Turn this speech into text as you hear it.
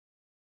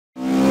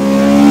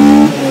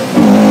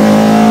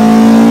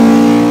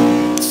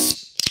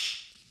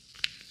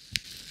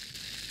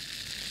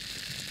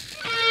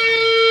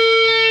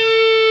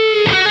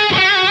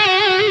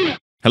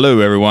Hello,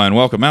 everyone.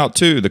 Welcome out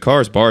to the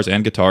Cars, Bars,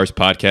 and Guitars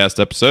podcast,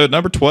 episode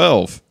number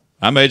 12.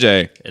 I'm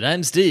AJ. And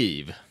I'm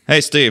Steve.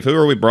 Hey, Steve, who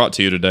are we brought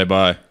to you today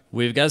by?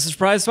 We've got a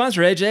surprise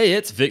sponsor, AJ.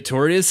 It's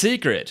Victoria's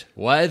Secret.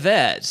 Why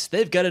that?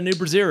 They've got a new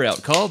brazier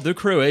out called the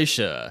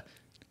Croatia.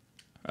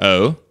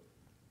 Oh?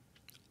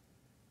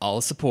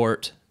 All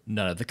support,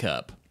 none of the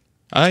cup.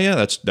 Oh,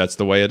 yeah, that's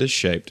the way it is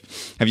shaped.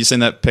 Have you seen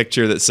that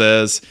picture that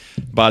says,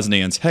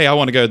 Bosnians, hey, I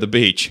want to go to the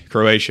beach.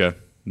 Croatia,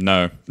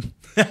 no.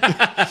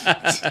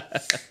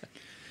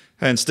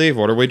 And Steve,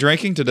 what are we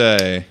drinking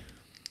today?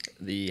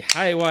 The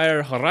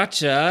Highwire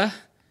Horacha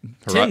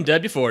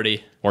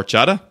 10W40.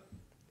 Horchata?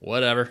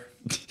 Whatever.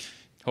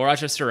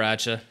 Horacha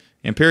Sriracha.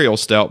 Imperial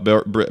Stout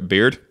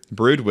beard,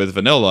 brewed with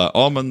vanilla,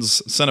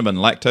 almonds, cinnamon,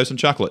 lactose, and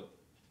chocolate.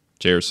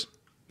 Cheers.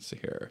 Let's see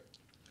here.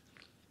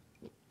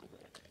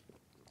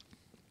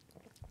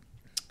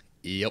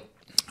 Yep.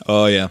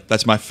 Oh, yeah.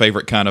 That's my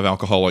favorite kind of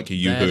alcoholic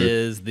yoo-hoo. That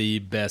is the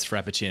best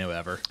Frappuccino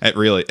ever.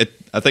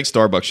 I think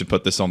Starbucks should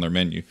put this on their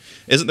menu.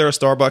 Isn't there a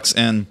Starbucks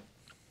in,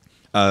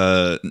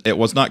 it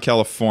was not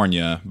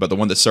California, but the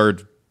one that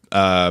served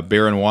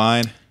beer and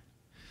wine?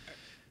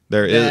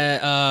 There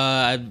is.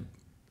 I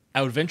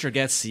would venture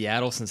guess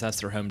Seattle since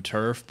that's their home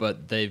turf,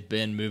 but they've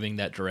been moving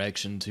that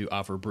direction to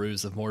offer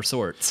brews of more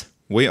sorts.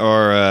 We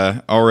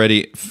are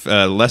already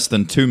less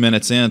than 2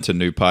 minutes into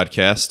new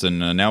podcast, and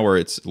now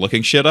it's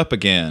looking shit up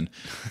again.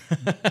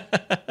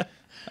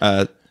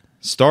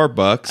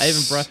 Starbucks. I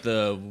even brought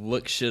the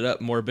look shit up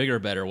more bigger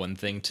better one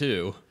thing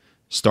too.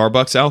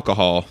 Starbucks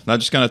alcohol.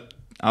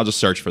 I'll just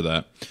search for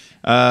that.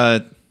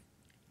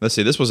 Let's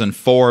see. This was in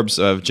Forbes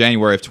of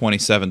January of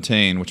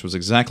 2017, which was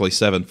exactly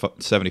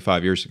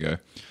 75 years ago.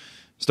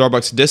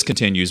 Starbucks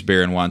discontinues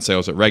beer and wine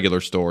sales at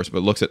regular stores,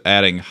 but looks at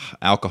adding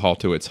alcohol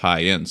to its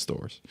high-end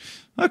stores.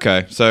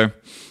 Okay, so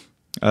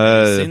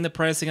Have you seen the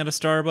pricing at a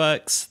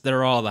Starbucks?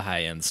 They're all the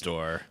high-end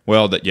store.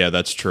 Well,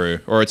 that's true.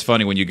 Or it's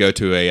funny when you go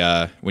to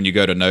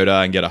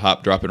Noda and get a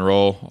hop, drop, and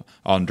roll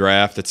on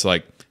draft. It's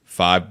like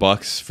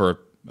 $5 for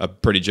a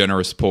pretty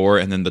generous pour,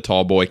 and then the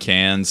tall boy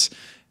cans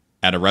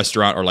at a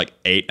restaurant are like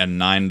 $8 and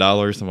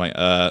 $9. I'm like,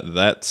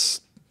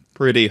 that's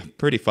pretty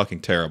fucking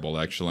terrible,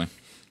 actually.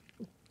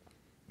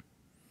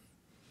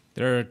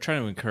 They're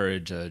trying to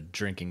encourage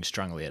drinking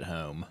strongly at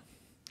home.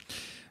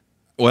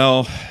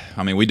 Well,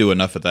 I mean, we do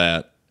enough of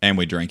that, and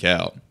we drink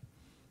out.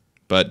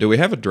 But do we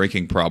have a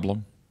drinking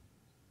problem?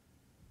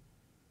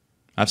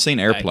 I've seen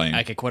Airplane.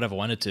 I could quit if I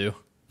wanted to.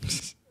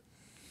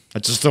 I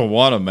just don't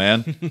want to,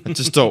 man. I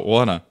just don't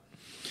want to.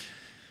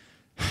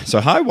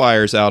 So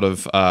Highwire's out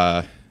of,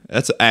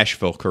 that's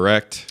Asheville,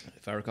 correct?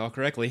 If I recall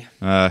correctly.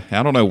 I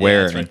don't know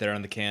where. Yeah, it's right there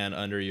on the can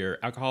under your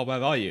alcohol by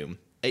volume.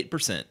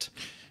 8%.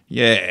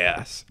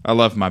 Yes. I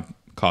love my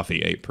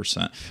coffee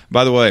 8%.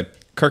 By the way,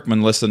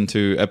 Kirkman listened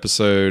to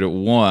episode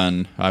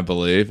 1, I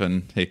believe,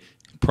 and he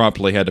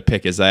promptly had to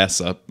pick his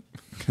ass up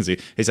because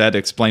he's had to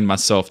explain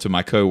myself to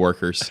my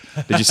coworkers.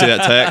 Did you see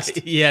that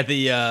text? Yeah,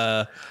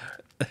 the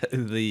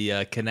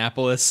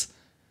Canapolis.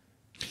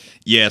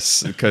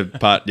 Yes.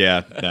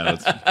 Yeah.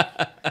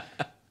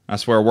 I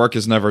swear work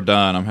is never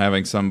done. I'm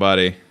having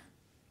somebody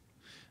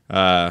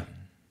asking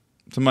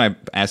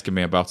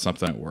me about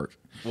something at work.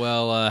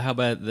 Well, how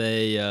about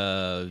they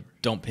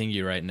don't ping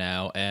you right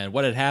now? And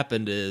what had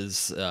happened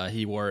is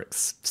he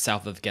works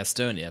south of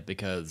Gastonia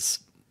because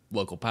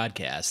local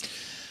podcast.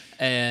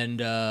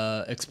 And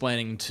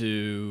explaining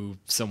to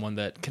someone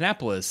that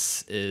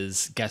Canapolis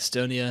is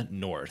Gastonia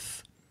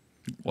North.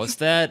 What's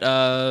that?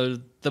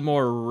 The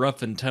more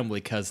rough and tumbly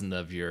cousin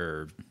of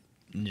your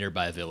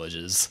nearby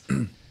villages.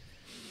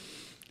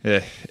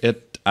 I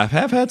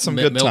have had some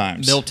good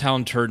times.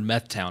 Milltown turned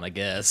meth town, I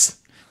guess.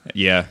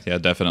 Yeah,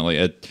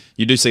 definitely.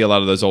 You do see a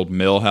lot of those old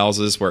mill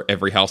houses where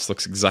every house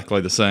looks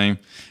exactly the same.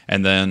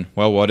 And then,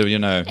 well, what do you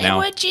know? Hey,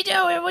 what you do?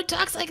 Everyone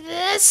talks like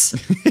this.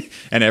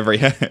 And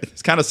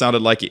it kind of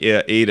sounded like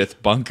Edith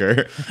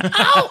Bunker.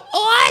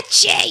 Oh,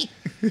 Archie!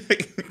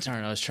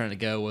 Darn, I was trying to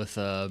go with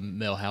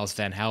Millhouse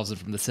Van Housen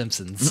from The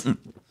Simpsons.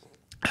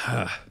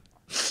 It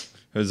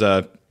was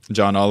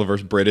John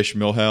Oliver's British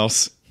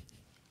Millhouse.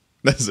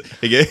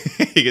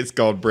 He gets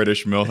called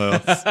British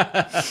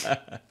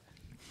Millhouse.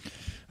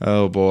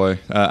 Oh boy,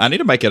 I need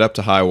to make it up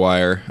to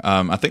Highwire.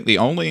 I think the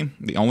only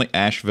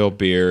Asheville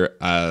beer,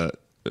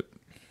 the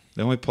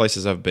only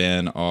places I've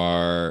been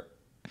are.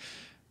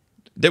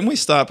 Didn't we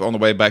stop on the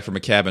way back from a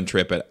cabin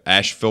trip at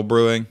Asheville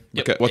Brewing?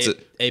 Yep. What's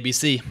it?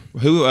 ABC.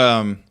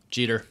 Who?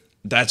 Jeter.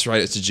 That's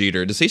right. It's a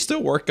Jeter. Does he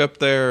still work up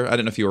there? I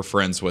didn't know if you were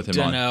friends with him.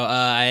 Don't know.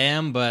 I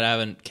am, but I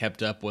haven't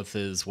kept up with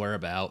his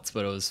whereabouts.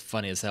 But it was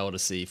funny as hell to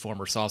see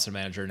former saucer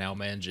manager now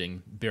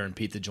managing beer and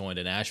pizza joint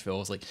in Asheville. I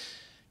was like,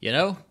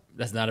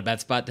 that's not a bad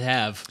spot to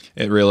have.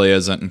 It really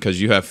isn't, because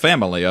you have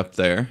family up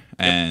there,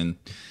 and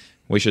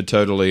we should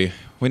totally.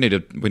 We need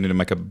to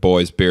make a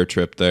boys' beer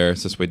trip there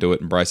since we do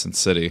it in Bryson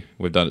City.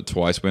 We've done it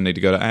twice. We need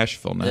to go to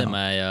Asheville now. Then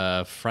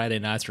my Friday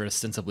nights are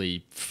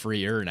ostensibly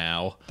freer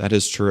now. That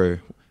is true.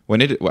 We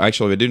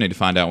do need to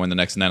find out when the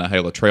next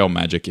Nantahala Trail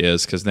Magic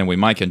is, because then we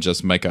might can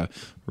just make a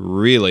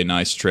really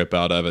nice trip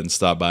out of it and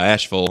stop by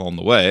Asheville on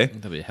the way.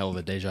 That'd be a hell of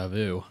a deja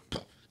vu.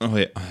 Oh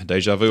yeah,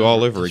 deja vu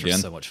all over Those were again.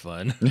 so much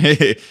fun.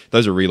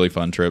 Those are really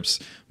fun trips.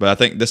 But I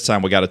think this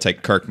time we got to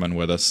take Kirkman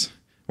with us.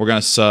 We're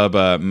gonna sub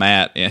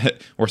Matt.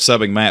 We're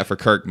subbing Matt for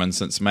Kirkman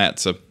since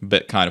Matt's a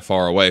bit kind of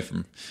far away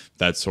from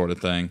that sort of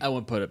thing. I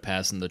wouldn't put it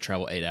past him to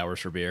travel 8 hours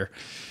for beer.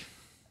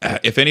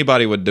 If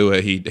anybody would do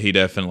it, he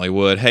definitely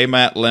would. Hey,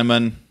 Matt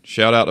Lemon.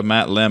 Shout out to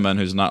Matt Lemon,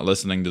 who's not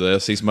listening to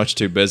this. He's much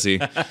too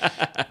busy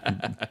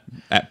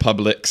at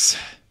Publix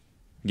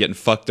getting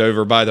fucked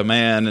over by the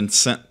man and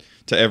sent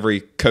to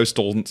every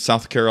coastal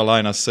South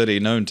Carolina city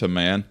known to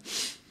man.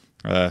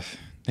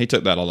 He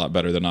took that a lot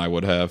better than I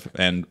would have,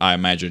 and I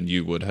imagine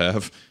you would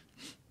have.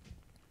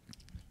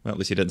 Well, at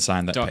least he didn't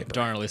sign that paper.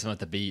 Darn, at least I'm at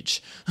the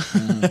beach.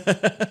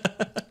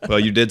 Well,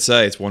 you did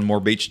say it's one more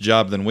beach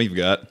job than we've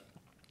got.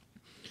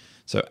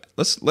 So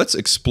let's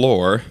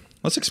explore.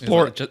 Let's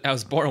explore. I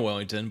was born in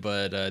Wellington,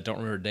 but don't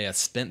remember the day I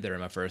spent there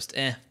in my first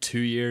 2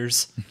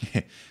 years.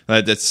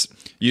 That's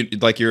you.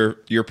 Like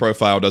your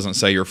profile doesn't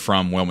say you're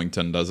from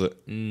Wilmington, does it?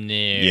 No.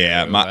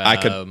 Yeah, I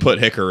could put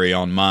Hickory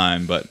on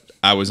mine, but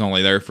I was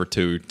only there for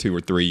two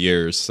or 3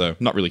 years, so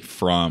not really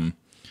from.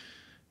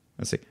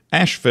 Let's see,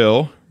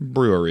 Asheville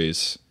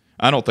breweries.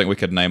 I don't think we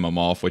could name them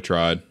all if we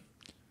tried.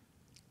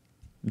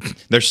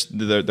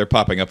 They're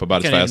popping up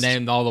about as Can't fast.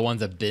 even name all the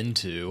ones I've been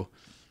to.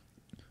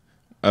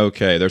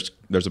 Okay, there's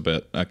a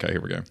bit. Okay, here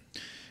we go.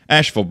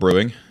 Asheville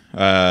Brewing,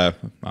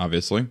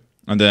 obviously,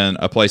 and then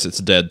a place that's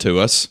dead to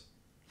us.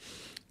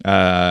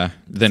 Then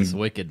It's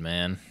wicked,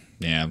 man.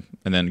 yeah,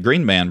 and then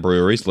Green Man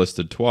Breweries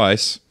listed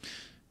twice.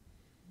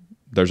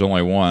 There's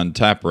only one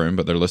tap room,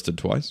 but they're listed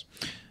twice.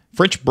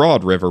 French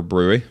Broad River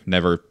Brewery,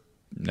 never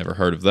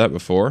heard of that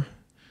before.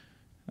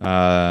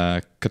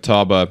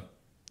 Catawba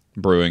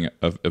Brewing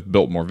of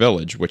Biltmore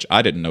Village, which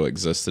I didn't know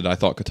existed. I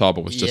thought Catawba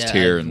was just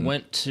here. I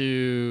went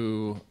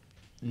to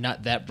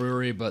not that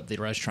brewery, but the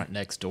restaurant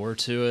next door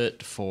to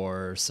it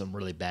for some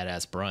really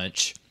badass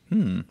brunch.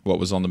 What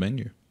was on the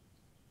menu?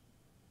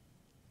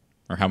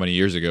 Or how many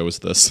years ago was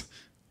this?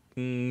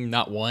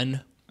 Not one.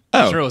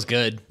 Oh. I'm sure it was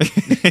good.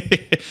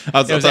 It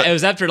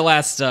was after the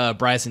last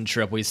Bryson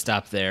trip. We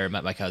stopped there,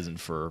 met my cousin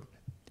for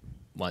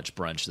lunch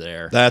brunch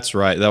there. That's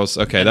right. That was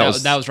okay. That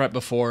was right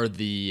before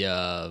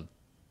the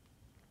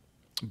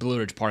Blue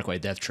Ridge Parkway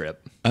death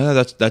trip.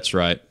 That's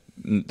right.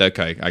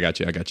 Okay, I got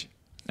you.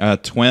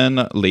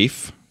 Twin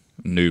Leaf,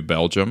 New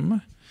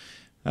Belgium.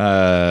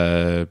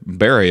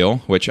 Burial,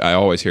 which I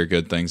always hear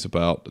good things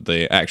about.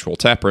 The actual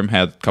tap room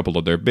had a couple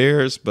of their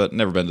beers, but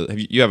never been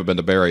to. You haven't been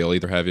to Burial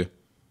either, have you?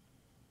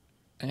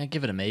 I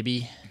give it a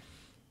maybe.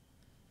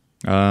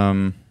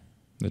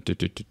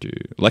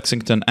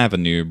 Lexington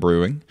Avenue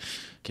Brewing.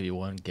 Give you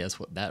one guess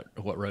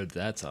what road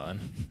that's on.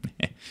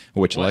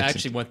 Which Well, I Lexington?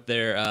 actually went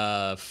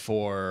there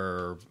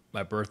for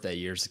my birthday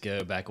years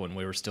ago, back when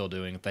we were still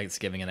doing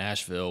Thanksgiving in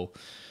Asheville.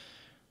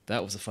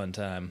 That was a fun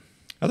time.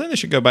 I think they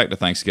should go back to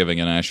Thanksgiving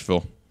in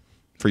Asheville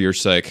for your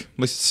sake. At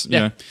least you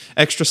Yeah. know,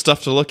 extra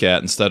stuff to look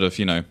at instead of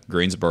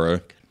Greensboro.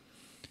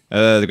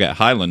 They've got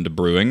Highland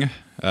Brewing,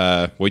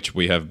 which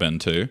we have been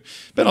to.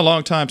 Been a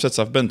long time since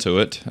I've been to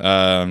it.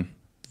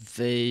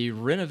 They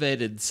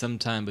renovated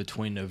sometime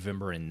between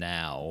November and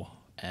now,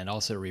 and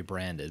also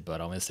rebranded,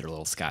 but I'll miss their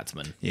little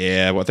Scotsman.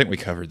 Yeah, well, I think we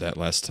covered that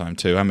last time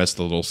too. I missed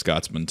the Little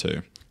Scotsman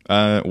too.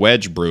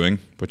 Wedge Brewing,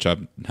 which I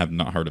have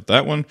not heard of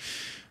that one.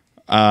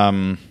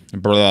 Brewing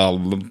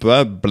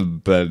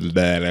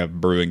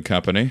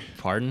Company.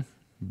 Pardon?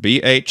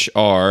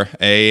 BHRAMARI.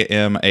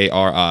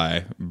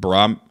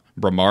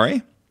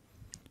 Bramari?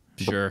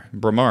 Sure.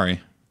 Bramari.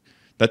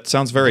 That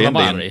sounds very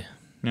Indian. Bramari.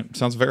 Yeah,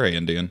 sounds very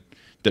Indian.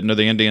 Didn't know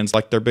the Indians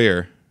like their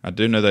beer. I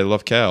do know they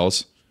love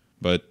cows,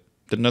 but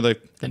didn't know they.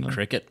 And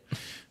cricket.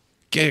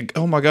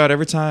 Oh my God!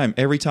 Every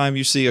time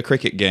you see a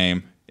cricket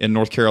game in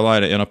North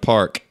Carolina in a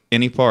park,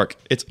 any park,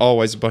 it's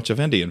always a bunch of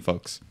Indian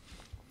folks.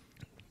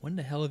 When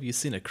the hell have you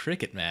seen a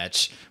cricket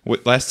match?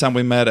 Last time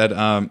we met the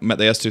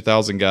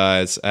S2000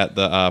 guys at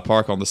the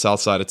park on the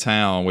south side of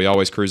town. We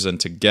always cruise in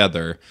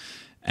together,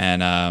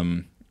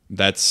 and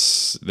that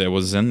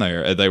was in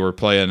there. They were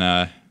playing.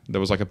 There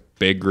was like a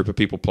big group of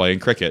people playing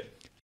cricket.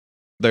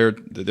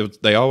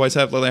 They always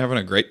they're having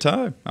a great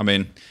time. I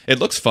mean, it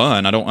looks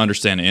fun. I don't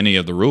understand any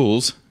of the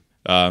rules.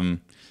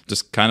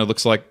 Just kind of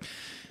looks like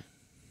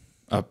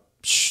a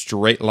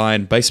straight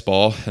line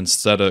baseball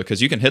instead of,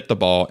 because you can hit the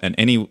ball and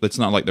it's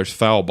not like there's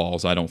foul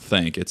balls. I don't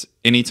think it's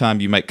anytime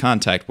you make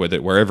contact with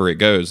it, wherever it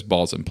goes,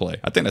 ball's in play.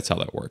 I think that's how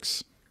that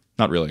works.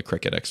 Not really a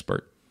cricket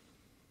expert,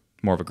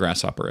 more of a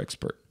grasshopper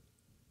expert.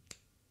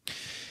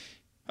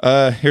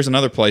 Here's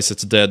another place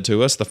that's dead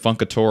to us, the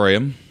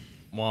Funkatorium.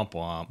 Womp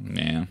womp.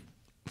 Yeah.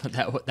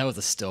 That was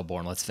a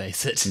stillborn, let's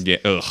face it.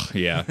 Yeah,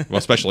 yeah. Well,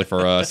 especially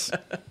for us.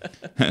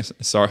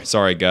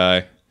 sorry,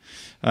 guy.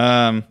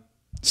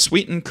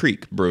 Sweeten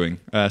Creek Brewing.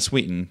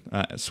 Sweet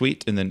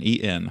and then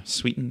E-N.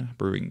 Sweeten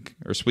Brewing,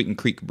 or Sweeten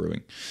Creek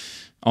Brewing.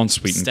 On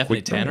Sweeten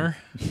Stephanie Creek Tanner?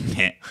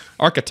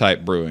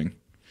 Archetype Brewing.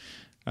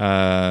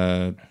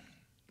 Highwire.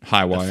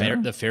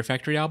 The Fear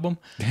Factory album?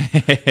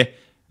 I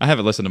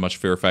haven't listened to much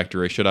Fear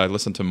Factory. Should I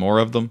listen to more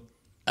of them?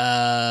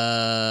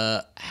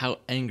 How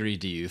angry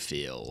do you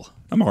feel?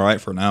 I'm all right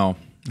for now.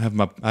 I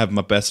have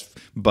my best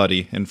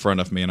buddy in front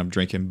of me, and I'm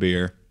drinking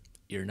beer.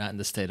 You're not in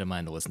the state of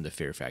mind to listen to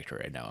Fear Factor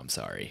right now. I'm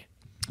sorry.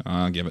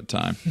 I'll give it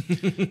time.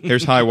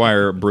 Here's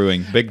Highwire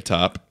Brewing Big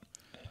Top,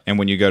 and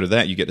when you go to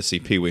that, you get to see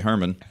Pee Wee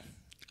Herman.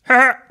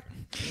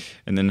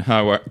 And then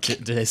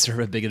Highwire. Do they serve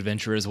a Big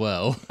Adventure as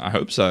well? I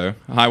hope so.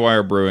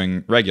 Highwire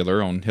Brewing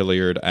Regular on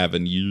Hilliard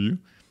Avenue.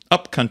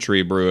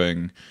 Upcountry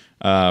Brewing.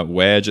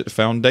 Wedge at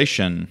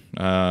Foundation.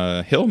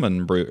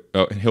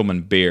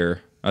 Hillman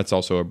Beer. That's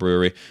also a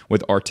brewery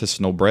with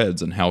artisanal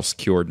breads and house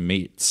cured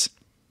meats.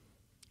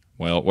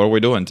 Well, what are we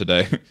doing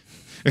today?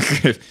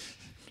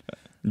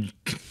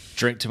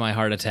 Drink to my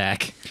heart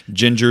attack.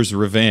 Ginger's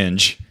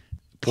Revenge.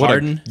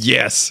 Pardon?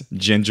 Yes,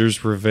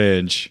 Ginger's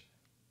Revenge.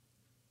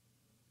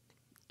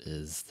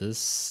 Is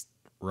this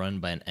run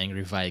by an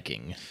angry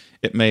Viking?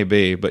 It may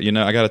be, but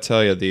I got to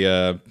tell you,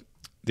 the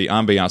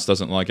ambiance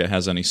doesn't like it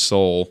has any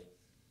soul.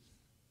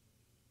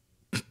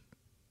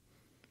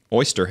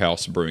 Oyster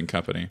House Brewing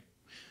Company.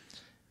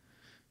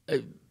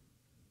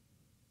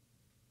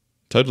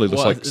 Totally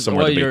looks like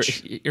somewhere at the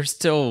beach. You're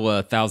still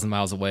 1,000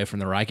 miles away from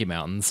the Rocky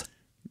Mountains.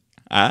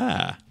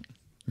 Ah.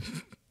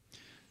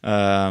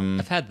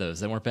 I've had those.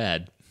 They weren't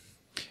bad.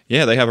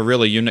 Yeah, they have a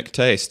really unique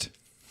taste.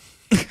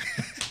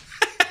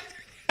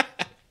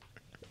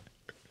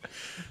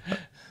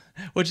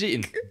 What you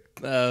eating?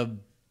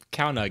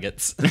 Cow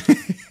nuggets.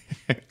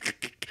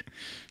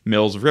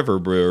 Mills River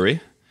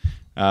Brewery.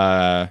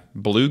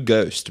 Blue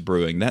Ghost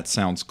Brewing. That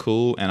sounds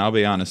cool, and I'll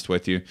be honest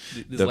with you.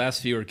 These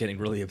last few are getting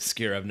really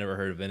obscure. I've never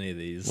heard of any of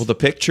these. Well, the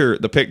picture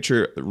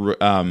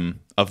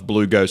of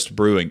Blue Ghost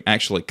Brewing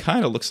actually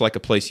kind of looks like a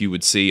place you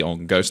would see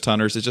on Ghost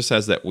Hunters. It just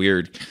has that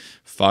weird,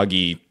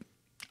 foggy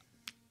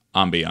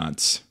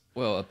ambiance.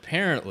 Well,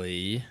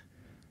 apparently,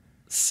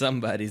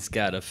 somebody's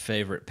got a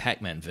favorite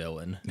Pac-Man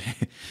villain.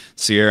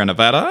 Sierra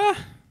Nevada,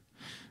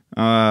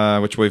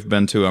 which we've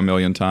been to a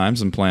million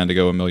times and plan to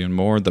go a million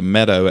more. The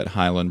Meadow at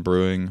Highland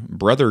Brewing.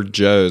 Brother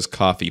Joe's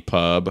Coffee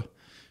Pub.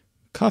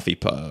 Coffee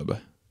Pub.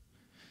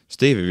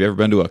 Steve, have you ever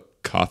been to a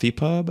coffee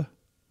pub?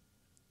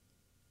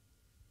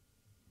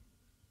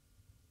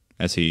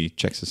 As he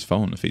checks his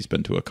phone if he's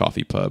been to a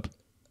coffee pub.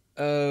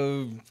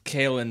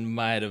 Kalen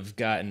might have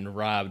gotten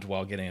robbed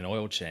while getting an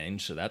oil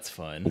change, so that's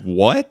fun.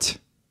 What?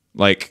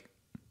 Like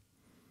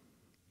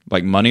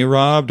money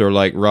robbed, or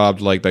like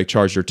robbed like they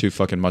charged her too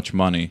fucking much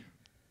money?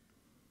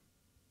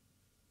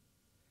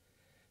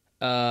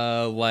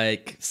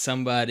 Like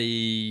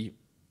somebody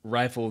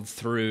rifled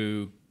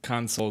through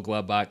console,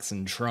 glove box,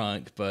 and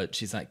trunk, but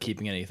she's not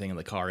keeping anything in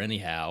the car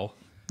anyhow.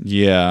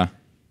 Yeah.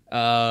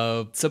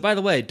 So by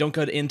the way, don't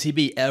go to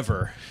NTB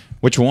ever.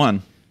 Which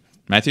one?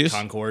 Matthews?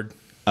 Concord.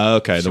 Oh,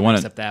 okay, She the one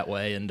works up that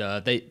way, and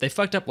they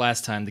fucked up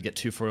last time to get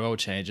 2 for oil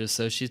changes,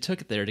 so she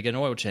took it there to get an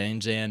oil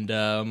change,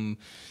 and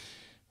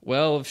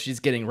well, if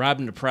she's getting robbed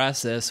in the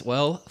process,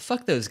 well,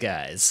 fuck those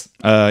guys.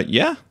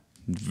 Yeah,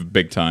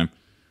 big time.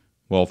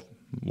 Well,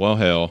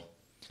 hell.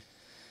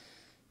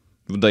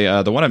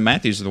 The one at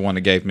Matthews is the one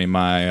that gave me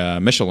my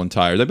Michelin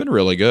tire. They've been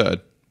really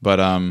good, but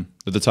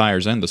the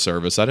tires and the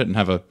service, I didn't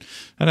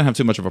have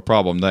too much of a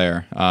problem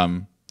there.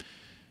 But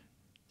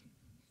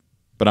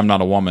I'm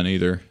not a woman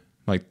either.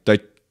 Like, they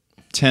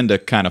tend to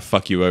kind of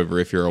fuck you over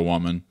if you're a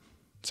woman.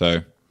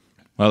 So,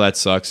 well, that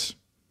sucks.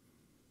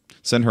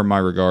 Send her my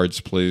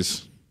regards,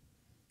 please,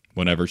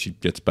 whenever she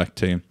gets back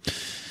to you.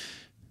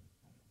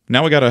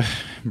 Now we got to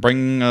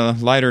bring a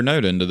lighter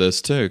note into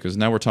this, too, because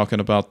now we're talking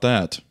about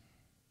that.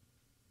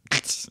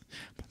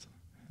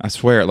 I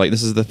swear, like,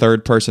 this is the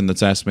third person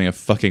that's asked me if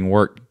fucking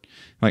work.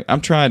 Like,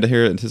 I'm trying to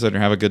hear it and sit there and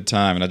have a good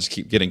time, and I just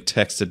keep getting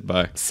texted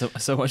by... So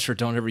much for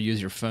don't ever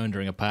use your phone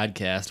during a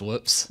podcast.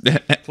 Whoops.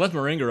 Left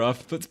my ringer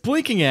off, but it's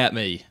blinking at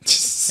me.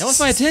 That was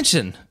my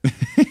attention.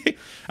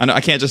 I know,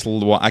 I can't just...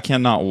 I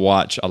cannot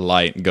watch a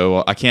light and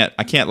go... I can't,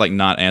 like,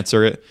 not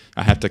answer it.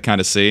 I have to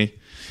kind of see.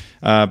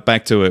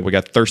 Back to it. We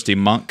got Thirsty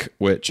Monk,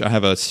 which I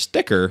have a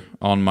sticker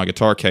on my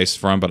guitar case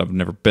from, but I've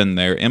never been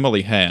there.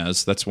 Emily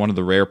has. That's one of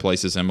the rare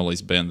places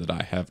Emily's been that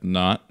I have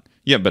not.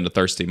 You haven't been to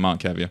Thirsty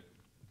Monk, have you?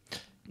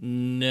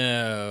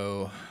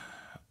 No.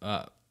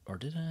 Or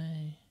did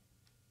I?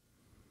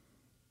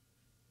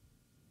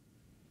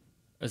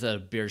 Is that a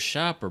beer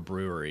shop or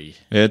brewery?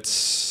 It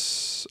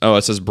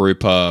says brew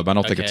pub. I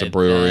don't think it's a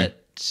brewery.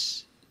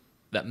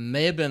 That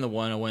may have been the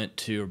one I went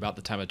to about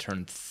the time I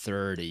turned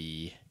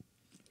 30.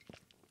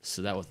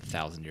 So that was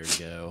 1,000 years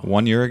ago.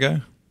 1 year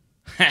ago?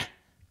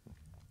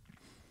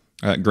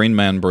 Green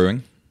Man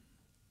Brewing.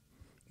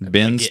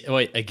 Ben's.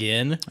 Wait,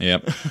 again?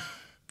 Yep.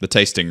 The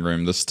tasting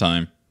room this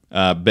time.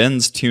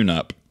 Ben's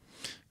Tune-Up.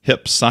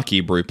 Hip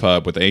Sake Brew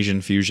Pub with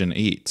Asian Fusion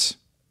Eats.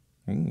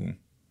 Ooh.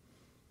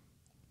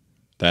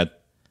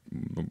 That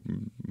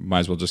might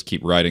as well just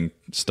keep writing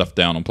stuff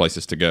down on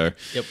places to go.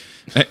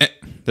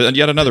 Yep.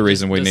 Yet another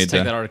reason we need to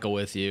take that article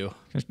with you.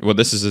 Well,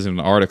 this isn't an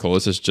article.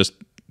 This is just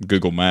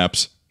Google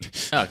Maps.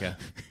 Oh, okay.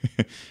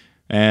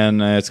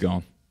 And it's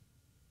gone.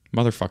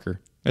 Motherfucker.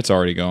 It's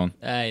already gone.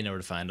 I know where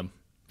to find them.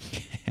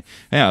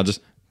 Yeah, I'll just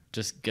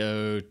Just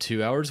go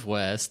 2 hours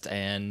west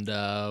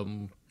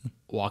and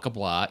walk a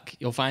block.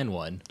 You'll find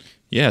one.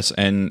 Yes,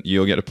 and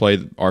you'll get to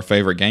play our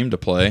favorite game to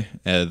play,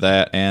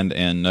 that and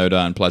in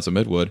Noda and Plaza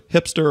Midwood,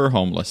 hipster or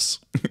homeless.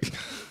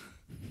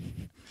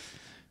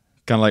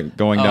 Kind of like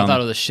going I down...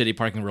 thought it was a shitty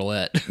parking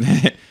roulette.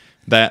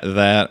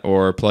 that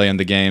or playing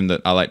the game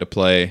that I like to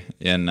play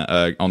in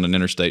on an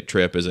interstate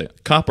trip is a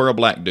cop or a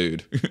black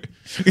dude.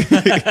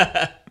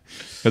 Because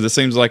it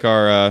seems like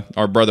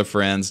our brother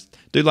friends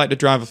do like to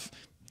drive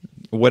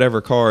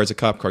whatever car is a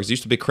cop car. It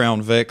used to be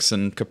Crown Vics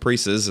and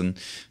Caprices, and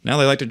now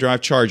they like to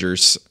drive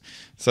Chargers.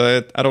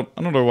 So I don't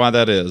know why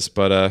that is,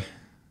 but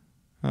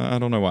I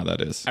don't know why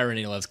that is.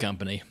 Irony loves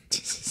company.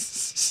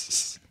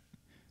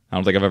 I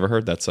don't think I've ever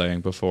heard that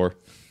saying before.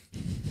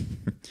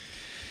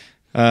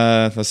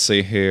 Let's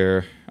see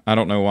here. I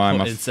don't know why.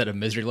 Instead of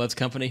misery loves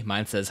company,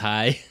 mine says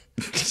hi.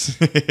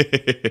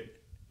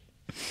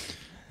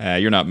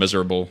 You're not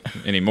miserable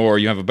anymore.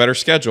 You have a better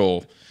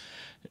schedule.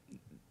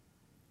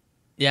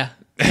 Yeah.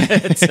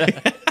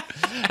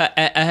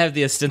 I have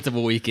the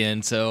ostensible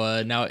weekend,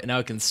 so now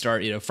I can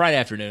start Friday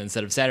afternoon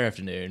instead of Saturday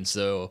afternoon.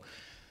 So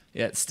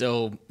yeah, it's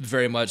still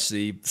very much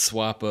the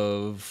swap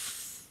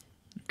of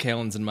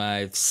Callan's and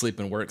my sleep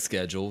and work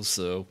schedules.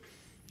 So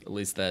at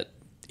least that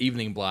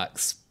evening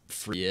block's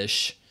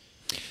free-ish.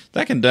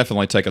 That can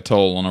definitely take a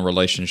toll on a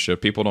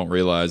relationship. People don't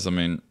realize. I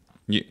mean,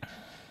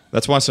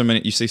 that's why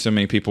you see so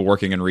many people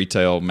working in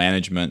retail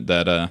management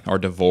that are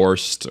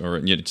divorced,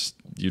 or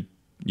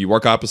you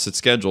work opposite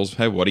schedules.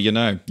 Hey, what do you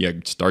know?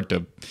 You start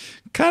to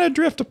kind of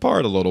drift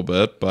apart a little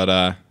bit, but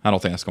I don't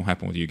think that's going to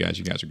happen with you guys.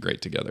 You guys are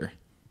great together.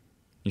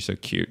 You're so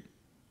cute.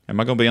 Am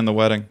I going to be in the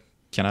wedding?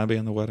 Can I be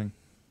in the wedding?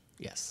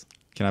 Yes.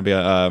 Can I be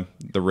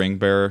the ring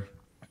bearer?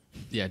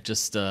 Yeah,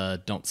 just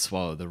don't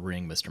swallow the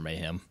ring, Mr.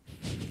 Mayhem.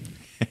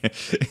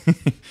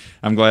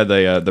 I'm glad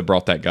they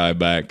brought that guy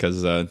back,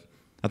 because I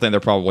think they're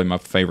probably my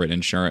favorite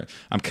insurance.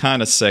 I'm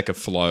kind of sick of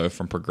Flo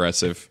from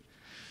Progressive.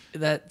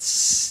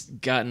 That's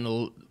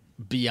gotten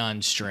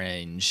beyond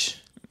strange.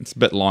 It's a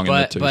bit long in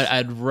the tooth. But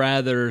I'd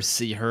rather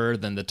see her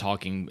than the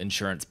talking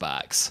insurance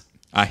box.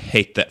 I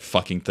hate that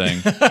fucking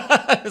thing.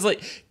 It's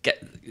like,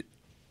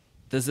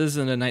 this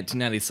isn't a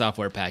 1990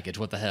 software package.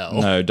 What the hell?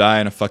 No,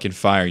 die in a fucking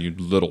fire, you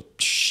little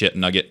shit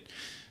nugget.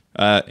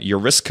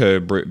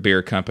 Eurisco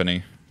Beer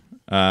Company.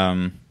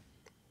 That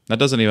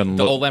doesn't even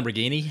the look... old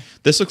Lamborghini?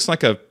 This looks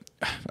like a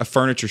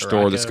furniture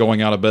store that's Rocco.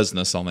 going out of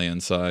business on the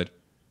inside.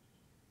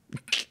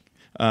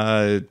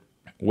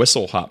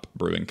 Whistle Hop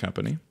Brewing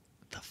Company.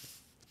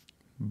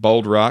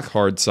 Bold Rock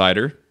Hard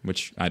Cider,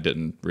 which I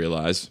didn't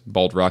realize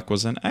Bold Rock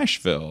was in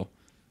Asheville.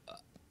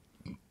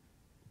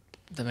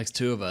 That makes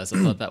two of us.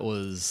 I thought that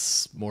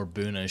was more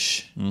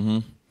boonish. Mm-hmm.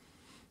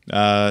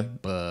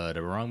 But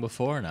I'm wrong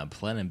before, and I'm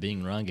planning on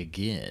being wrong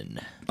again.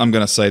 I'm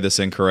going to say this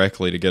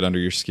incorrectly to get under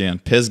your skin.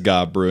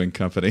 Pisgah Brewing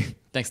Company.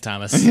 Thanks,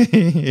 Thomas.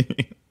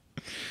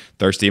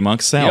 Thirsty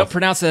Monk South. You don't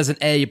pronounce it as an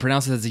A, you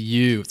pronounce it as a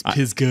U. It's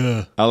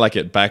Pisgah. I like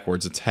it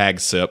backwards. It's Hag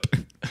Sip.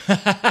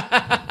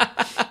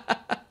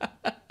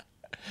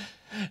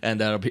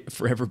 And that'll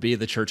forever be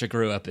the church I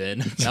grew up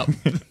in.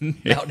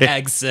 Mount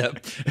Hag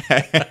Sip.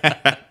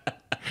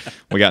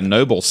 We got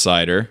Noble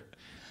Cider.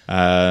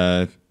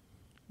 It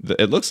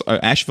looks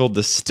Asheville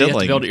Distilling. Do you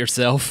have to build it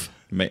yourself?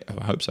 I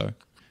hope so.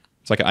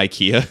 It's like an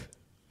IKEA.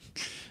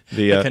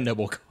 Like a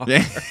noble car.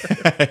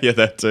 Yeah,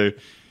 that too.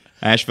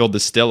 Asheville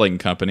Distilling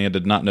Company. I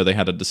did not know they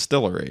had a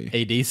distillery.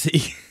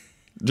 ADC.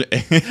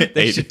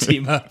 They should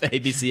team up.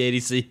 ABC,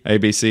 ADC.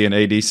 ABC and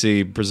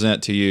ADC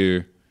present to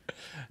you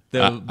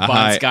The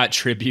Bon Scott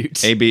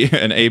tribute.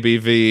 an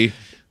ABV,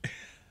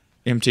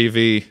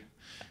 MTV.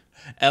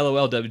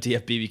 LOL,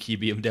 WTF,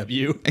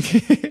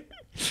 BBQ,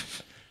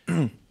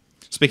 BMW.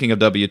 Speaking of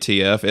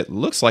WTF, it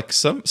looks like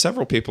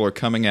several people are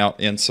coming out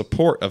in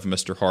support of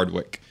Mr.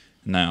 Hardwick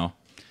now.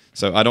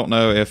 So I don't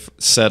know if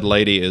said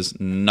lady is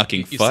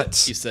knucking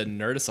futz. You said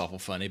nerd is awful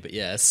funny, but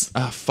yes.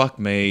 Ah, fuck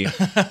me.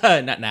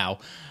 Not now.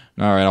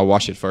 All right, I'll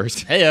wash it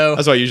first. Heyo.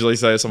 That's what I usually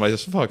say. Somebody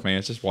says, fuck me,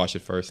 just wash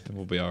it first and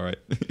we'll be all right.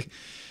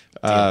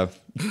 Oh,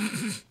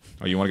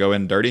 you want to go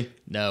in dirty?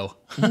 No.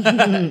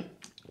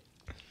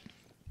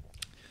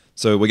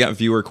 So we got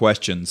viewer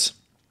questions.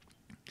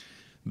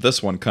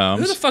 This one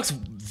comes. Who the fuck's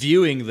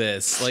viewing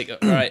this? Like,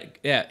 all right,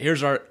 yeah,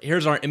 here's our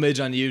image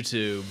on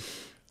YouTube.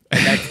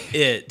 And that's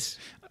it.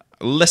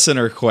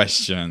 Listener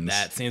questions.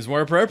 That seems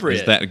more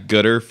appropriate. Is that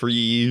gooder for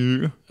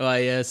you? Why,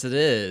 yes, it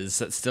is.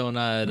 That's still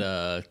not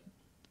a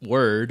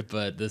word,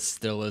 but this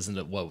still isn't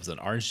what was an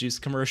orange juice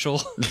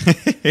commercial?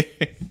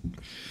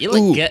 You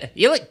look good.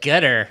 You look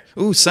gooder.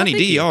 Ooh, Sunny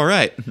D, all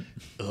right.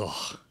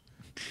 Ugh.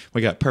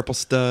 We got purple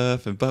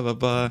stuff and blah, blah,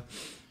 blah.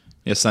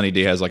 Yeah, Sunny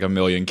D has like 1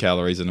 million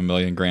calories and 1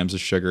 million grams of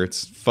sugar.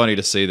 It's funny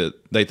to see that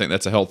they think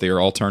that's a healthier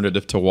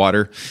alternative to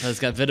water. It's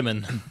got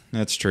vitamin.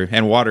 That's true.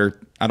 And water,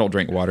 I don't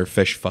drink water.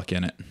 Fish fuck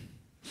in it.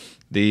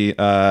 The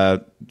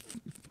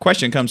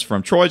question comes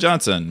from Troy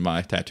Johnson,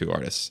 my tattoo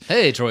artist.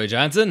 Hey, Troy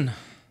Johnson.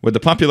 With the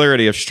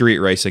popularity of street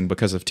racing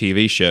because of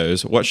TV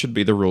shows, what should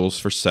be the rules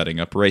for setting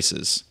up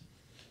races?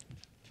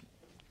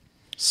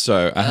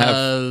 So I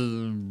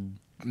have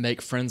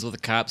make friends with the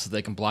cops so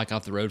they can block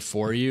off the road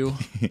for you.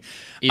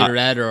 Either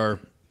that or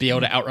be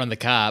able to outrun the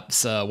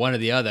cops, one or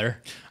the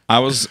other. I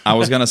was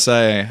gonna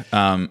say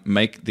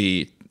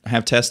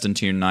have test and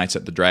tune nights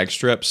at the drag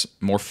strips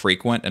more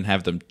frequent and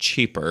have them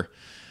cheaper.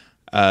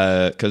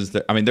 Because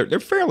they're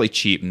fairly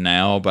cheap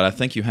now, but I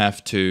think you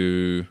have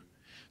to.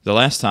 The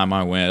last time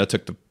I went, I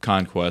took the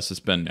Conquest. It's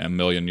been a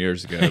million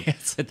years ago.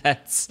 So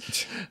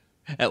that's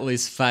at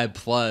least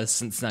 5+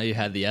 since now you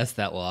had the S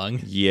that long.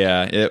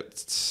 Yeah,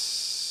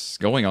 it's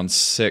going on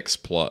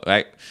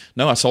 6+.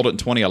 No, I sold it in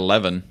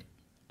 2011.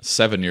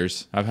 7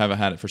 years. I haven't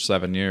had it for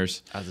 7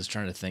 years. I was just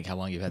trying to think how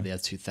long you've had the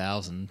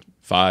S2000.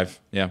 5.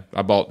 Yeah,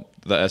 I bought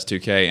the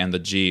S2K and the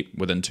Jeep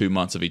within 2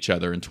 months of each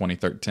other in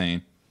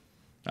 2013.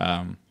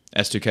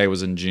 S2K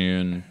was in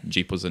June.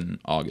 Jeep was in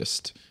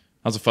August.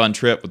 That was a fun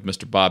trip with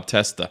Mr. Bob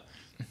Testa.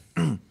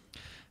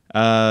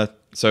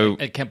 So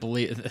I can't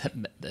believe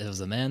it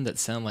was a man that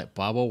sounded like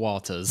Bobo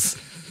Walters.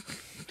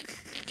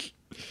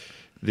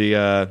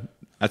 I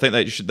think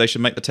they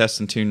should make the test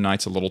and tune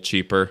nights a little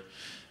cheaper.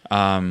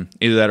 Either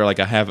that or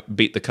like I have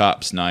beat the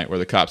cops night where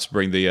the cops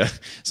bring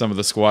some of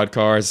the squad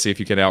cars, see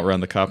if you can outrun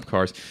the cop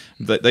cars.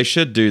 They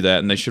should do that,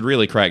 and they should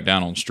really crack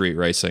down on street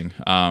racing.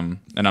 And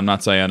I'm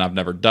not saying I've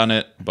never done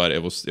it, but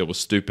it was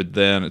stupid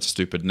then. It's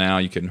stupid now.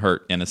 You can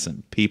hurt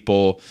innocent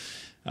people.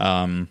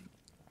 That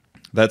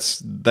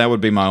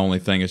would be my only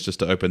thing, is just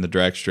to open the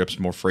drag strips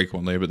more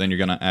frequently. But then you're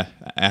gonna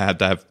have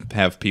to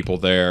have people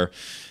there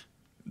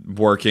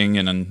working,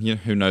 and then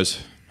who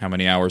knows how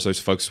many hours those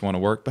folks want to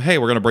work. But hey,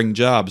 we're going to bring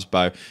jobs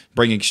by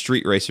bringing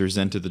street racers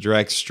into the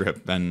drag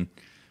strip,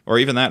 or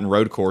even that in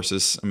road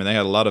courses. I mean, they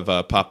had a lot of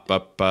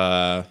pop-up,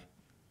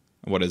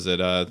 what is it,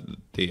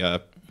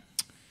 the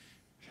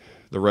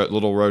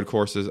little road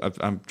courses.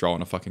 I'm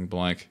drawing a fucking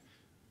blank.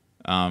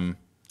 Like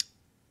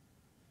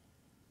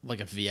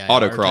a VIR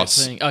autocross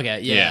type thing?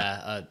 Okay,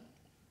 yeah.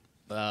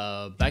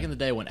 Back in the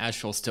day when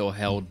Asheville still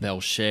held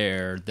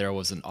Belshare, there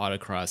was an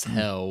autocross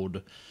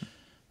held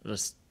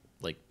just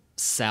like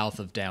south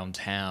of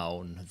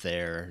downtown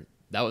there.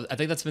 I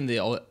think that's been the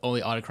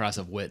only autocross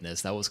I've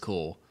witnessed. That was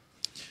cool.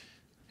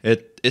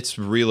 It's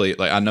really,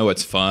 like, I know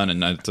it's fun,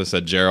 and as I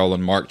said, Gerald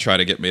and Mark try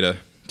to get me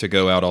to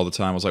go out all the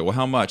time. I was like, well,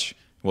 how much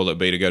will it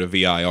be to go to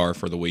VIR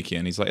for the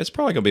weekend? He's like, it's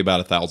probably going to be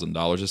about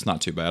 $1,000. It's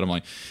not too bad. I'm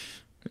like,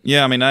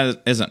 yeah, I mean,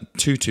 that isn't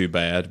too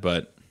bad,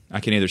 but I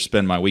can either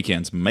spend my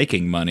weekends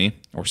making money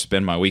or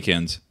spend my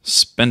weekends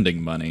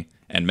spending money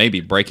and maybe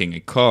breaking a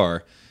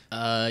car.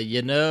 Every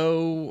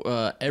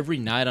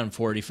night on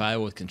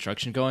 485 with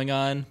construction going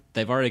on,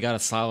 they've already got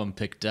asylum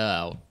picked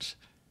out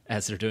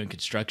as they're doing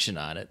construction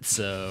on it.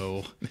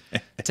 So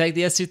take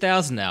the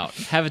S2000 out.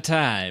 Have a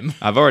time.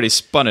 I've already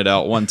spun it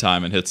out one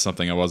time and hit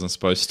something I wasn't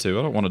supposed to.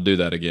 I don't want to do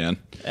that again.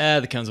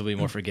 The cones will be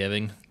more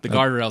forgiving. The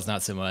guardrail's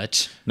not so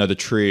much. No, the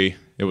tree.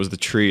 It was the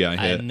tree I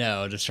hit. I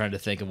know. Just trying to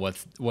think of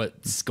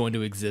what's going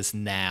to exist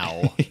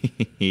now.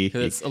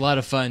 It's a lot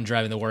of fun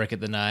driving to work at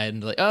the night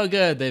and like, oh,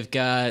 good. They've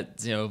got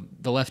the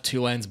left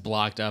 2 lanes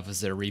blocked off as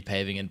they're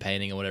repaving and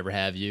painting and whatever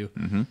have you.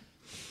 Mm-hmm.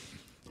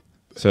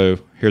 So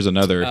here's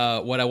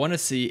another. What I want to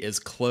see is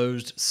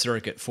closed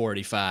circuit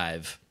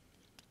 485.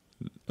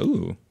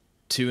 Ooh.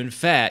 To in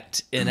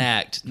fact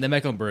enact the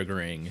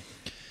Mecklenburgering.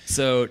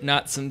 So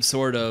not some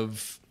sort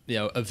of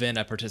event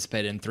I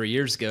participated in 3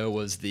 years ago.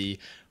 Was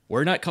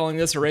we're not calling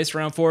this a race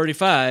around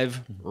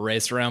 485.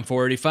 Race around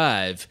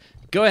 485.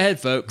 Go ahead,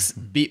 folks.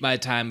 Beat my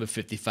time of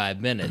 55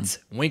 minutes.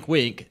 Wink,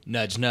 wink.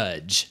 Nudge,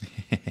 nudge.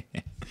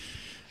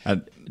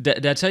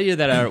 Did I tell you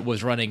that I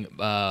was running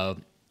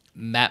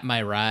Map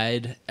My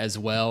Ride as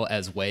well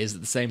as Waze at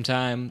the same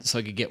time, so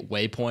I could get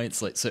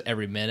waypoints? Like, so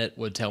every minute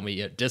would tell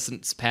me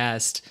distance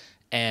passed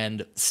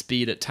and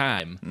speed at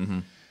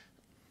time.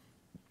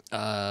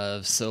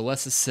 Mm-hmm. So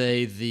let's just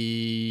say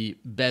the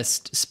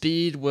best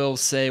speed we'll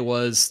say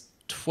was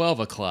 12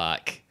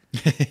 o'clock.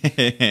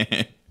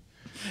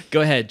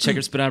 Go ahead, check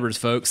your speedometers,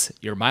 folks.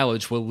 Your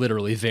mileage will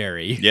literally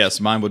vary. Yes,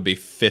 mine would be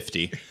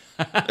 50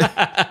 in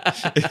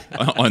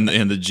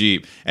the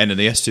Jeep. And in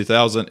the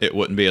S2000, it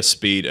wouldn't be a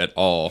speed at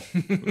all.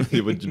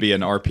 It would be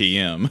an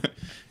RPM.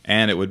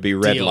 And it would be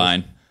red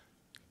line.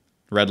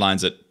 Red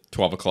line's at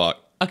 12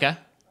 o'clock. Okay.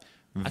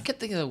 I kept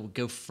thinking it would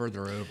go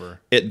further over.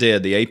 It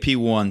did. The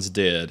AP1s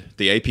did.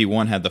 The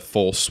AP1 had the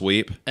full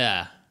sweep.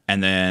 Yeah.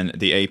 And then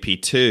the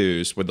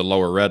AP2s with the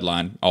lower red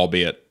line,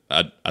 albeit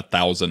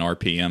 1,000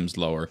 RPMs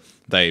lower,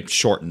 they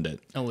shortened it.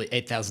 Only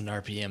 8,000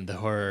 RPM, the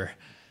horror,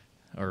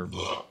 or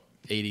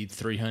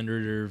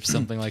 8,300 or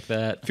something like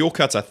that. Fuel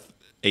cuts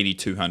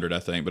 8,200, I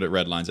think, but it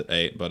red lines at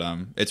 8. But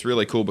it's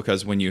really cool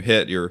because when you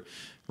hit your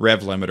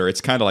rev limiter, it's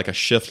kind of like a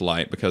shift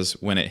light, because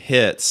when it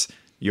hits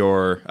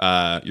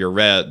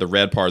the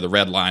red part of the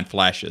red line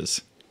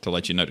flashes to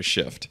let you know to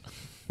shift,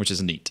 which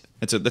is neat.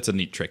 That's a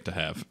neat trick to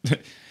have.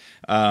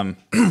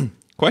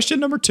 Question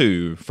number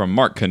 2 from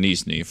Mark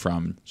Konieczny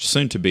from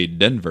soon-to-be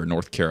Denver,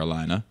 North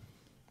Carolina.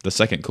 The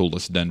second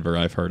coolest Denver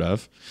I've heard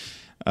of.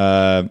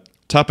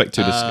 Topic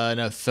to discuss.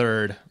 No,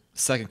 third.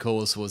 Second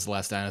coolest was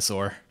Last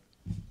Dinosaur.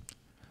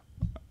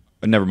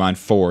 Never mind,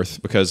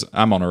 fourth, because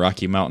I'm on a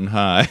Rocky Mountain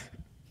high.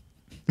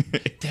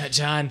 Damn it,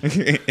 John.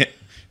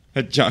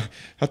 John,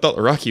 I thought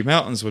the Rocky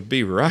Mountains would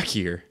be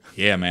rockier.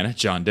 Yeah, man, that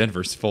John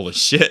Denver's full of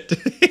shit.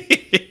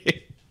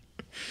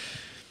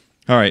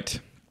 All right.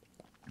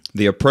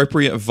 The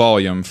appropriate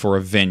volume for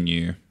a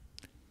venue.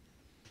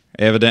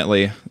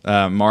 Evidently,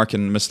 Mark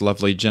and Miss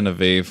Lovely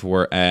Genevieve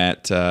were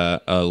at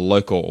a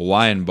local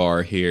wine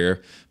bar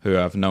here who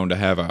I've known to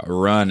have a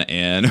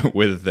run-in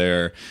with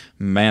their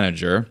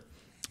manager.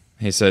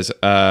 He says,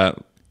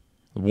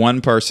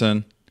 one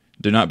person,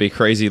 do not be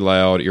crazy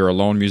loud. You're a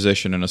lone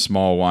musician in a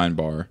small wine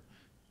bar.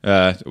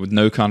 With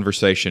no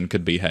conversation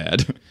could be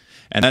had.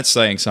 And that's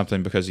saying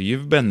something because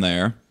you've been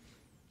there.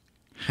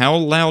 How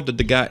loud did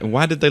the guy...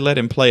 Why did they let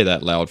him play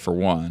that loud, for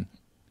one?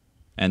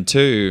 And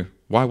two,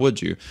 why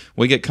would you?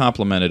 We get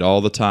complimented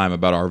all the time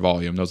about our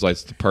volume. Those like,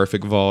 it's the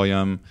perfect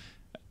volume.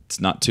 It's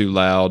not too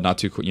loud, not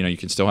too... you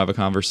can still have a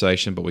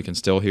conversation, but we can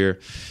still hear.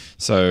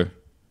 So...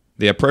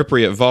 the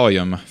appropriate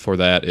volume for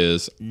that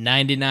is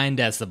 99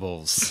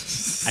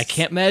 decibels. I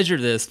can't measure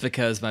this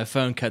because my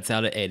phone cuts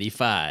out at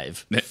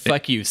 85.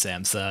 Fuck you,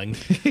 Samsung.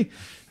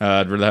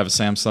 I'd rather have a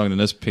Samsung than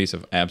this piece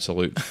of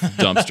absolute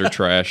dumpster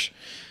trash.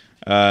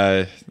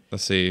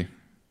 Let's see.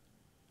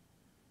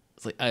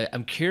 It's like,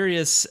 I'm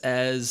curious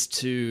as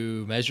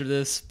to measure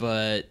this,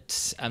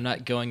 but I'm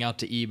not going out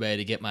to eBay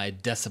to get my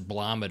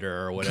deciblometer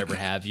or whatever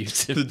have you.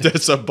 The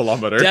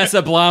deciblometer.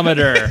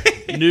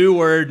 Deciblometer. New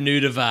word, new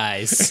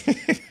device.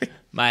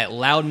 My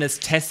loudness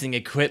testing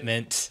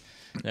equipment.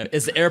 Now,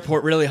 is the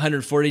airport really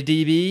 140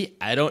 dB?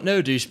 I don't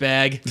know,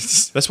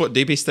 douchebag. That's what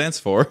dB stands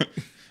for.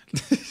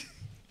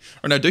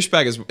 Or no,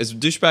 douchebag is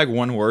douchebag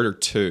one word or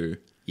two?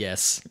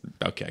 Yes.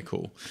 Okay,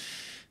 cool.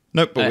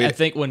 Nope, but I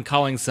think when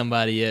calling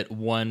somebody it,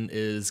 one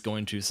is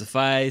going to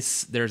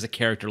suffice. There's a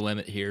character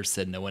limit here,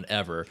 said no one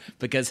ever.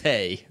 Because,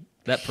 hey,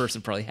 that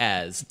person probably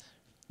has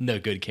no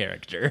good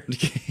character.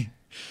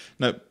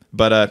 Nope.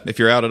 But if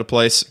you're out at a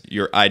place,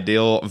 your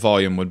ideal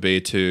volume would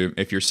be to,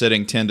 if you're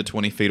sitting 10 to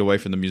 20 feet away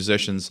from the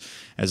musicians,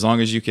 as long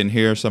as you can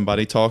hear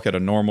somebody talk at a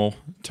normal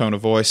tone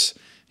of voice,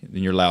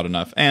 then you're loud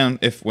enough. And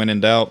if, when in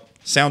doubt,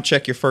 sound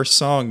check your first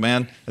song,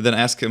 man, and then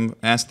ask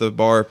the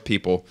bar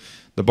people,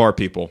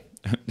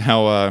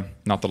 how,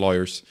 not the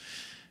lawyers,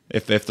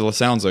 if the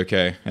sound's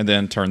okay, and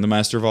then turn the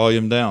master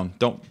volume down.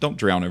 Don't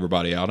drown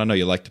everybody out. I know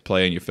you like to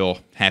play and you feel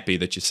happy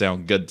that you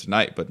sound good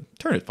tonight, but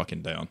turn it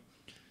fucking down.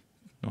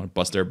 I want to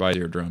bust everybody's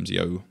eardrums,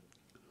 yo.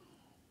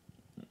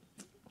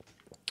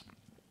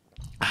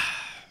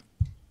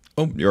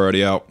 Oh, you're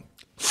already out.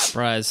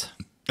 Surprise.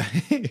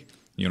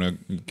 You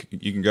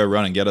can go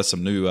run and get us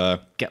some new...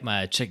 Get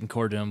my chicken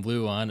cordon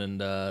bleu on, and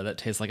that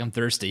tastes like I'm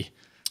thirsty.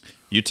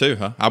 You too,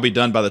 huh? I'll be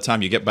done by the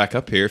time you get back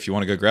up here if you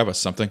want to go grab us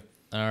something.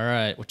 All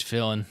right, what you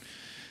feeling?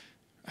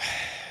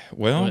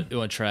 Well... You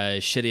want to try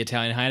shitty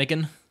Italian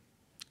Heineken?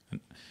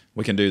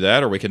 We can do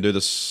that, or we can do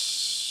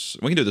this...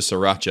 We can do the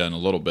sriracha in a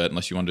little bit,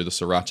 unless you want to do the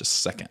sriracha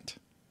second.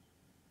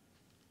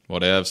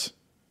 Whatevs.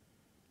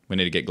 We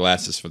need to get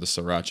glasses for the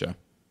sriracha.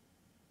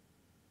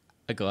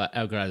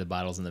 I'll grab the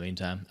bottles in the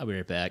meantime. I'll be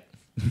right back.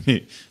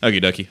 Okie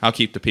dokie. I'll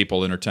keep the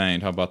people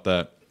entertained. How about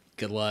that?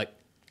 Good luck.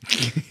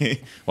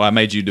 Well, I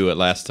made you do it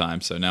last time,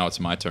 so now it's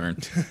my turn.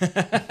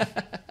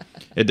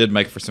 It did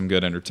make for some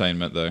good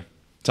entertainment, though.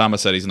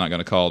 Thomas said he's not going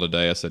to call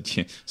today. I said,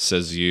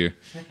 says you.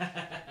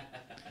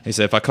 He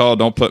said, if I call,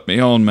 don't put me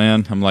on,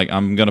 man. I'm like,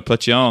 I'm going to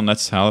put you on.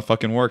 That's how it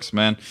fucking works,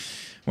 man.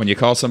 When you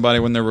call somebody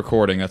when they're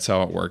recording, that's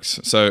how it works.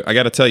 So I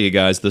got to tell you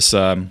guys, this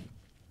horchata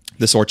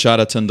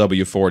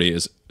 10W40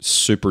 is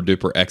super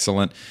duper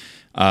excellent.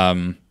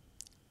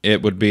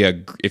 It would be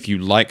if you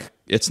like,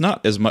 it's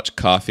not as much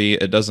coffee.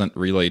 It doesn't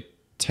really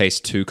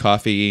taste too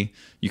coffee.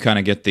 You kind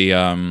of get the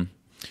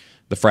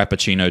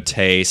frappuccino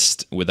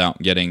taste without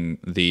getting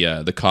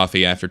the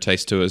coffee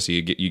aftertaste to it. So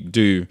you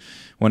do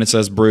when it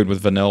says brewed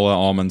with vanilla,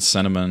 almonds,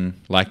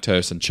 cinnamon,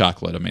 lactose, and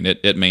chocolate. I mean,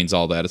 it means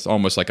all that. It's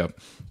almost like a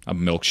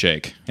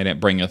milkshake, and it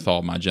bringeth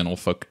all my gentle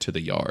folk to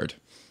the yard.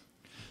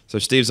 So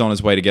Steve's on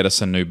his way to get us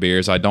some new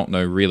beers. I don't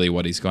know really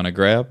what he's going to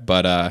grab,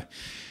 but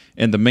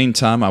in the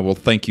meantime, I will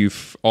thank you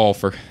all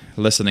for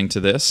listening to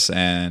this,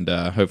 and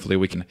hopefully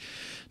we can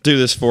do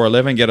this for a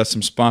living, get us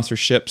some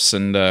sponsorships,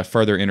 and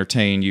further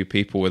entertain you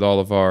people with all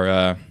of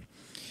our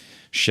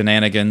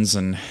shenanigans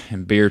and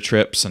beer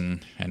trips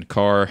and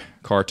car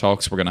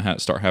talks. We're going to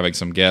start having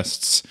some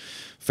guests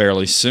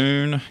fairly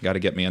soon. Got to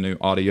get me a new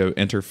audio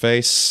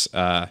interface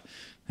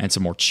and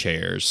some more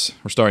chairs.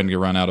 We're starting to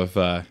run out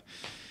of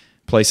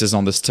places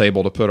on this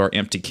table to put our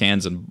empty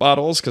cans and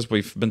bottles because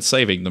we've been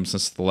saving them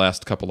since the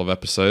last couple of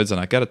episodes, and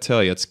I got to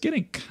tell you, it's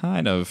getting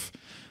kind of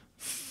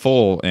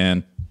full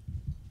and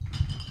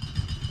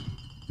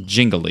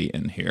jingly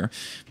in here.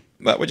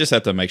 But we just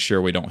have to make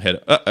sure we don't hit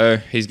it. Uh-oh,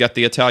 he's got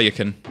the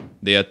Italian.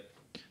 The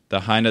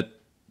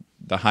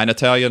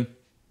Heinitalian.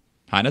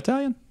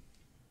 Heinitalian?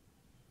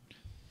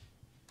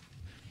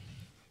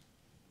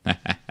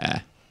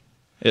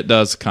 It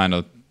does kind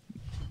of,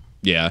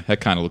 yeah,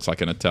 it kind of looks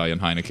like an Italian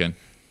Heineken.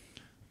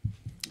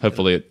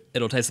 Hopefully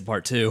It'll taste the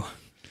part too.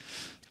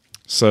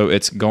 So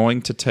it's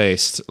going to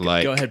taste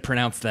like... Go ahead,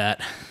 pronounce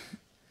that.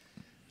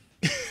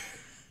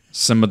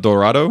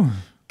 Semidorado.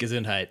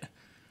 Gesundheit.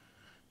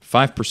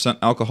 5%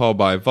 alcohol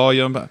by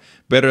volume.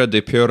 Birra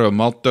di Puro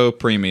Malto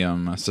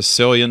Premium.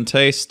 Sicilian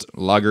taste.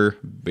 Lager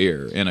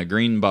beer in a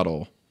green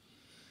bottle.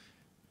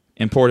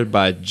 Imported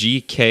by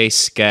GK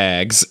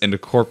Skaggs and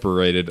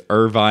Incorporated,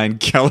 Irvine,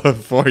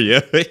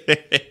 California.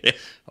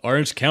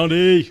 Orange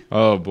County.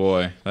 Oh,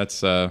 boy.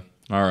 That's, all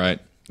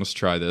right. Let's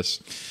try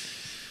this.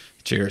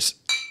 Cheers.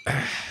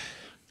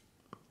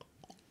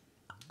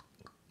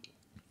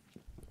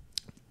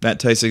 That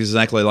tastes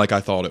exactly like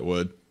I thought it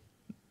would.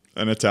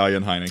 An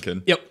Italian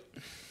Heineken. Yep.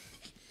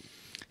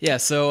 Yeah,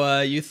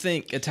 so you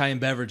think Italian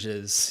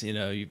beverages,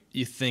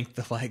 you think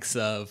the likes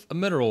of a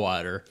mineral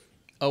water,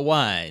 a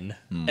wine,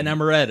 an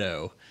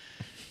amaretto.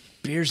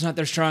 Beer's not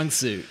their strong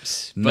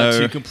suit. But No.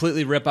 to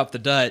completely rip up the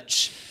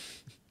Dutch,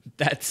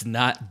 that's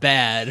not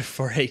bad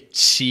for a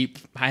cheap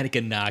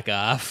Heineken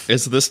knockoff.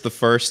 Is this the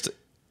first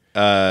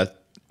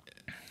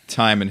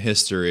time in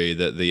history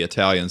that the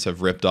Italians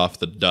have ripped off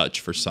the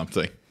Dutch for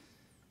something?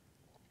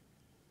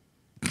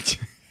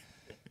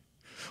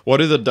 What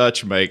do the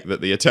Dutch make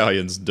that the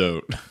Italians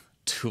don't?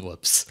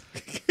 Tulips.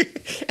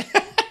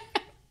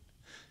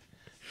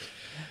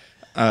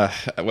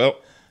 Well,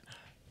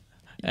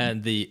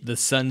 And the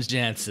Sons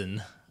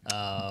Jansen.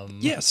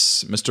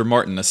 yes, Mr.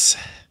 Martinus.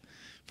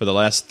 For the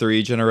last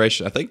 3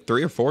 generations, I think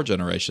 3 or 4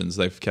 generations,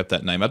 they've kept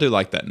that name. I do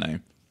like that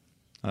name.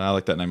 I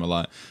like that name a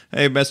lot.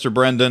 Hey, Mr.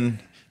 Brendan.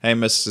 Hey,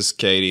 Mrs.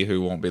 Katie,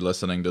 who won't be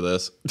listening to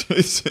this.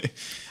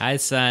 Hi,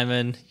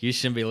 Simon. You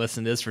shouldn't be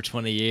listening to this for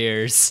 20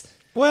 years.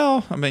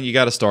 Well, I mean, you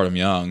got to start them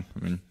young.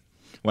 I mean,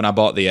 when I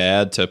bought the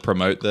ad to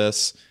promote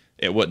this,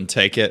 it wouldn't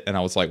take it, and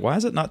I was like, why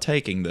is it not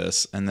taking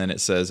this? And then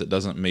it says it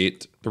doesn't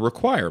meet the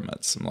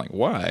requirements. I'm like,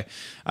 why?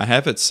 I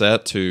have it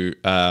set to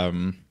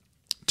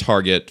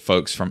target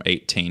folks from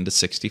 18 to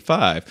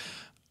 65.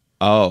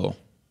 Oh,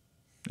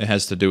 it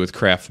has to do with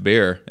craft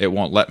beer. It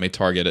won't let me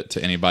target it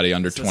to anybody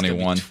under So it's gonna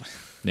be 21.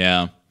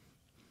 Yeah.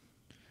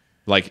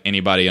 Like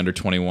anybody under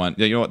 21.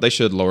 You know what? They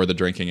should lower the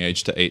drinking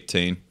age to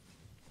 18.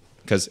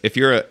 Because if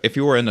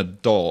you were an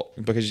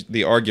adult, because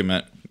the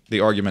argument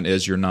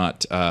is you're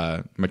not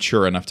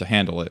mature enough to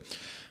handle it,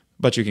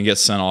 but you can get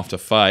sent off to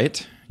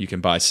fight. You can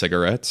buy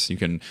cigarettes. You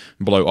can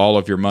blow all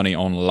of your money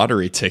on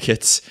lottery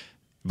tickets,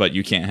 but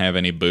you can't have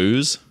any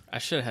booze. I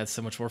should have had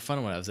so much more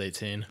fun when I was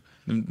 18.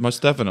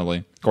 Most definitely.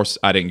 Of course,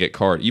 I didn't get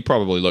carded. You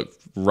probably look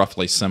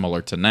roughly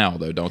similar to now,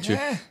 though, don't you?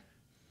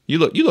 You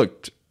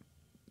looked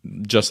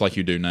just like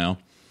you do now.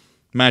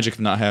 Magic of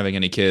not having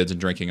any kids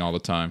and drinking all the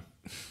time.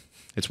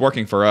 It's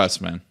working for us,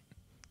 man.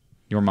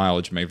 Your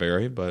mileage may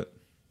vary, but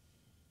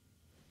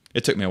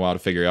it took me a while to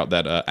figure out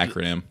that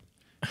acronym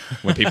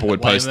when people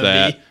would post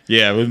that.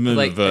 Yeah,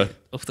 Like, I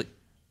was like,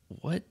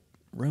 what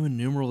Roman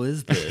numeral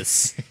is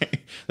this?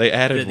 they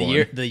added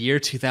one. The year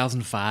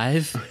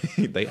 2005?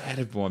 They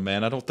added one,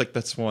 man. I don't think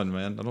that's one,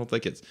 man. I don't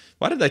think it's...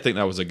 Why did they think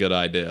that was a good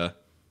idea?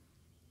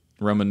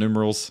 Roman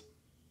numerals?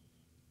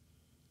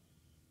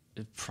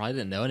 It probably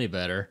didn't know any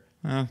better.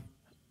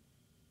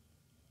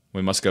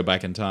 We must go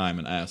back in time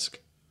and ask.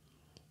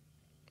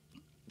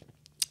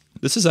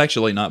 This is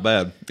actually not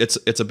bad.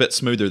 It's a bit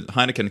smoother.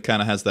 Heineken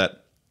kind of has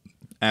that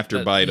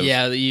afterbite of...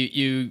 Yeah,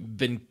 you've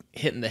been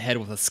hitting the head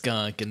with a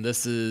skunk, and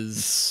this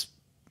is,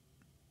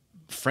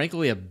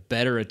 frankly, a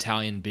better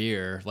Italian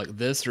beer. Like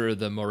this or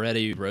the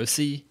Moretti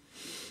Rossi.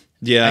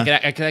 Yeah.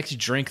 I could actually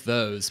drink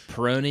those.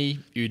 Peroni,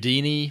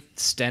 Udini,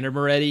 Standard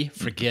Moretti,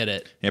 forget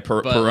it. Yeah,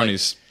 But,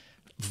 Peroni's...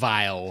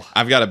 vile.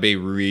 I've got to be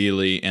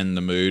really in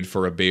the mood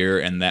for a beer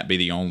and that be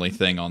the only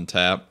thing on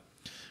tap.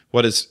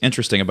 What is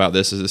interesting about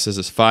this is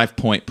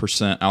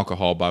 5%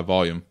 alcohol by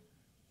volume.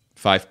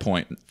 5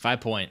 point.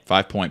 5 point.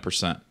 5 point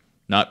percent.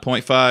 Not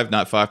 0.5,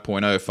 not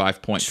 5.0,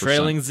 5 point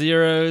Trailing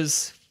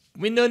zeros.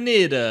 We don't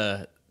need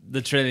the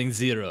trailing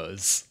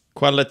zeros.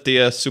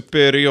 Qualità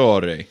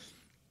superiore.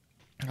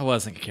 I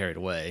wasn't carried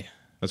away.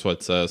 That's what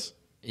it says.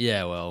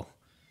 Yeah, well.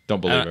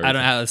 Don't believe it. I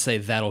don't know how to say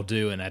that'll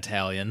do in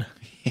Italian.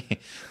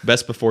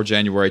 Best before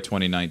January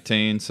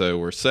 2019, so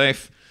we're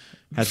safe.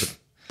 Has a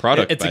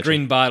product It's badge. a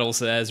green bottle,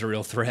 so that is a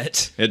real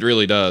threat. It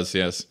really does,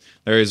 yes.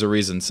 There is a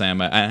reason,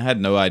 Sam. I had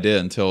no idea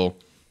until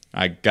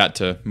I got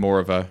to more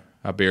of a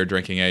beer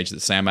drinking age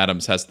that Sam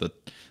Adams has the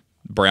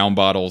brown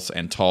bottles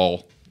and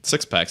tall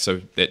 6-packs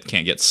so it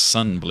can't get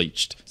sun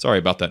bleached. Sorry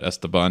about that,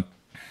 Esteban.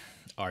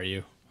 Are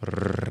you?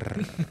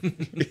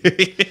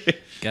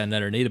 Got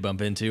another knee to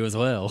bump into as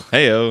well.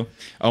 Heyo.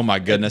 Oh my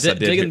goodness, I did.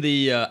 Digging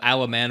the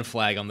Isle of Man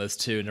flag on this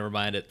too. Never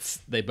mind,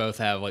 they both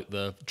have like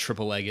the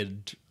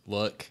triple-legged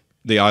look.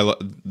 The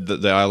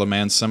Isle of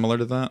Man's similar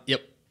to that?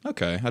 Yep.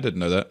 Okay, I didn't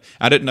know that.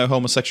 I didn't know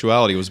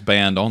homosexuality was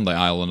banned on the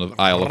Isle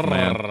of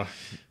Man.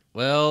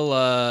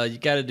 Well, you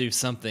got to do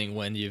something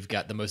when you've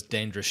got the most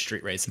dangerous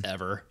street race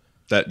ever.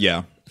 That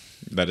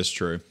is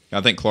true.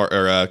 I think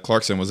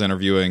Clarkson was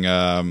interviewing.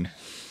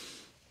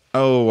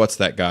 What's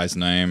that guy's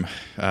name?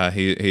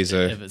 He's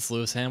a. If it's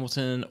Lewis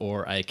Hamilton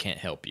or I Can't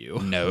Help You.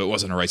 No, it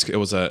wasn't a race. It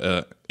was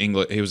a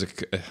English. I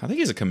think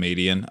he's a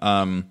comedian.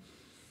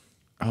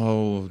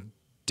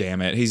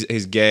 damn it,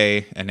 he's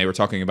gay, and they were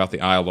talking about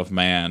the Isle of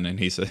Man, and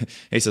he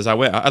says I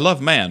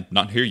love man.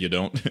 Not here, you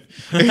don't.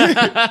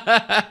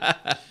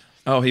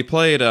 Oh, he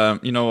played.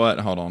 You know what?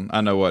 Hold on,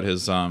 I know what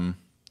his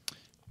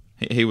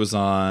he was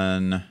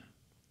on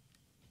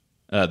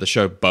the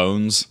show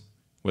Bones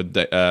with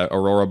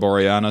Aurora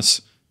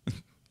Borealis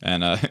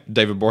and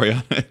David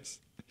Boreanaz.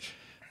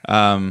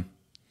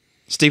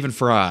 Stephen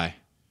Fry.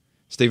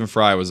 Stephen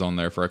Fry was on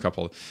there for a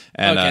couple,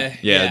 and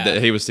Okay,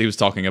 he was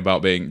talking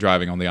about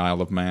driving on the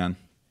Isle of Man.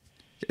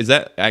 Is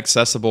that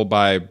accessible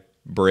by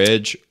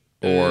bridge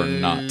or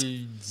not?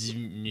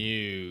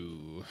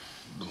 No.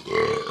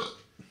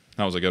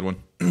 That was a good one.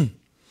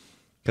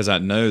 Because I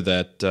know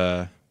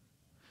that.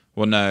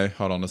 Well, no,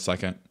 hold on a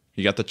second.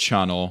 You got the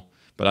Channel,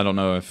 but I don't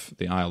know if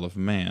the Isle of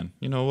Man.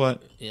 You know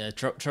what? Yeah,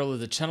 Charlie,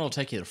 the Channel will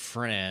take you to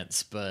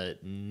France,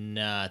 but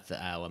not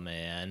the Isle of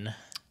Man.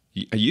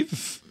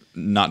 You've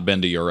not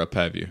been to Europe,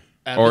 have you?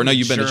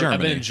 You've been to Germany. I've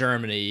been in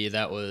Germany.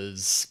 That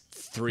was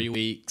 3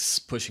 weeks,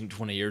 pushing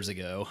 20 years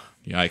ago.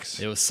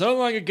 Yikes. It was so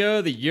long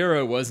ago, the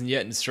euro wasn't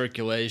yet in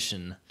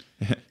circulation.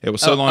 It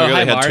was so long ago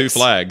they had 2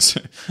 flags.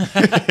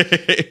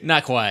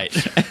 Not quite.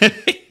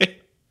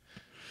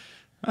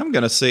 I'm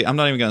going to see. I'm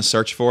not even going to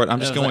search for it. I'm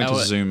just going to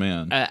zoom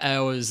in. I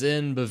was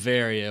in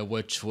Bavaria,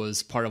 which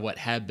was part of what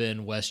had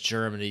been West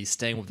Germany,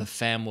 staying with a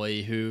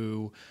family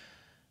who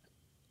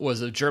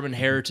was of German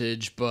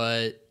heritage,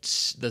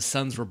 but the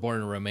sons were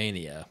born in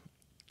Romania.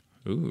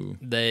 Ooh.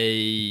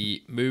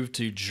 They moved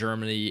to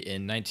Germany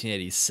in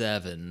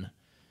 1987,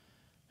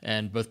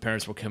 and both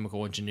parents were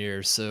chemical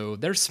engineers, so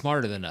they're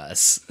smarter than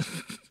us.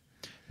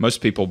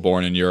 Most people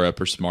born in Europe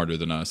are smarter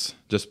than us,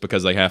 just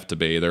because they have to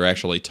be. They're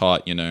actually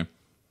taught,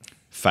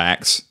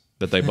 facts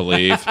that they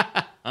believe.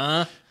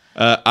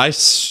 I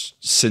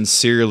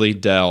sincerely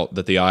doubt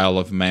that the Isle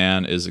of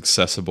Man is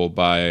accessible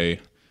by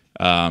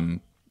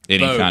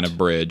any boat. kind of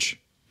bridge.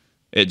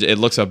 It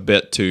looks a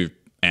bit too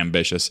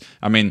ambitious.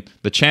 I mean,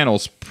 the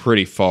Channel's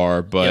pretty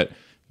far, but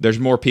there's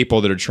more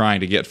people that are trying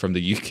to get from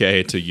the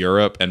UK to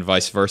Europe and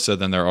vice versa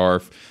than there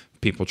are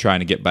people trying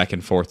to get back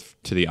and forth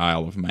to the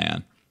Isle of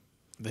Man.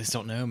 They just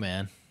don't know,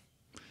 man.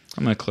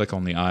 I'm going to click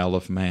on the Isle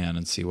of Man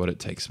and see what it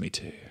takes me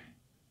to.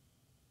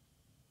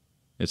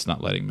 It's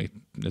not letting me.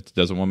 It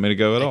doesn't want me to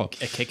go at all.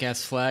 A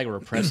kick-ass flag, a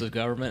repressive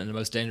government, and the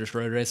most dangerous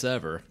road race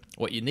ever.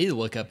 What you need to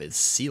look up is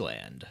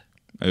Sealand.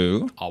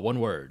 Ooh. All one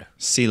word.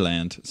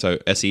 Sealand. So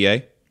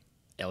SEA?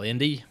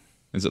 LAND.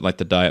 Is it like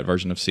the diet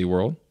version of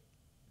SeaWorld?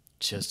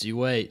 Just you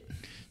wait.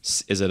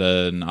 Is it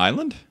an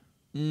island?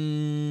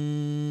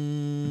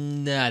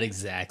 Not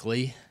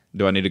exactly.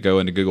 Do I need to go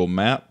into Google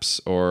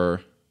Maps or?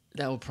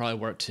 That would probably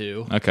work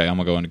too. Okay, I'm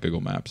going to go into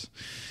Google Maps.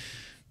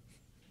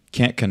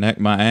 Can't connect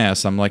my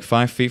ass. I'm like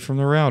 5 feet from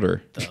the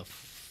router. The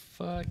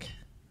fuck?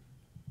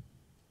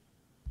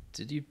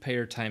 Did you pay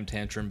your time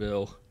tantrum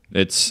bill?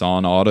 It's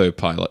on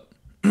autopilot.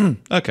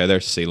 Okay,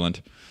 there's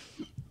Sealand.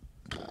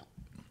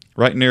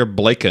 Right near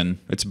Blacon.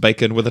 It's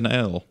Bacon with an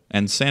L.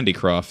 And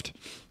Sandycroft.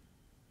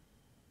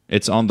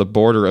 It's on the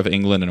border of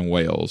England and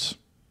Wales.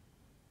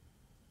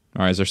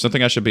 All right, is there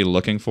something I should be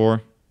looking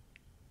for?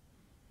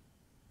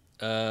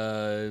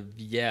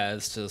 Yeah,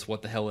 it's just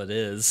what the hell it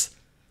is.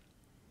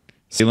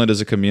 Sealand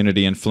is a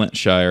community in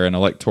Flintshire, an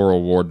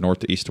electoral ward north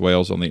to East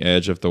Wales on the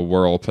edge of the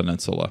Wirral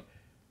Peninsula.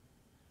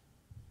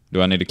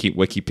 Do I need to keep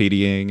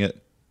Wikipediaing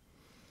it?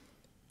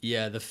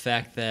 Yeah, the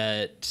fact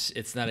that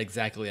it's not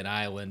exactly an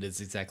island is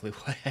exactly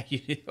why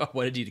I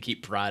wanted you to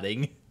keep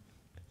prodding.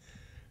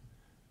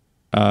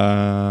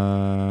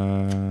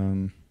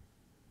 I'm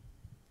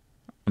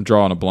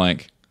drawing a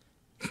blank.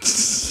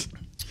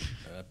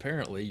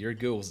 Apparently, your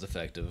Google's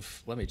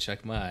defective. Let me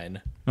check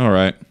mine. All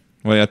right.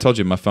 Well, I told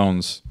you my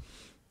phone's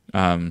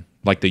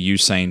like the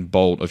Usain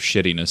Bolt of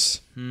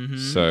shittiness. Mm-hmm.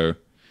 So,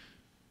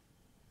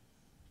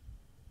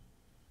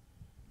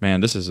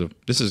 man, this is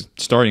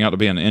starting out to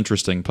be an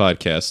interesting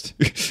podcast.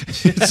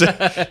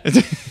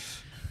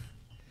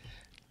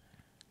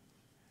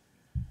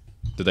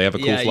 Did they have a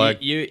cool flag?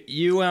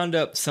 You wound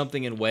up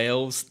something in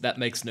Wales. That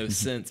makes no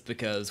sense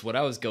because what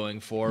I was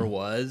going for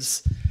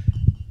was,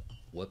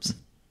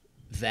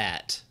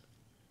 that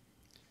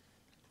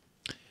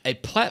a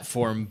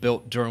platform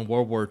built during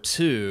World War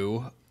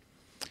II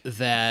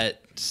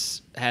that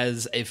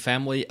has a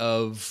family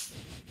of,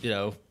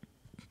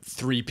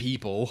 3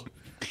 people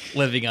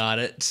living on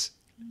it.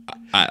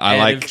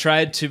 I have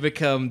tried to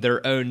become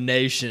their own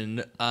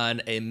nation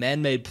on a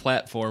man-made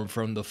platform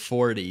from the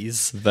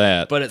 40s.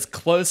 But it's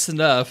close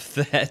enough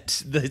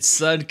that the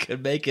son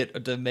could make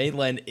it to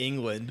mainland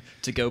England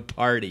to go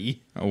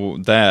party. Oh,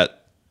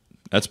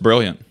 that's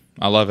brilliant.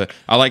 I love it.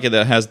 I like it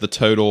that it has the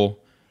total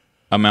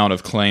amount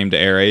of claimed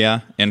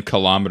area in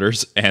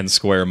kilometers and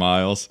square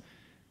miles.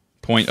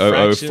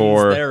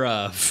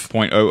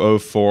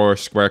 0.004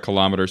 square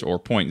kilometers or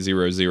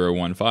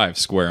 0.0015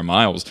 square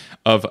miles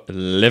of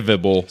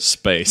livable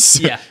space.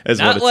 Yeah,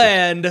 not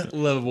land,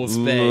 livable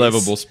space.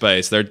 Livable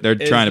space. They're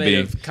trying to be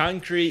of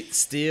concrete,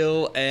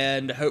 steel,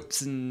 and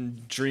hopes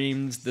and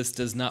dreams. This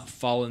does not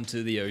fall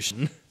into the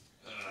ocean.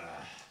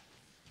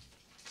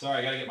 Sorry,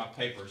 I gotta get my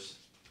papers.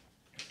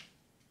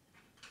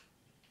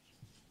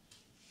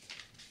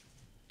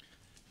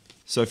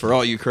 So for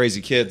all you crazy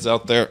kids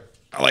out there,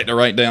 I like to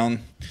write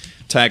down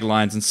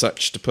taglines and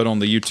such to put on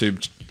the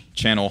YouTube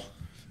channel.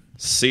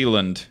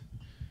 Sealand.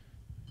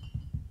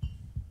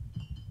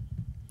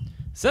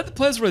 Is that the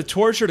place where they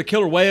torture to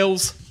killer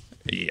whales?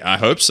 Yeah, I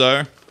hope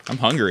so. I'm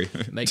hungry.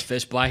 Make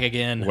fish black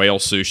again. Whale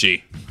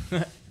sushi.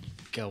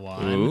 Go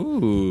on.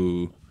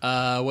 Ooh.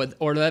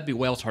 Or that'd be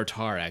whale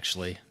tartare,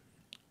 actually.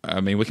 I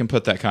mean, we can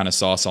put that kind of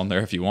sauce on there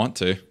if you want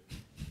to.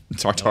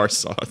 Tartare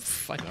sauce.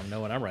 Fuck, I don't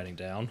know what I'm writing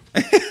down.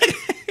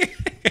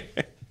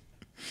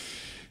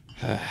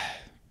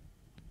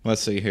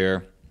 Let's see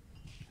here.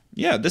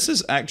 Yeah, this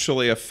is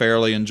actually a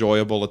fairly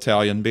enjoyable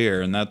Italian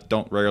beer, and that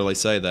don't rarely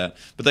say that.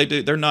 But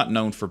they're not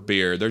known for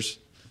beer. There's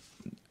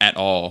at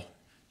all.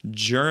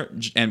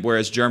 And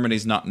whereas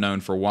Germany's not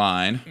known for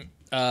wine.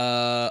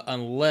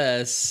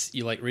 Unless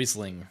you like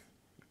Riesling.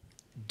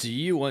 Do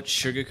you want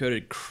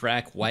sugar-coated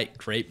crack white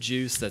grape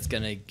juice that's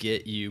going to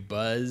get you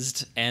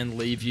buzzed and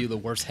leave you the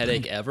worst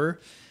headache ever?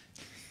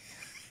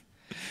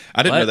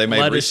 I didn't know they made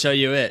Let us show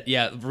you it.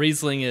 Yeah,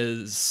 Riesling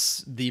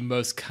is the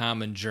most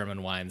common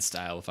German wine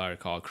style, if I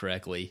recall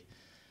correctly.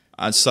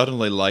 I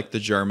suddenly like the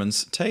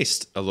Germans'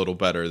 taste a little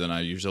better than I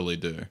usually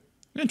do.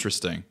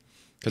 Interesting.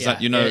 Because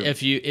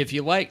if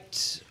you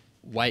liked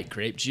white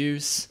grape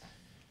juice,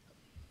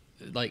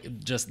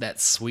 like just that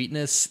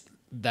sweetness,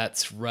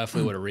 that's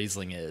roughly what a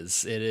Riesling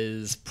is. It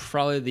is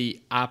probably the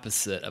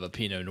opposite of a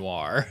Pinot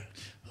Noir.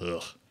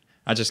 Ugh.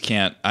 I just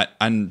can't.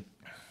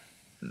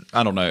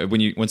 I don't know.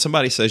 When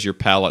somebody says your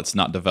palate's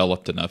not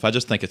developed enough, I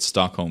just think it's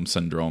Stockholm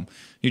syndrome.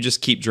 You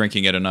just keep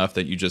drinking it enough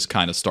that you just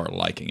kind of start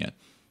liking it.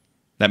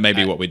 That may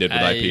be what we did with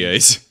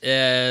IPAs.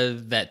 Yeah,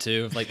 that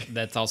too. Like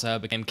that's also how I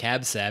became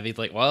cab savvy.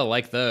 Like, well, I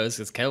like those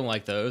because Kevin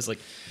liked those. Like,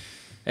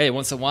 hey,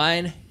 want some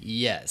wine?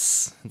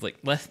 Yes. It's like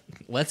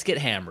let's get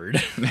hammered.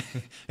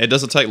 It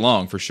doesn't take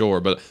long for sure,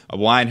 but a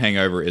wine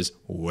hangover is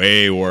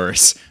way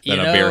worse than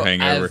a beer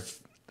hangover.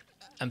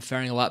 I'm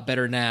faring a lot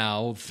better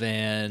now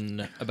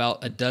than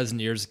about a dozen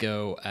years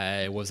ago.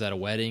 I was at a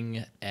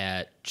wedding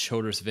at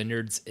Childress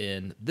Vineyards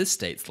in this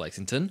state's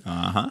Lexington.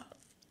 Uh-huh.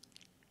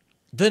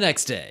 The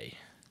next day,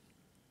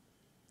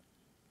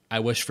 I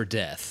wished for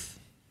death.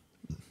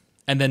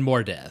 And then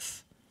more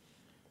death.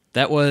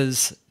 That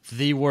was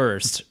the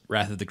worst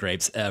Wrath of the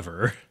Grapes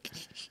ever.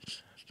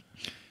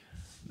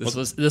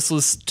 This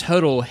was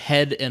total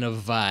head in a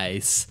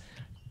vice,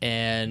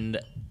 and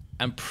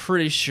I'm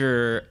pretty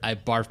sure I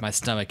barfed my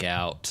stomach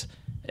out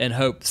in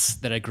hopes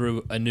that I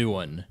grew a new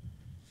one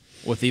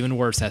with even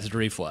worse acid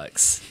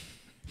reflux.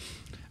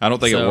 I don't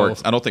think it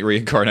works. I don't think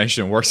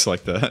reincarnation works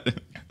like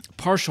that.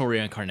 Partial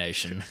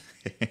reincarnation.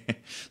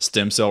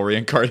 Stem cell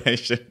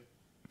reincarnation.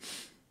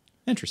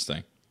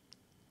 Interesting.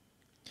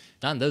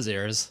 Not in those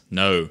eras.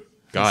 No.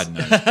 God,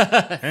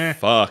 no.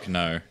 Fuck,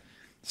 no.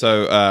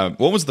 So,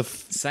 what was the...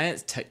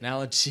 Science,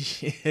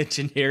 technology,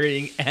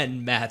 engineering,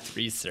 and math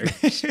research.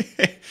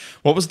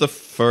 What was the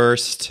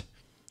first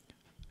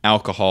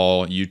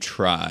alcohol you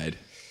tried?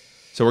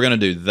 So we're going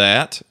to do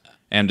that.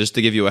 And just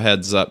to give you a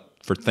heads up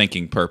for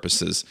thinking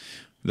purposes,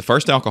 the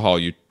first alcohol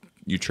you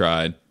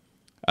tried,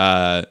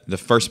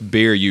 the first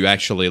beer you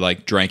actually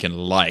drank and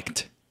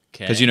liked.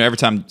 Because,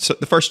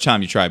 the first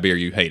time you try a beer,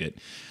 you hate it.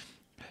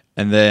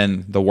 And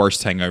then the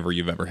worst hangover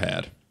you've ever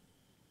had.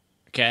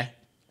 Okay.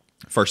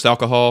 First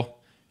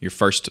alcohol, your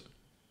first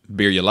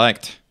beer you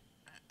liked,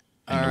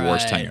 and your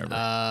worst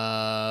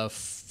hangover.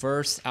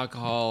 First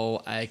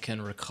alcohol I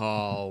can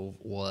recall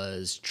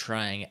was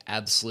trying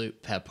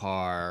Absolute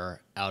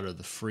Pepper out of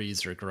the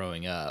freezer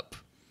growing up.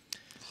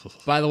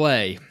 By the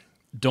way,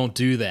 don't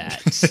do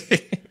that.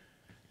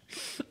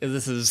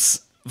 This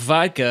is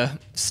vodka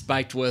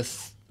spiked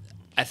with,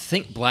 I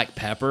think, black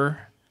pepper.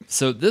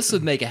 So this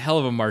would make a hell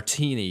of a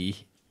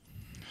martini.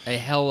 A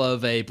hell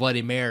of a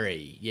Bloody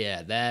Mary.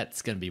 Yeah,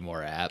 that's going to be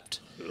more apt.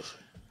 You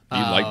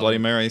like Bloody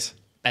Marys?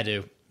 I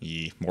do.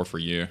 Yeah, more for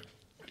you.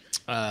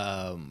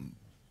 But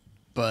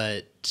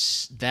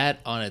that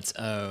on its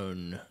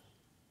own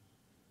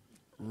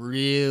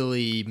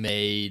really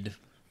made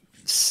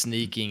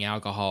sneaking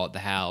alcohol at the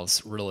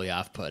house really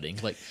off-putting.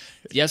 Like,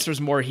 yes, there's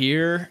more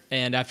here,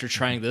 and after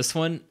trying this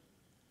one,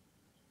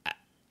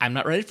 I'm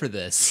not ready for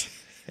this.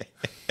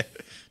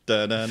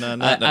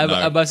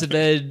 I must have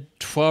been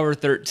 12 or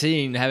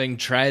 13 having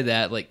tried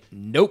that. Like,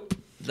 nope,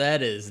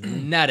 that is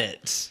not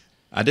it.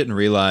 I didn't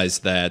realize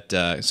that.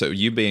 So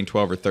you being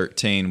 12 or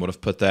 13 would have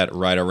put that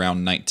right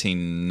around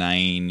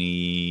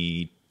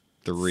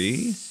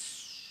 1993?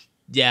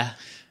 Yeah.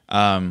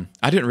 I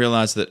didn't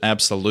realize that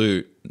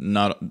Absolute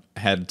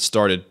had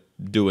started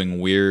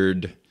doing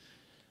weird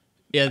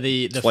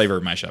the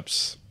flavor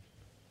mashups.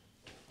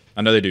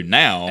 I know they do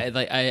now.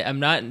 I'm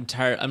not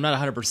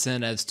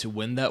 100% as to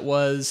when that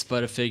was,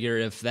 but I figure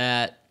if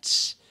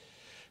that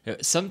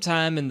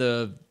sometime in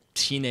the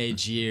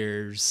teenage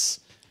years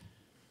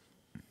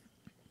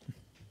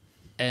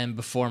and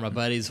before my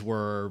buddies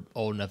were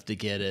old enough to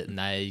get it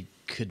and I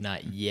could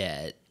not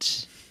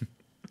yet.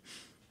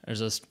 There's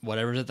just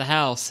whatever's at the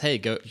house. Hey,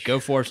 go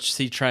for it.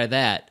 See, try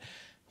that.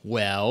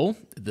 Well,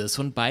 this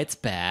one bites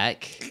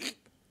back.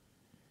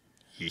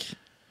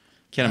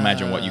 Can't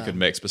imagine what you could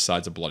mix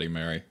besides a Bloody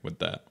Mary with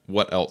that.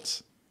 What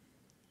else?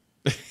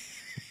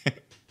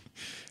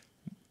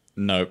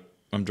 Nope.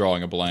 I'm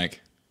drawing a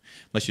blank.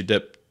 Unless you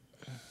dip...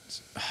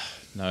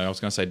 No, I was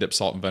going to say dip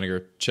salt and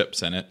vinegar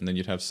chips in it, and then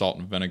you'd have salt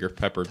and vinegar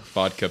peppered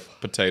vodka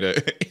potato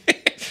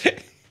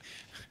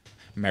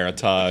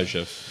maritage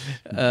of...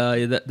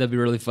 Yeah, that'd be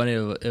really funny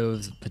if it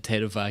was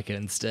potato vodka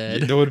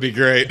instead. That would be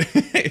great.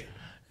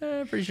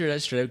 I'm pretty sure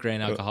that's straight up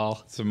grain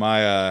alcohol. So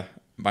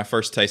my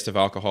first taste of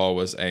alcohol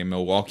was a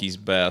Milwaukee's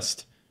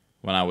Best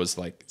when I was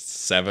like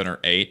 7 or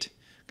 8.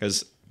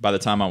 Because by the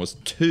time I was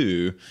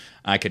 2,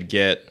 I could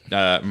get,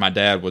 my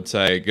dad would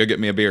say, go get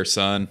me a beer,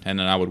 son. And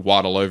then I would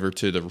waddle over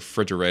to the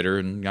refrigerator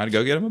and I'd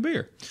go get him a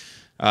beer.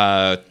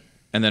 And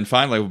then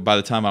finally, by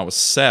the time I was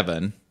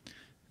 7,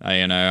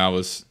 I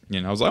was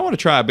like, I want to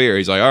try a beer.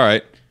 He's like, all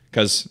right.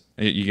 Because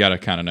you got to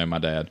kind of know my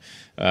dad.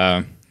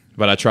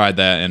 But I tried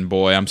that, and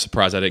boy, I'm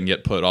surprised I didn't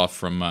get put off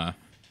from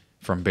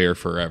beer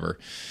forever.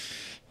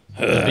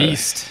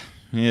 Beast.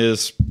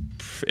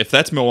 If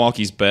that's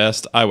Milwaukee's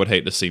Best, I would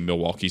hate to see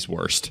Milwaukee's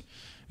Worst.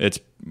 It's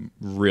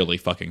really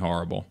fucking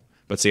horrible.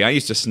 But see, I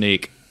used to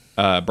sneak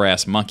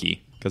Brass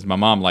Monkey because my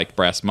mom liked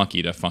Brass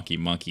Monkey to Funky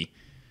Monkey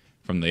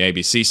from the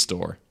ABC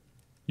store.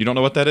 You don't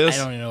know what that is?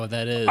 I don't even know what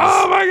that is.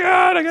 Oh my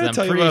god, I gotta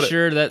tell you about it. I'm pretty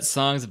sure that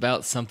song's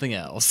about something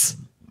else.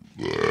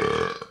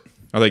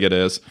 I think it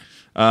is.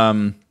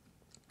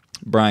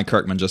 Brian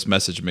Kirkman just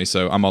messaged me,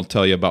 so I'm going to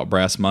tell you about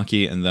Brass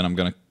Monkey, and then I'm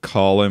going to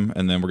call him,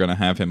 and then we're going to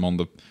have him on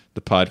the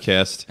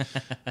podcast.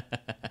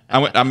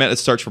 I meant to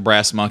search for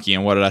Brass Monkey,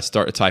 and what did I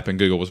start to type in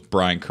Google was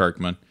Brian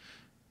Kirkman.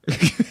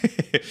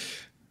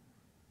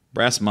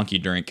 Brass Monkey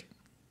drink.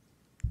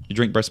 You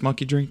drink Brass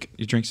Monkey drink?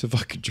 You drink some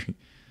fucking drink.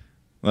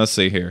 Let's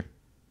see here.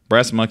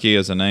 Brass Monkey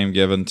is a name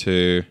given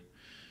to...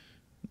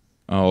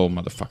 Oh,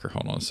 motherfucker.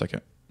 Hold on a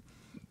second.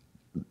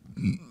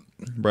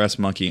 Brass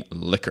Monkey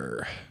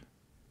liquor.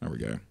 There we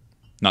go.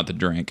 Not the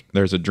drink.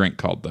 There's a drink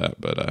called that,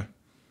 but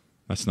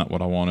that's not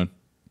what I wanted.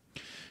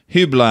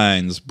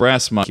 Hublines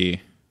Brass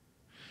Monkey.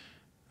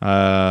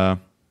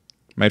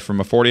 Made from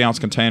a 40-ounce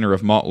container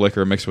of malt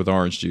liquor mixed with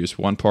orange juice.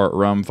 1 part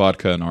rum,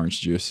 vodka, and orange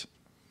juice.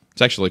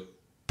 It's actually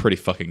pretty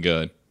fucking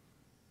good.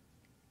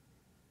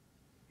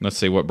 Let's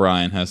see what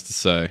Brian has to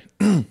say.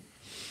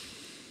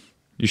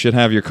 You should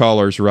have your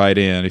callers write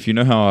in. If you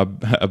know how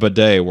a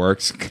bidet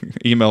works,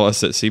 email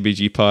us at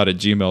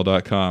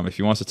cbgpod@gmail.com. If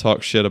you want to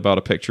talk shit about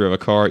a picture of a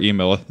car,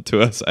 email it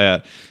to us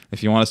at.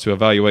 If you want us to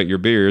evaluate your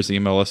beers,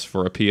 email us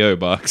for a P.O.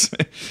 box.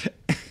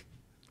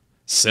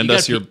 Send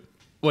us your...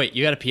 Wait,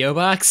 you got a P.O.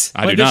 box?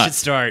 I do not. Should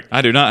start?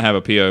 I do not have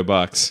a P.O.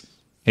 box.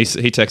 He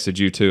texted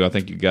you too. I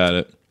think you got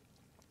it.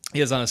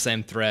 He was on the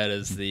same thread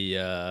as the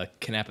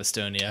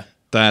Canapostonia.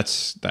 That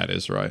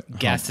is right.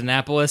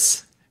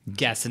 Gastanapolis.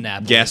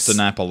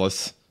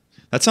 Gastanapolis.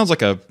 That sounds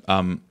like a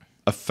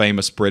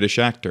famous British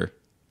actor.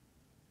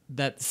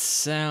 That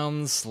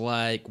sounds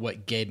like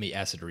what gave me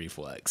acid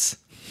reflux.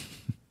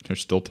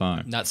 There's still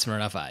time. Not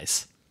Smirnoff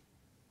Ice.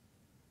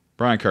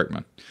 Brian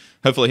Kirkman.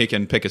 Hopefully he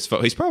can pick his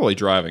phone. He's probably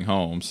driving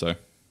home, so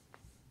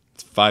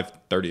it's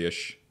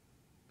 5:30ish.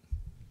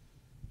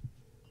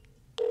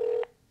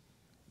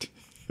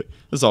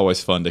 It's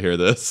always fun to hear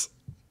this.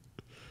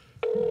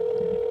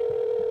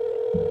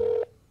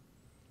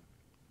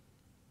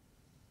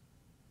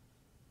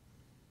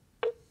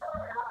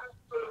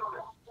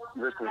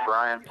 This is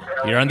Brian.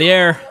 You're on the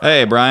air.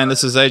 Hey, Brian,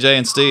 this is AJ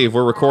and Steve.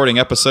 We're recording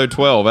episode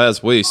 12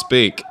 as we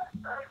speak.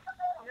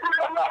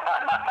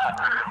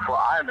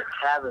 Well, I'm at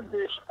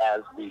Cavendish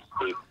as we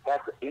speak.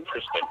 That's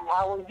interesting.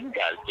 How are you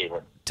guys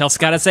doing? Tell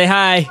Scott to say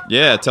hi.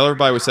 Yeah, tell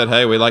everybody we said,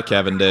 hey, we like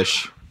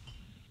Cavendish.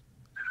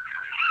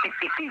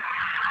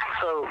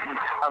 So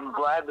I'm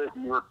glad that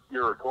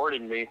you're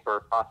recording me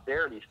for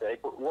posterity's sake.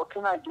 What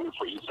can I do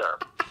for you, sir?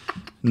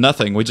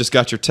 Nothing. We just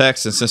got your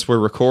text, and since we're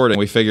recording,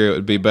 we figure it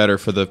would be better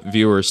for the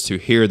viewers to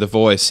hear the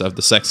voice of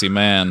the sexy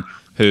man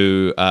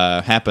who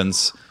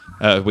happens...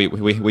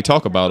 we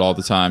talk about all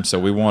the time, so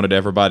we wanted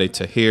everybody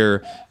to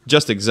hear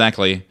just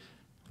exactly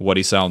what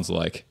he sounds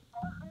like.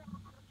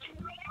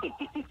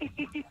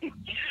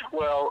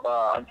 Well,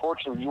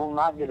 unfortunately, you will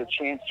not get a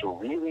chance to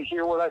really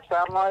hear what I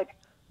sound like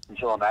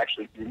until I'm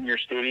actually in your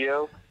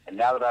studio. And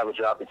now that I have a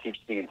job that keeps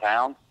me in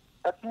town,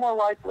 that's more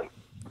likely.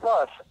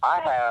 Plus,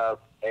 I have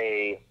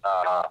a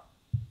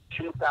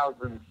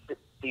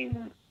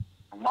 2016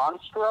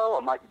 Monstro, I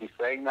might be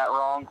saying that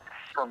wrong,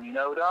 from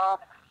Noda,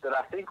 that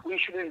I think we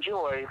should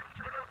enjoy,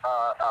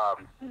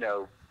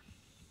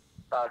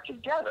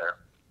 together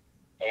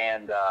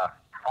and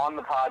on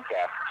the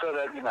podcast, so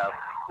that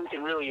we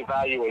can really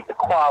evaluate the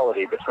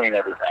quality between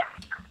everything.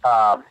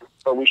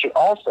 But we should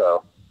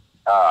also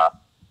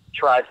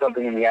try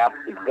something in the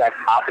exact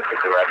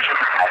opposite direction.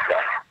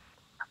 Okay.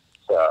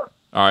 So.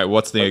 All right,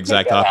 what's the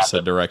exact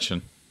opposite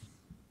direction?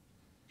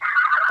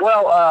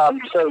 Well,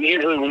 so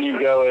usually when you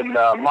go in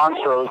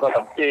Monstro is like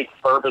a big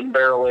bourbon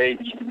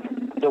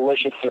barrel-aged,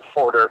 delicious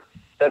porter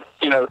that's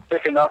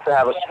thick enough to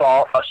have a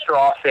straw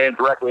stand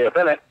directly up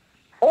in it,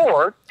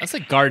 or that's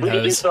like garden we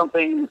could do hose.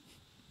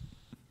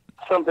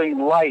 something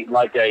light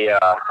like a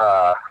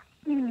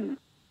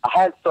I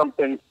had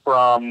something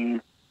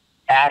from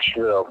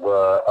Asheville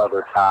the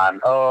other time.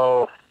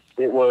 Oh,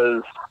 it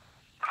was.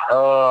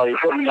 Oh, you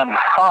put me on the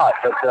spot,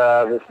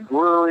 but this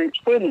brewery,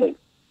 Twinley,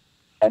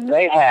 and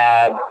they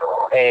had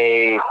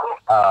a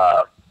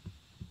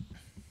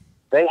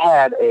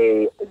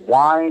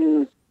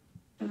wine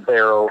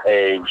barrel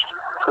aged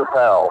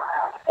Propel,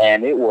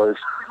 and it was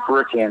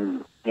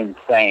freaking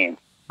insane.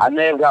 I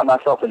may have got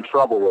myself in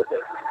trouble with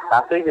it.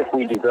 I think if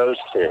we do those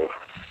two,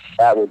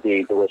 that would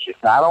be delicious.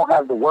 Now, I don't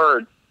have the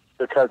words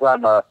because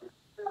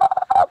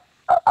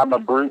I'm a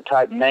brute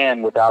type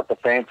man without the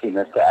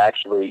fanciness to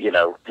actually,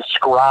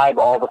 describe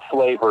all the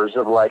flavors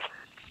of like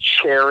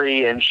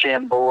cherry and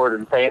Chambord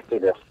and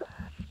fanciness.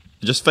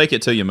 Just fake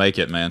it till you make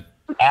it, man.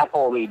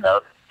 Apple,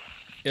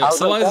 Yeah,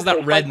 so long as it's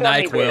not red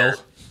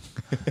NyQuil.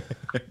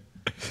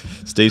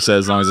 Steve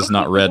says as long as it's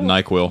not red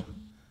NyQuil.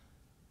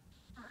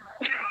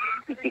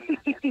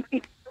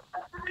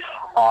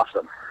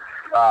 Awesome.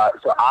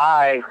 So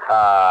I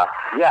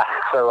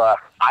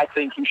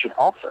think you should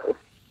also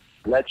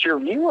let your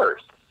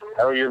viewers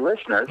or your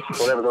listeners,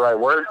 whatever the right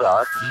words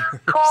are,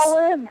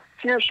 call in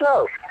to your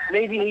show.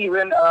 Maybe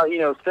even,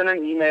 send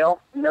an email,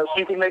 so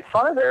you can make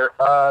fun of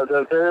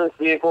the various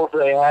vehicles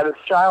they had as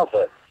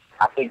childhood.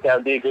 I think that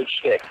would be a good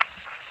shtick.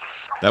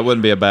 That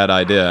wouldn't be a bad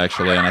idea,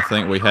 actually, and I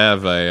think we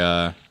have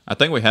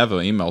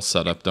an email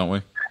set up, don't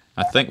we?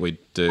 I think we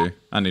do.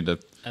 I need to.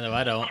 I know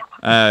I don't.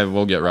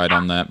 We'll get right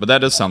on that, but that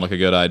does sound like a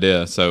good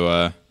idea.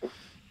 So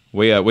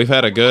we've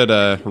had a good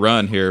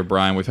run here,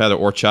 Brian. We've had an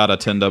Horchata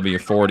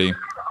 10W40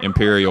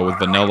 Imperial with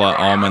vanilla,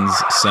 almonds,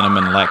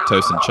 cinnamon,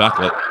 lactose, and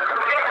chocolate.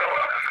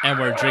 And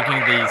we're drinking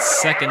the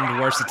second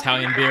worst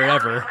Italian beer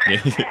ever.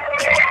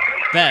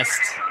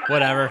 Best,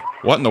 whatever.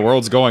 What in the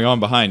world's going on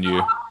behind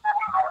you?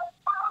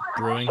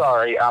 Brewing.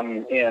 Sorry,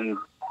 I'm in,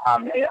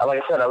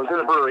 like I said, I was in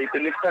a brewery,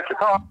 didn't expect to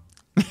call.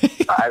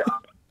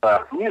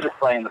 Music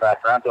playing in the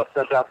background, so I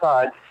stepped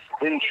outside.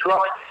 Then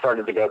trucks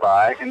started to go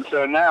by, and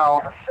so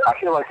now I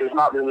feel like there's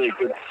not really a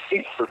good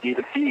seat for you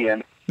to be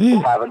in to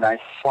have a nice,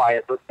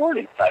 quiet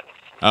recording session.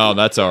 Oh,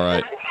 that's all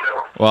right.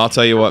 Well, I'll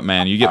tell you what,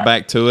 man. You get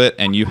back to it,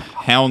 and you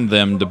hound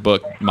them to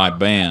book my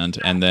band,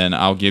 and then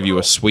I'll give you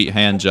a sweet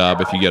hand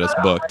job if you get us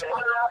booked.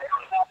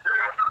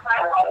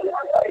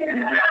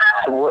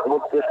 So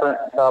what's different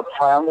about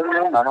pounding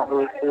them? I don't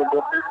really see a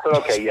difference. But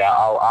okay, yeah,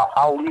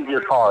 I'll leave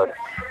your card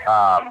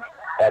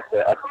at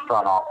the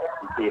front office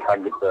and see if I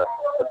can get the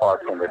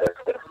bartender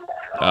there.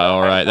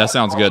 All right, that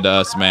sounds good to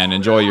us, man.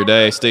 Enjoy your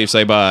day. Steve,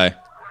 say bye.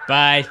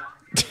 Bye.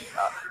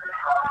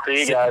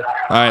 See you guys.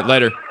 All right,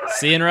 later.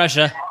 See you in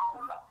Russia.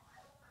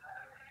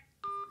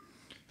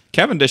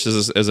 Cavendish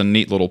is a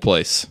neat little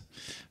place.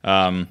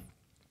 Now,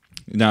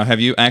 have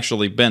you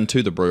actually been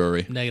to the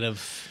brewery?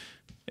 Negative.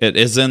 It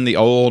is in the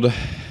old,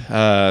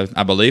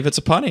 I believe it's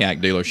a Pontiac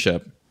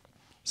dealership.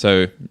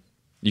 So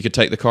you could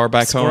take the car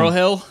back Squirrel home.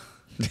 Hill?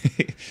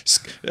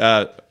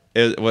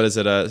 What is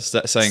it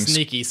saying?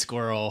 Sneaky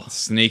Squirrel.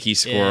 Sneaky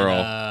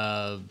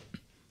Squirrel. In,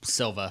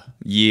 Silva.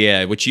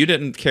 Yeah, which you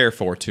didn't care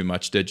for too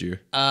much, did you?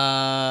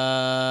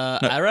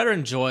 I rather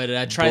enjoyed it.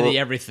 I tried the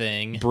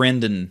everything.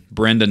 Brendan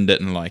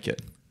didn't like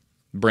it.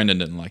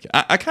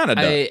 I kind of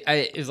did.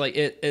 It was like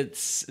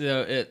it's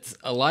it's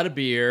a lot of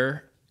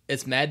beer.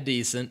 It's mad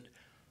decent,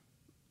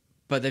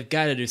 but they've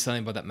got to do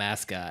something about that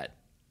mascot.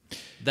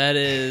 That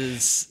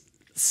is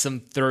some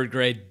third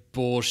grade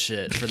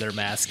bullshit for their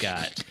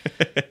mascot.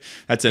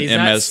 That's an He's MS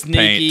not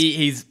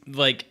sneaky.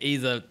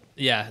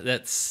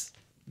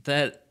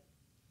 Paint.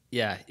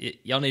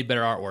 Y'all need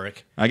better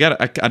artwork. I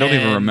don't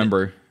even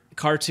remember.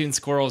 Cartoon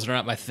squirrels are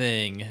not my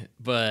thing,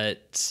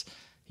 but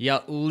you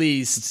at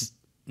least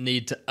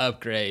need to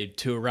upgrade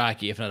to a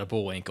Rocky, if not a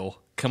Bullwinkle.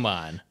 Come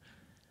on.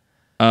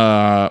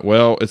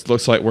 Well, it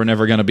looks like we're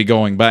never going to be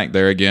going back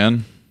there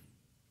again.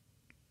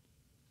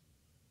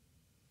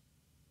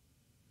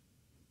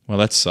 Well,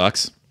 that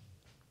sucks.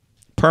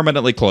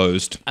 Permanently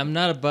closed. I'm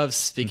not above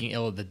speaking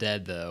ill of the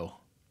dead, though.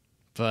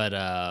 But,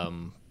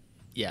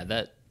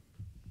 that...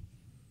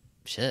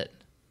 Shit.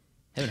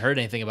 Haven't heard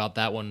anything about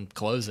that one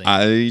closing.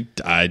 I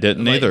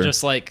didn't either.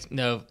 Just like,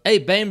 hey,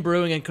 Bane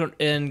Brewing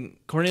and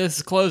Cornelius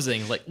is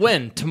closing. Like,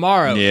 when?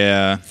 Tomorrow.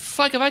 Yeah.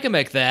 Fuck if I can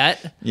make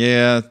that.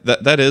 Yeah,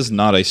 that is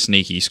not a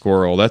sneaky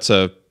squirrel. That's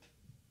a...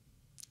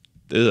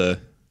 Wait,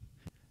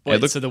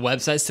 so the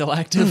website's still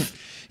active?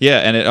 Yeah,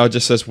 and it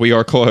just says, we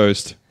are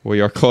closed. We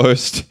are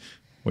closed.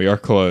 We are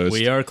closed.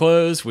 We are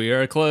closed. We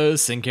are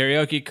closed. Sing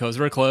karaoke because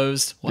we're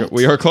closed. What?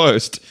 We are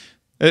closed.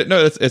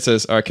 It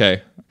says,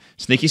 okay,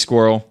 Sneaky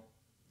Squirrel.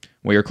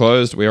 We are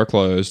closed. We are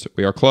closed.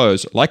 We are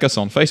closed. Like us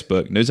on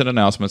Facebook. News and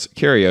announcements.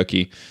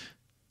 Karaoke.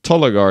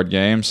 Guard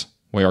games.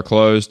 We are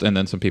closed. And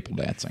then some people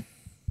dancing.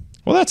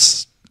 Well, that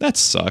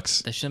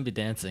sucks. They shouldn't be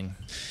dancing.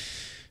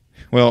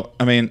 Well,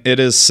 I mean, it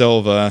is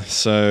Silva,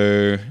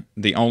 so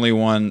the only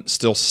one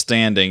still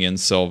standing in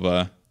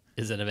Silva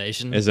is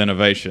innovation.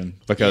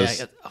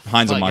 Because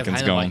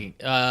Heinzelmachen's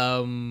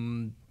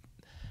gone.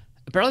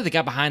 Apparently, the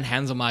guy behind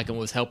Heinzelmachen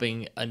was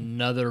helping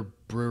another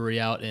brewery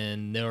out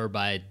in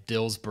nearby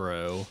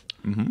Dillsboro,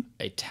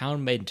 a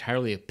town made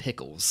entirely of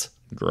pickles.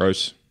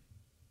 Gross.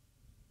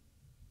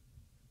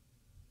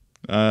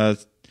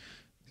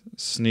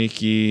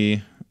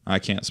 Sneaky. I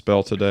can't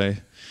spell today.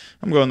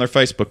 I'm going to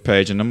their Facebook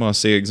page and I'm going to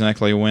see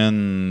exactly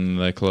when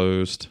they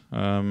closed.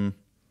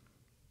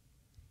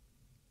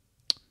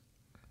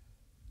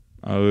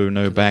 Oh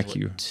no, back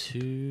you.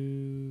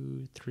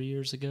 2-3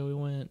 years ago we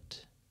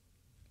went.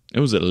 It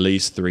was at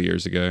least 3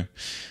 years ago.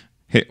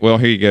 Well,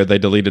 here you go. They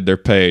deleted their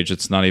page.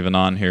 It's not even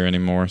on here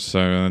anymore,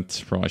 so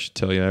that's probably should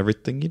tell you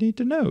everything you need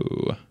to know.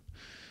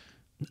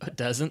 It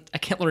doesn't. I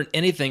can't learn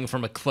anything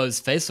from a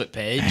closed Facebook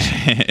page.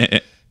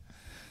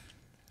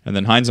 And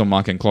then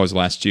Heinzelmachen closed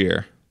last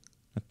year,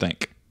 I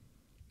think.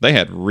 They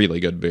had really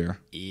good beer.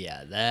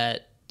 Yeah,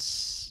 that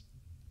was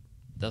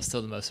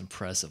still the most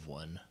impressive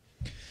one.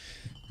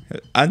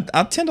 I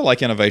tend to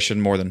like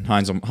innovation more than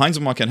Heinzelmachen.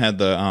 Heinzelmachen had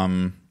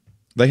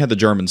they had the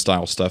German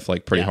style stuff,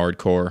 like pretty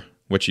hardcore,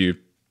 which you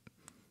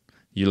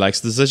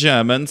likes the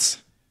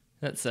Germans.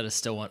 That said, I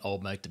still want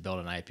Old Mac to build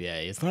an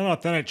IPA. It's not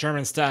authentic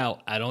German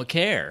style. I don't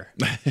care.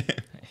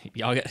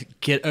 Y'all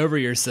get over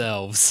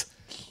yourselves.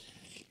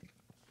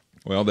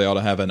 Well, they ought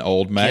to have an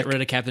Old Mac. Get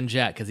rid of Captain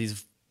Jack because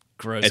he's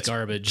gross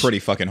garbage. Pretty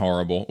fucking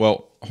horrible.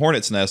 Well,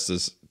 Hornet's Nest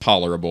is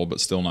tolerable, but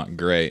still not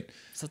great.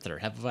 Is that their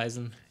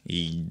Hefeweizen?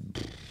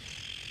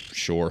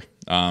 Sure.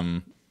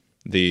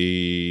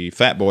 The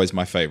Fat Boy's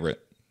my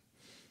favorite.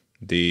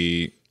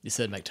 You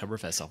said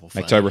McToberfest awful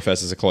fun.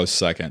 McToberfest is a close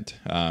second.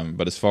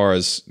 But as far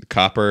as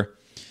Copper,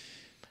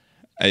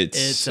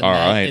 it's all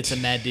right. It's a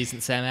mad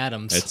decent Sam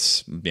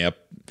Adams. Yep.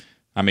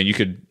 I mean, you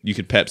could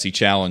Pepsi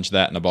challenge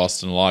that in a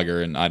Boston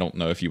Lager, and I don't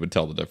know if you would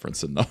tell the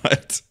difference or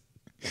not.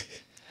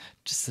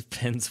 Just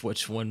depends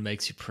which one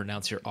makes you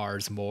pronounce your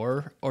R's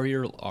more or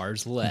your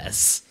R's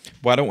less.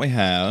 Why don't we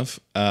have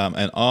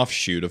an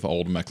offshoot of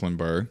Old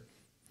Mecklenburg?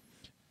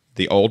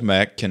 The Old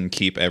Mech can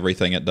keep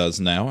everything it does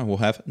now, and we'll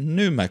have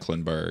New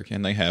Mecklenburg,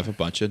 and they have a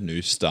bunch of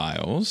new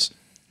styles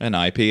and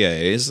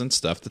IPAs and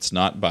stuff that's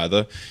not by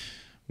the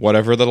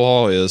whatever the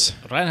law is.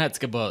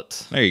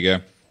 Reinheitsgebot. There you go.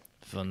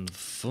 Von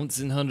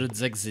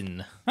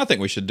 1516. I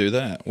think we should do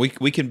that. We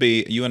can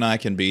be, you and I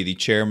can be the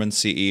chairman,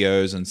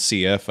 CEOs, and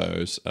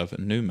CFOs of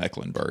New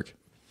Mecklenburg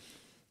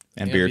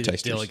and beer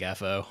tasters.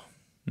 Dilligafo.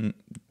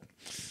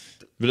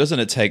 But doesn't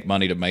it take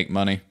money to make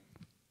money?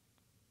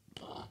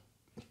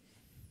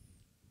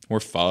 We're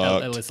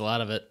fucked. At least a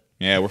lot of it.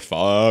 Yeah, we're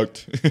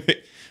fucked.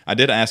 I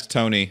did ask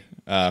Tony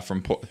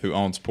who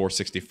owns Pour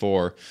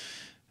 64.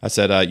 I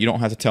said, you don't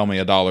have to tell me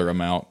a dollar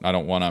amount. I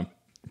don't want to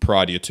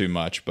prod you too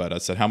much, but I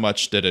said, how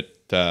much did it?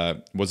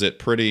 Was it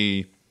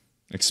pretty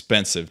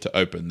expensive to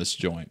open this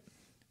joint?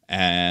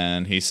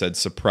 And he said,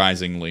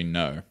 surprisingly,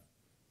 no.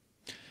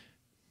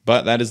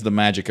 But that is the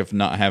magic of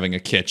not having a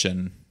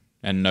kitchen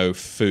and no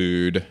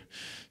food.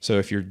 So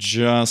if you're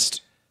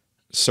just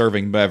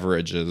serving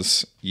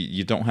beverages,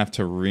 you don't have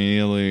to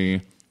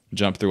really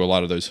jump through a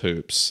lot of those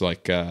hoops.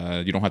 Like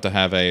you don't have to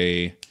have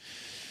a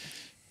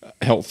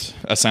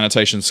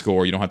sanitation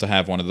score. You don't have to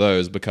have one of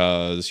those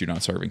because you're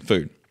not serving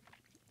food.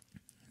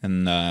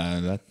 And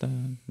you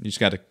just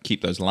got to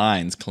keep those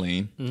lines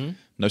clean. Mm-hmm.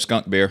 No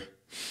skunk beer.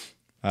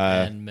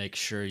 And make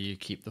sure you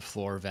keep the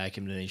floor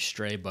vacuumed of any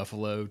stray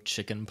buffalo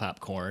chicken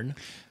popcorn.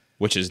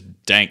 Which is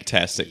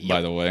dank-tastic,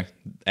 by the way.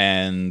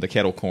 And the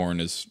kettle corn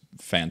is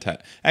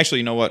fantastic. Actually,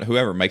 you know what?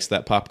 Whoever makes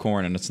that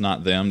popcorn, and it's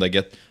not them,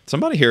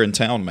 somebody here in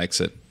town makes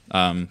it.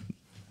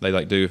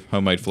 They do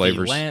homemade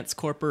flavors. The Lance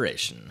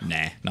Corporation.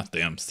 Nah, not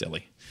them,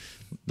 silly.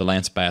 The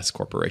Lance Bass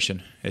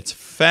Corporation. It's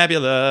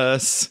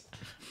fabulous.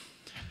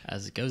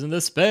 As it goes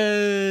into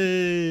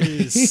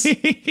space.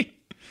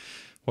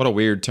 What a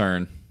weird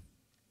turn.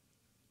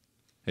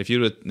 If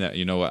you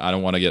know what? I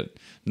don't want to get.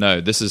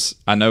 No, this is.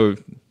 I know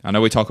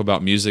we talk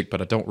about music,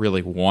 but I don't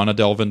really want to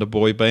delve into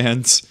boy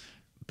bands.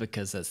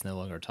 Because that's no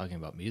longer talking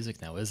about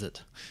music now, is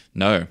it?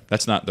 No,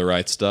 that's not the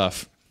right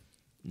stuff.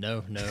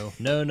 No. No.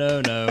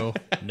 No.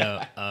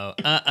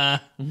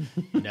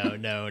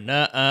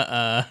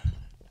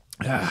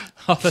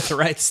 All the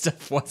right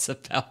stuff was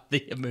about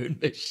the moon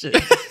mission.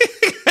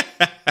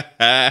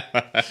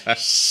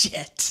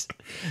 Shit.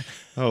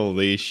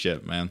 Holy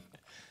shit, man.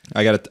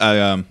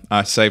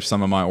 I saved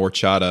some of my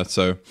horchata,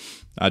 so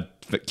I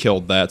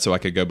killed that so I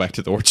could go back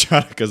to the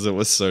horchata because it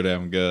was so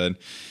damn good.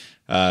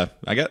 I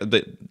got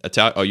the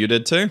Italian. Oh, you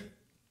did too?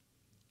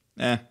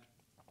 About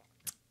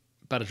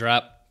to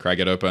drop. Crack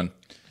it open.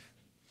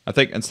 I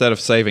think instead of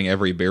saving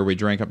every beer we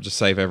drink, I'm just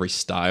save every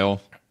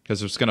style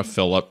because it's going to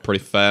fill up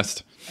pretty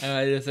fast.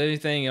 If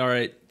anything, all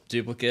right,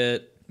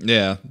 duplicate.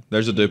 Yeah,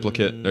 there's a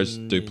duplicate. There's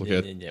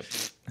duplicate. Yep.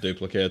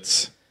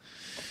 Duplicates.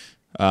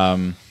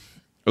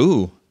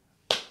 Ooh,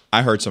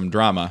 I heard some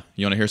drama.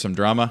 You want to hear some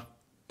drama?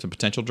 Some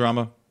potential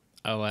drama?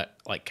 Oh, I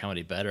like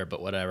comedy better, but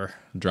whatever.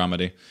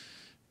 Dramedy.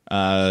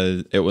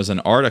 It was an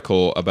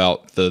article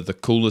about the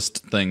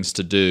coolest things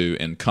to do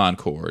in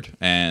Concord,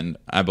 and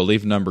I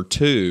believe number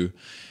 2,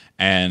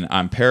 and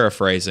I'm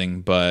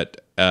paraphrasing,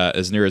 but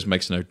as near as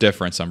makes no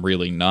difference, I'm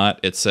really not.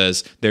 It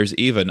says there's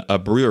even a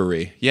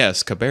brewery.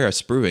 Yes,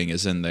 Cabarrus Brewing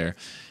is in there.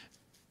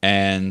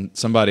 And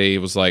somebody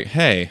was like,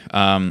 hey,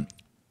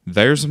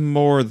 there's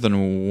more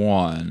than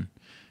one.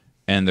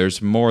 and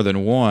there's more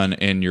than one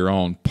in your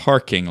own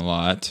parking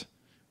lot,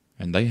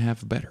 and they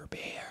have better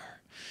beer.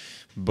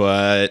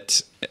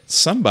 But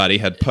somebody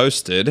had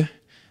posted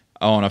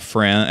on a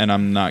friend, and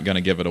I'm not going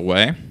to give it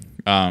away.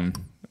 I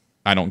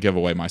don't give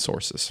away my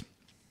sources.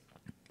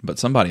 But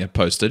somebody had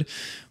posted,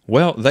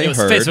 well, they It was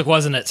heard... Facebook,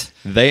 wasn't it?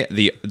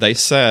 They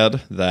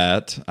said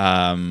that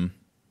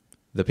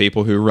the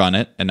people who run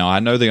it, and now I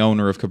know the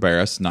owner of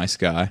Cabarrus, nice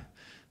guy,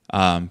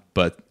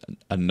 but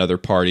another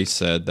party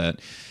said that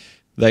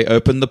they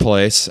opened the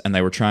place and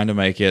they were trying to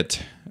make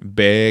it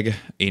big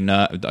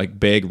enough, like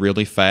big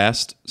really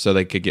fast, so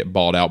they could get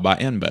bought out by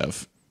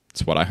InBev.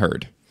 That's what I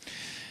heard.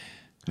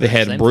 The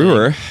head Same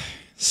brewer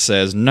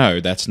says,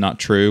 no, that's not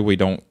true. We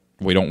don't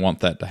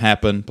want that to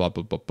happen. Blah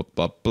blah blah blah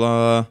blah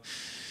blah.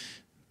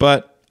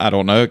 But I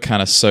don't know. It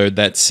kind of sowed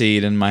that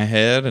seed in my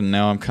head, and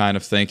now I'm kind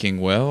of thinking,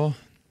 well,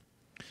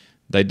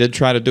 they did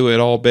try to do it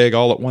all big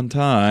all at one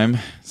time,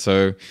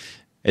 so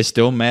it's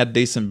still mad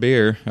decent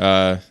beer.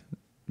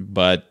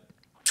 But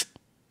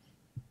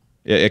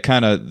it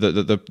kind of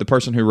the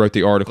person who wrote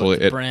the article,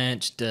 The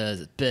branch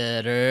does it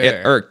better.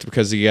 it irked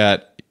because you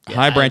got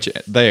High Branch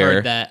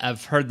there.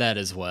 I've heard that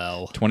as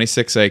well.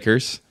 26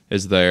 acres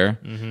is there.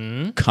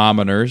 Mm-hmm.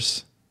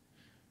 Commoners,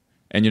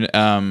 and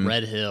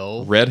Red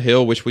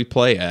Hill, which we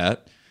play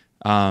at.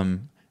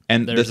 And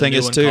There's the thing a new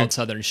is one too, called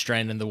Southern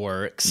Strain in the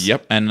works.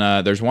 Yep, and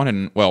there's one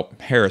in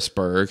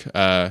Harrisburg,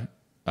 Does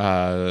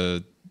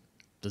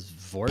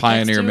Vortex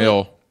Pioneer do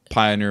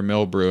it?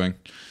 Mill Brewing.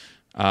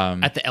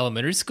 At the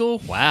elementary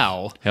school?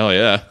 Wow. Hell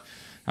yeah!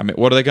 I mean,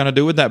 what are they going to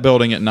do with that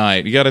building at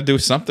night? You got to do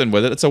something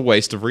with it. It's a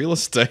waste of real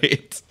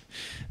estate.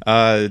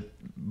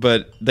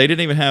 But they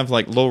didn't even have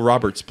like Lil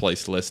Robert's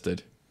place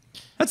listed.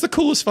 That's the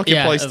coolest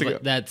fucking place to go.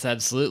 That's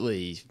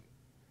absolutely.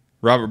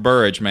 Robert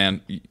Burridge,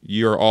 man,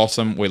 you're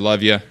awesome. We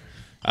love you.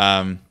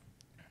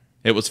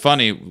 It was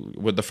funny,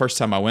 with the first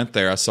time I went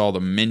there, I saw the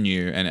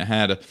menu, and it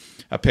had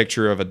a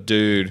picture of a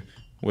dude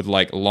with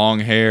like long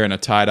hair and a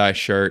tie-dye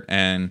shirt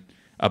and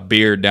a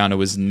beard down to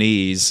his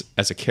knees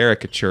as a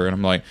caricature, and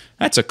I'm like,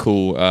 that's a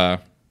cool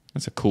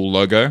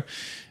logo.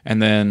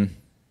 And then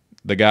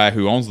the guy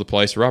who owns the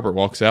place, Robert,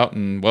 walks out,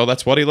 and well,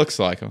 that's what he looks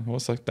like. Well,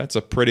 it's like, that's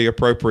a pretty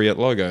appropriate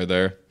logo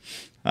there.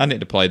 I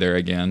need to play there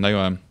again.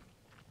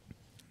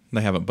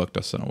 They haven't booked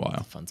us in a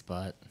while. Fun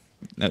spot.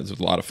 That was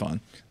a lot of fun.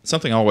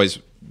 Something always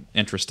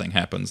interesting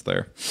happens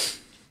there.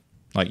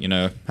 Like,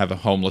 have a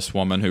homeless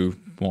woman who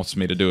wants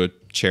me to do a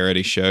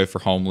charity show for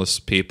homeless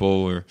people,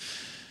 or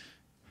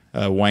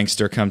a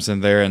wankster comes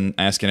in there and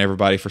asking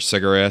everybody for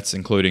cigarettes,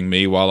 including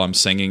me, while I'm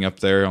singing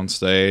up there on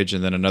stage,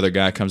 and then another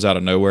guy comes out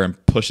of nowhere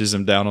and pushes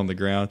him down on the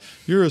ground.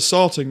 You're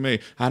assaulting me.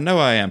 I know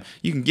I am.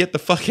 You can get the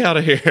fuck out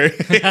of here.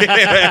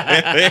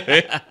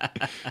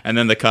 And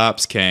then the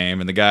cops came,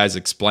 and the guy's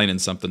explaining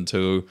something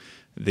to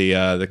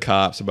the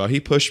cops about,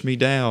 he pushed me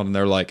down, and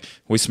they're like,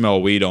 we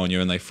smell weed on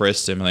you, and they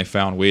frisked him, and they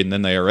found weed, and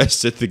then they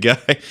arrested the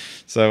guy.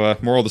 So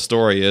moral of the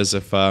story is,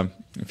 if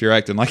you're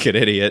acting like an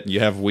idiot and you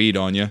have weed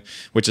on you,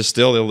 which is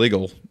still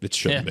illegal, it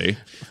shouldn't be,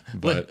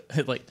 but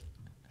like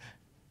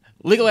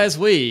legalize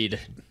weed,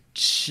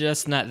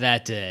 just not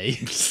that day.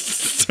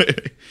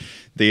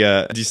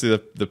 Did you see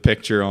the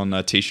picture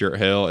on T-shirt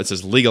Hell? It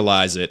says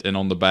legalize it, and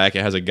on the back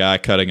it has a guy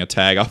cutting a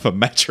tag off a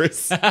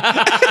mattress.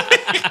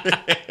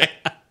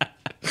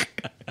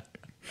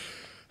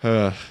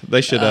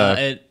 They should.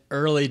 And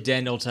early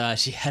Daniel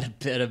Tosh, he had a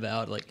bit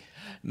about like,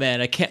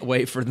 man, I can't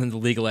wait for them to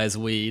legalize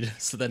weed,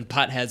 so then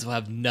potheads will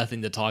have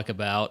nothing to talk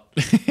about.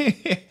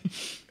 It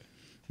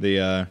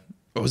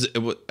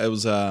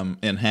was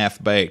in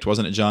Half Baked,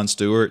 wasn't it? Jon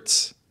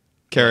Stewart's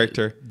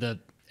character.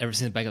 Ever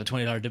seen the back of a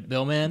 $20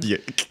 bill, man? Yeah.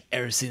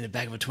 Ever seen the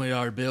back of a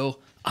 $20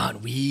 bill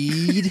on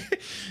weed?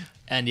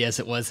 And yes,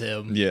 it was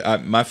him. Yeah, I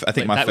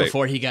think my favorite,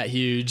 before he got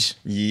huge.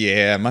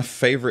 Yeah, my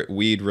favorite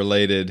weed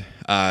related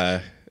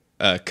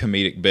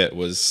comedic bit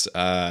was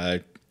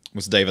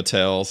Dave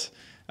Attell's.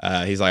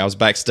 He's like, I was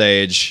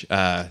backstage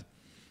I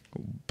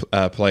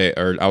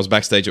was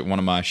backstage at one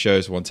of my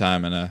shows one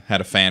time, and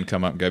had a fan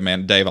come up and go,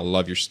 man, Dave, I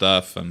love your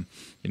stuff, and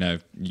you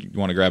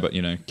want to grab it,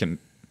 can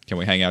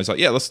we hang out? He's like,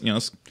 yeah, let's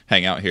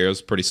hang out here. It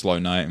was a pretty slow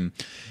night,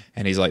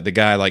 and he's like, the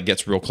guy like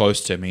gets real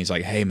close to him, and he's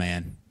like, hey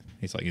man,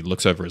 he's like, he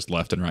looks over his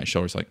left and right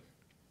shoulder, he's like,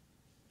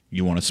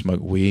 you want to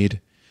smoke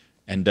weed?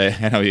 And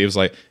he was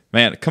like,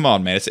 man, come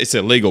on, man. It's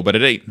illegal, but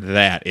it ain't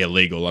that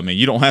illegal. I mean,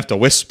 you don't have to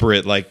whisper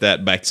it like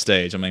that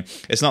backstage. I mean,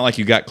 it's not like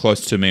you got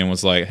close to me and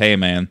was like, hey,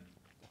 man,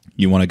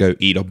 you want to go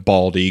eat a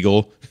bald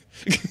eagle?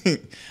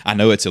 I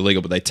know it's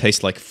illegal, but they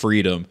taste like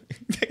freedom.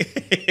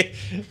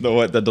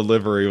 The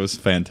delivery was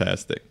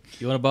fantastic.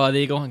 You want a bald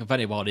eagle? I can find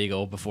you a bald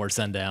eagle before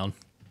sundown.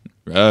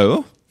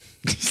 Oh.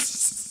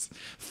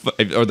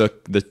 Or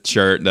the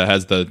shirt that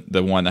has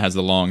the one that has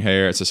the long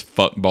hair. It says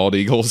 "fuck bald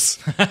eagles."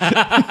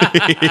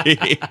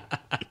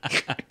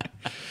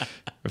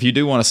 If you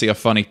do want to see a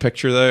funny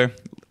picture, though,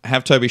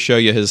 have Toby show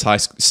you his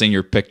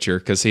senior picture,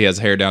 because he has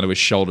hair down to his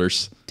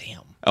shoulders.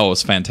 Damn. Oh,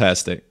 it's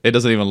fantastic. It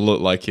doesn't even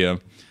look like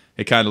him.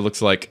 It kind of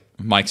looks like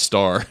Mike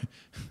Starr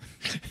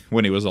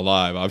when he was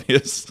alive,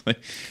 obviously.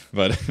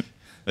 But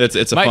It's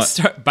a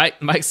fun.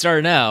 Mike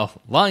Star now.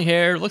 Long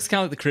hair, looks kind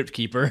of like the Crypt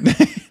Keeper.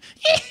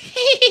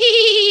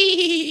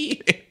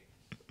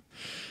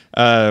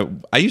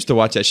 I used to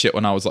watch that shit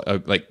when I was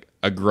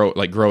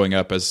growing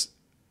up as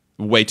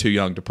way too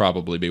young to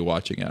probably be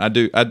watching it.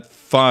 I had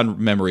fond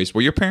memories.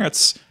 Were your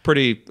parents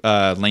pretty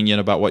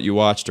lenient about what you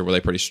watched, or were they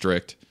pretty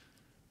strict?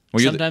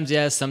 Sometimes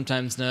yes,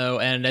 sometimes no.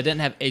 And I didn't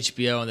have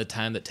HBO on the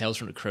time that Tales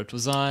from the Crypt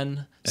was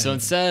on. So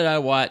instead I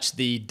watched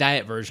the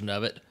diet version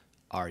of it.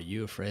 Are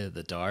You Afraid of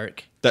the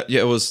Dark? That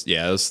was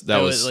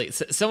like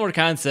similar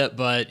concept,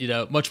 but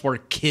much more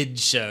kid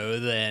show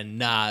than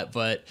not.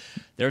 But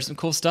there's some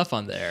cool stuff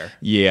on there.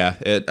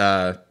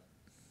 Yeah,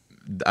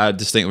 I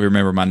distinctly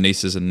remember my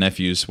nieces and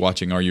nephews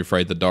watching Are You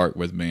Afraid of the Dark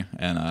with me,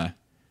 and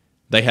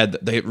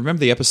they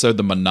remember the episode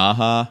The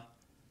Manaha.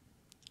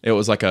 It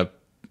was like a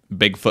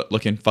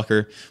Bigfoot-looking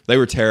fucker. They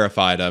were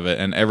terrified of it,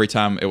 and every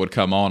time it would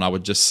come on, I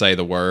would just say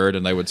the word,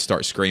 and they would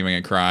start screaming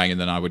and crying, and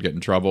then I would get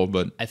in trouble.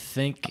 But I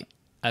think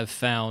I've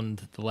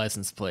found the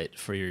license plate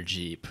for your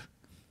Jeep.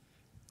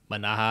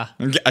 Manaha.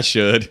 I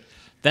should.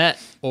 That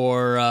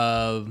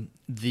or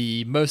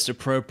the most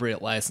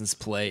appropriate license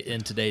plate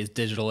in today's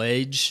digital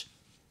age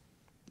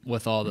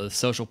with all the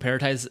social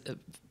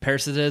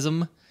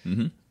parasitism.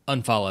 Mm-hmm.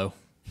 Unfollow.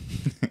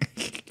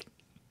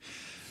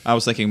 I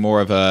was thinking more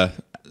of a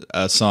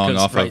song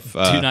off of...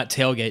 Do Not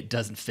Tailgate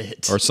doesn't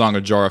fit. Or a song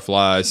of Jar of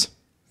Flies.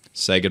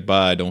 Say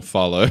Goodbye, Don't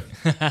Follow.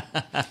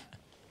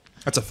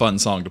 That's a fun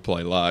song to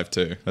play live,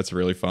 too. That's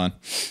really fun.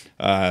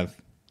 By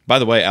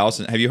the way,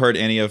 Allison, have you heard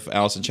any of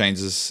Alice in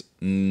Chains'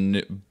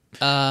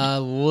 A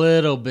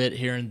little bit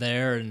here and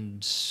there,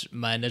 and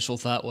my initial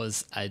thought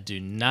was, I do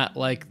not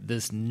like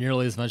this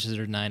nearly as much as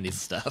their 90s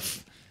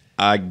stuff.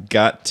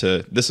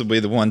 This will be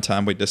the one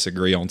time we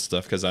disagree on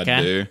stuff, because I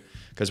do.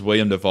 Because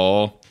William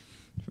Duvall,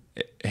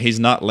 he's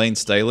not Lane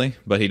Staley,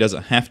 but he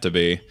doesn't have to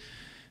be,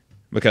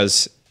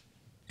 because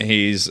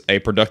he's a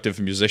productive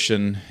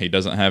musician. He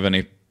doesn't have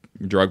any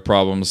drug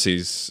problems.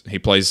 He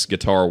plays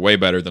guitar way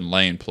better than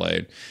Lane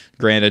played.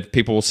 Granted,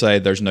 people will say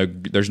there's no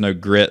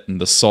grit and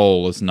the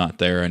soul is not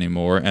there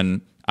anymore, and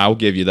I'll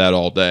give you that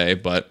all day.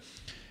 But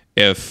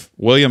if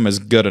William is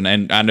good,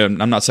 and I know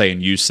I'm not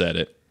saying you said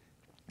it,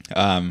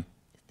 I'm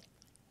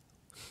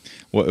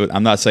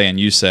not saying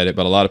you said it,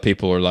 but a lot of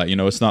people are like,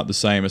 it's not the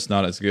same, it's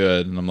not as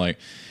good, and I'm like,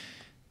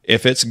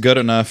 if it's good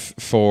enough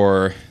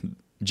for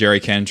Jerry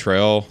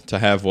Cantrell to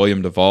have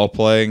William Duvall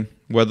playing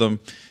with him,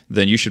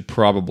 then you should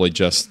probably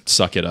just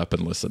suck it up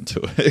and listen to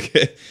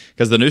it.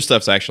 Because the new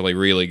stuff's actually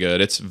really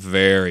good. It's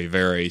very,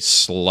 very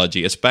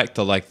sludgy. It's back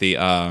to like the...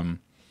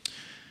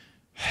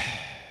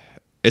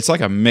 it's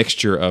like a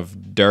mixture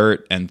of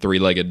Dirt and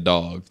Three-Legged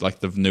Dog. Like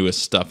the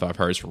newest stuff I've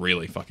heard is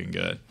really fucking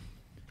good.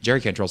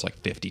 Jerry Cantrell's like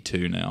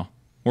 52 now.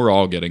 We're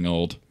all getting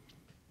old.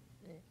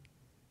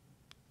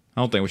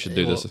 I don't think we should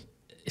do this.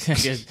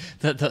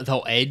 the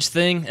whole age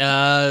thing.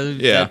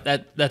 Yeah,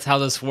 that's how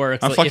this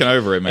works. I'm fucking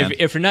over it, man.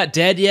 If you're not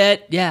dead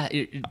yet,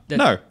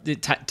 no,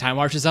 time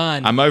marches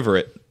on. I'm over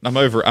it. I'm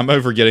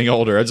over getting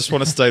older. I just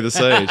want to stay this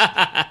age.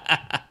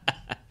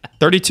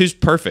 32's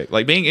perfect.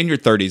 Like being in your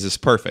 30s is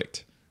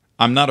perfect.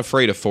 I'm not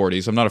afraid of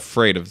 40s. I'm not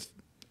afraid of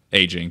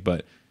aging,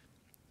 but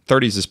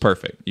 30s is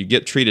perfect. You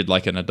get treated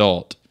like an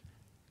adult.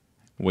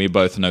 We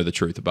both know the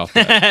truth about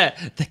that.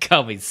 They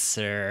call me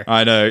sir.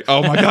 I know.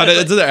 Oh my God,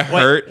 doesn't that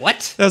hurt?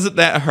 What? Doesn't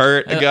that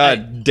hurt?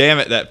 God damn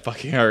it, that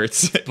fucking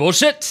hurts.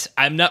 Bullshit.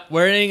 I'm not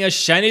wearing a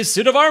shiny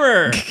suit of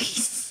armor.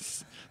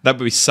 That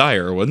would be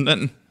sire, wouldn't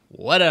it?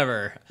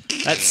 Whatever.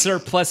 That's sir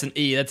plus an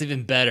E. That's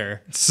even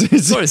better.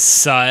 What is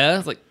sire?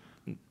 It's like,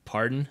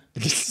 pardon?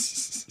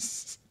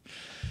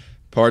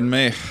 Pardon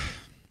me.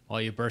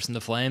 While you burst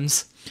into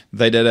flames.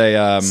 They did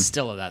a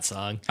still of that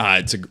song.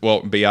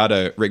 Rick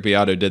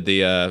Beato did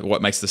the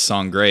What Makes This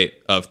Song Great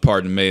of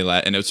Pardon Me,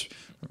 and it was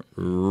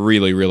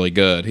really, really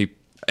good.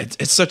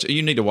 It's such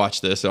you need to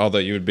watch this, although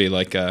you would be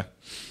like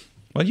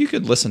well, you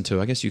could listen to,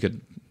 I guess you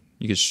could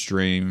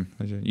stream.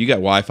 You got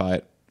Wi-Fi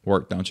at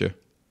work, don't you?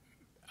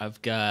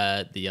 I've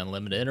got the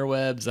unlimited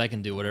interwebs. I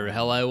can do whatever the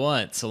hell I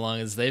want. So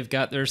long as they've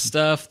got their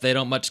stuff, they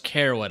don't much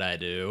care what I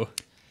do.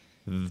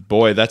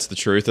 Boy, that's the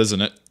truth,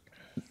 isn't it?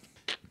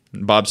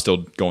 Bob's still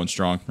going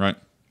strong, right?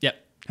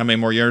 Yep. How many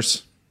more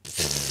years?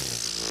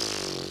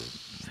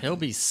 He'll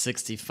be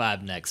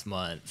 65 next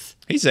month.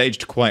 He's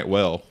aged quite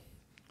well.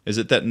 Is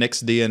it that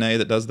Nick's DNA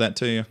that does that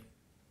to you?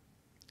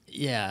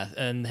 Yeah,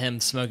 and him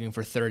smoking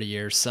for 30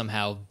 years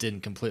somehow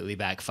didn't completely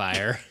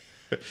backfire.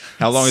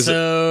 How long is it?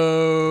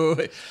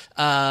 So,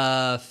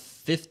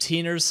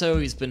 15 or so,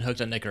 he's been hooked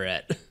on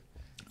Nicorette.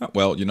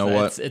 Well, you know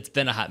what? It's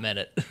been a hot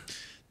minute.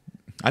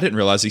 I didn't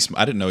realize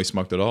I didn't know he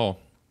smoked at all.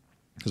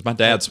 Because my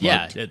dad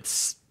smoked. Yeah,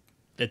 it's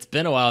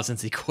been a while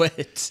since he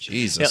quit.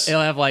 Jesus.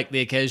 He'll have like the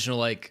occasional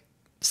like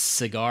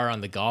cigar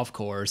on the golf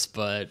course,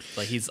 but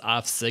like he's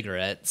off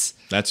cigarettes.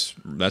 That's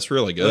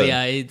really good. But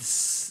yeah,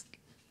 he's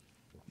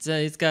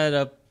got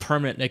a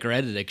permanent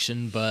Nicorette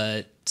addiction,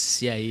 but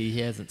yeah,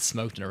 he hasn't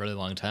smoked in a really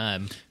long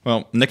time.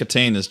 Well,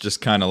 nicotine is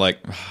just kind of like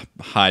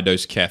high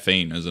dose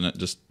caffeine, isn't it?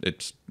 Just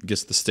it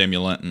gets the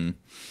stimulant and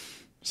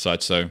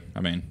such. So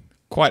I mean,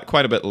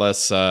 quite a bit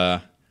less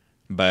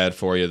bad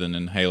for you than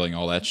inhaling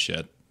all that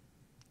shit.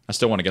 I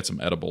still want to get some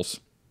edibles.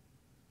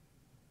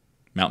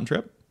 Mountain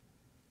trip?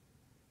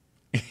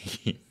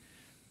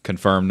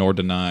 Confirm nor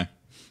deny.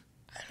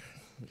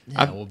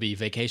 Yeah, we'll be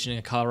vacationing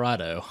in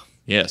Colorado.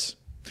 Yes.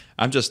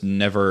 I've just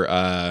never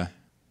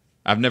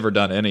I've never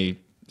done any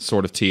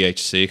sort of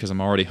THC because I'm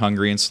already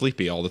hungry and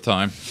sleepy all the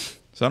time.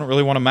 So I don't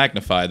really want to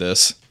magnify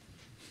this.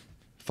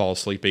 Fall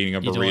asleep eating a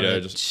You burrito.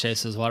 don't want to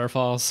chase those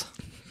waterfalls?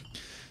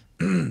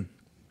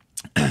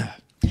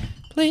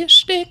 Please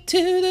stick to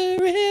the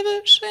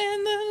rivers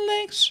and the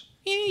lakes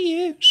you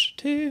used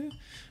to.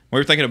 We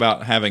were thinking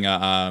about having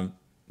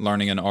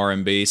learning an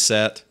R&B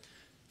set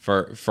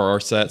for our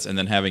sets, and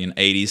then having an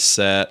 80s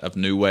set of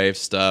new wave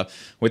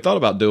stuff. We thought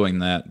about doing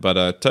that,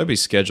 but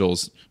Toby's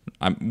schedule's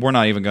we're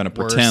not even going to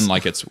pretend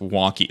like it's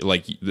wonky,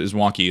 like as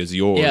wonky as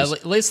yours. Yeah,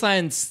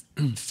 Layline's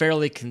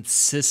fairly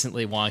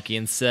consistently wonky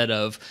instead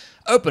of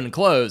open,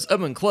 close,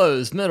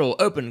 middle,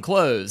 open,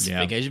 close,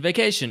 Yeah.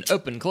 vacation,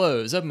 open,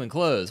 close, open,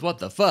 close. What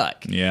the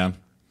fuck? Yeah.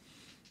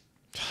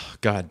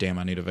 God damn,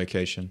 I need a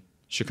vacation.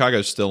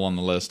 Chicago's still on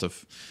the list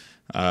of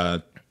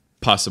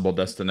possible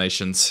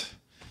destinations.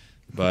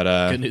 But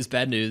Good news,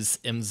 bad news.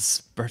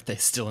 M's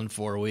birthday's still in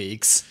 4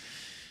 weeks.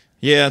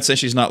 yeah, I'd say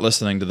she's not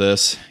listening to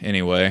this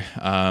anyway.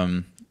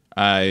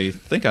 I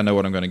think I know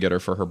what I'm going to get her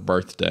for her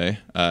birthday.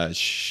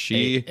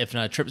 If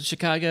not a trip to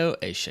Chicago,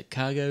 a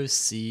Chicago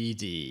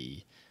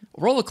CD.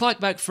 Roll the clock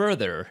back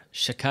further.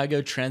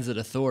 Chicago Transit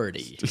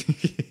Authority.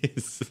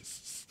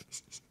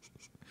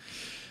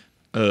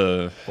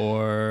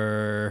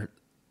 Or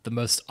the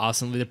most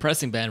awesomely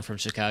depressing band from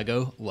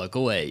Chicago,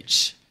 Local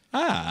H.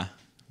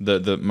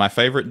 The my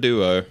favorite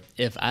duo.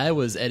 If I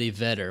was Eddie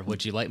Vedder,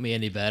 would you like me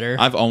any better?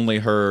 I've only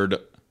heard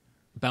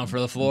Bound for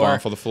the Floor.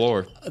 Bound for the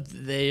Floor.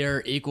 They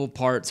are equal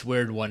parts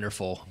weird and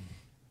wonderful.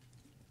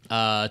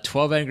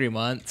 12 Angry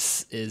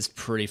Months is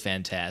pretty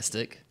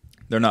fantastic.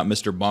 They're not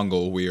Mr.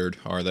 Bungle weird,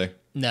 are they?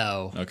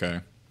 No. Okay.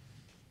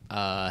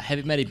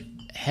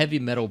 Heavy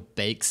Metal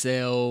Bake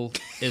Sale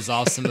is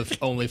awesome if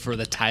only for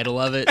the title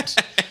of it.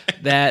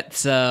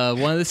 That's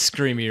one of the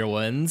screamier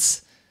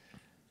ones.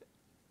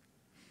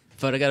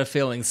 But I got a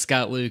feeling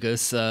Scott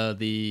Lucas,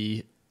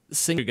 the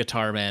singer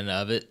guitar man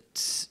of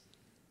it,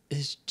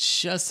 is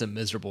just a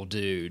miserable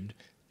dude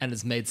and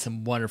has made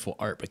some wonderful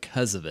art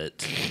because of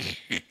it.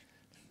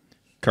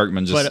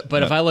 Kirkman just.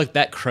 But if I looked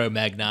that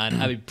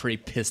Cro-Magnon, I'd be pretty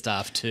pissed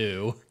off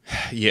too.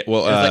 Yeah,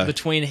 well, Like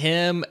between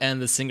him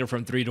and the singer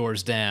from Three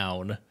Doors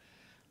Down,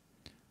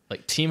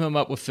 like team him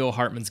up with Phil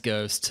Hartman's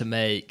Ghost to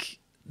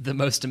make the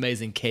most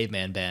amazing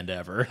caveman band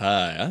ever.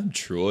 Hi, I'm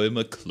Troy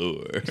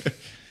McClure.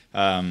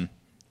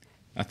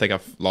 I think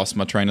I've lost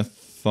my train of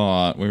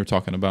thought. We were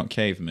talking about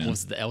cavemen.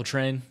 Was it the L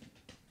Train?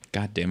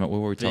 God damn it,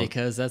 what were we talking?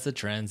 Because that's a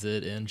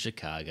transit in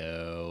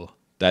Chicago.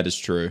 That is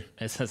true.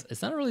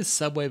 It's not really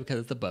subway because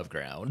it's above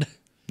ground.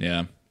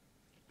 Yeah,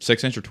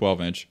 6-inch or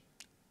 12-inch.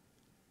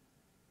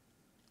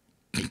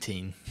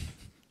 18.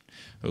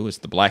 Oh, it's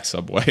the black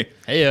subway.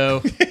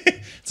 Heyo.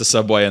 It's a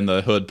subway in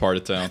the hood part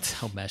of town. That's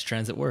how mass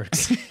transit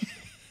works.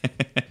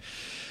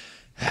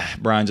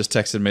 Brian just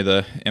texted me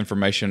the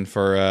information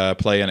for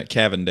playing at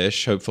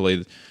Cavendish.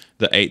 Hopefully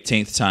the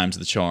 18th time's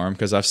the charm,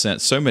 because I've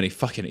sent so many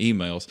fucking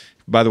emails.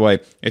 By the way,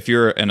 if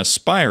you're an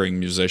aspiring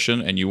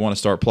musician and you want to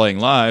start playing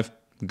live,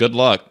 good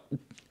luck.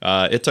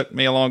 It took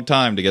me a long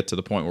time to get to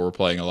the point where we're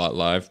playing a lot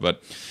live,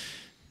 but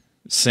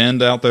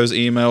send out those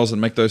emails and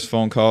make those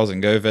phone calls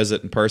and go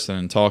visit in person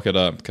and talk it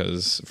up,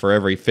 because for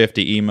every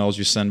 50 emails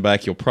you send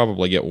back, you'll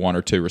probably get 1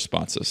 or 2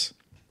 responses.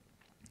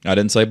 I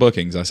didn't say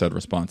bookings, I said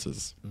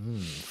responses.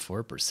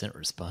 4%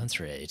 response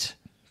rate.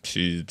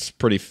 It's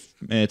pretty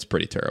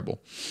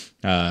terrible.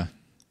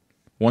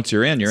 Once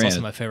you're in, you're It's in.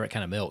 also my favorite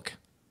kind of milk.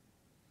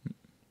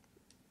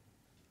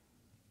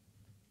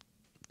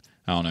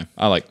 I don't know.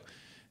 I like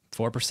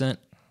 4%?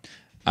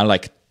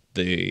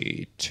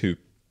 the 2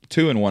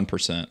 and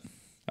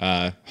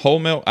 1%. Whole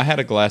milk. I had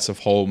a glass of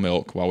whole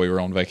milk while we were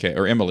on vacation,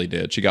 or Emily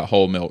did. She got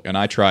whole milk, and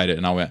I tried it,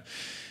 and I went,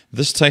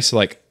 "This tastes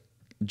like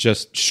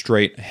just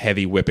straight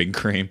heavy whipping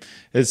cream."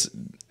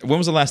 When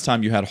was the last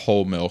time you had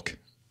whole milk?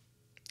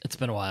 It's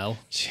been a while.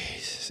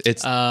 Jesus,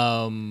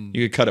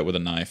 you could cut it with a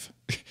knife.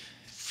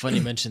 Funny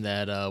you mentioned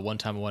that. One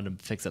time I wanted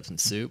to fix up some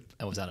soup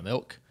and was out of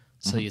milk,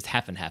 so I used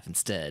half and half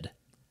instead.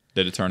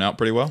 Did it turn out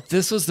pretty well?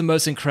 This was the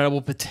most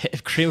incredible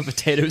cream of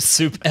potato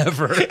soup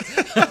ever.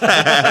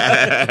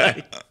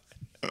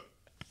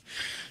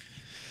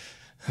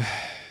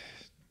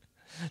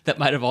 That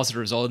might have also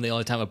resulted in the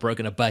only time I've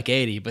broken a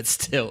 $1.80, but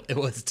still, it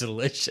was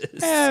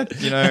delicious. I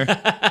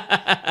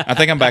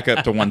think I'm back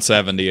up to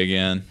 170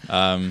 again.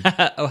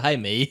 Oh, hi,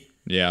 me.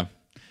 Yeah.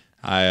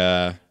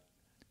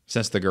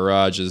 Since the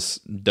garage is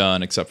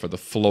done, except for the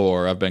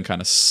floor, I've been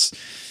kind of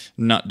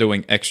not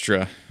doing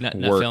extra Not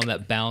work. feeling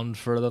that bound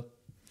for the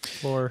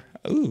floor.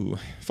 Ooh,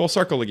 full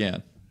circle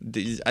again.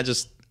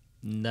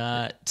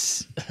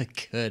 Not a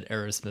good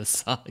Aerosmith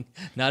song.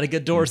 Not a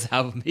good Doors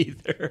album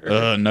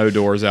either. No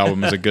Doors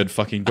album is a good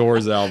fucking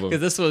Doors album.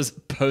 Because this was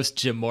post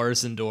Jim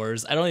Morrison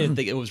Doors. I don't even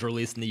think it was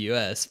released in the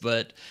U.S.,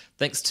 but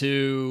thanks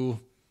to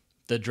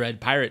the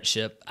Dread pirate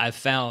ship, I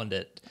found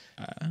it.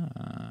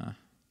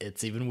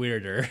 It's even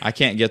weirder. I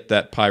can't get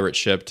that pirate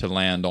ship to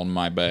land on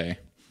my bay.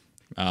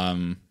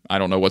 I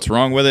don't know what's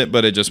wrong with it,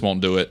 but it just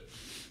won't do it.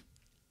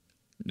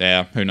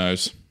 Yeah, who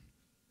knows?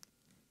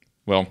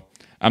 Well,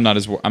 I'm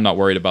not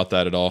worried about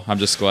that at all. I'm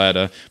just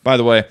glad. By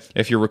the way,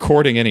 if you're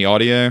recording any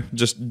audio,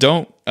 just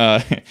don't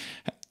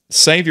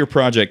save your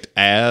project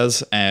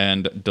as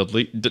and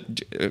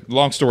delete.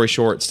 Long story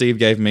short, Steve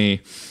gave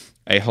me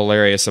a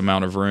hilarious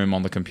amount of room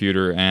on the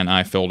computer, and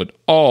I filled it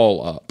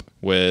all up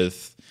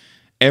with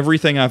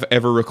everything I've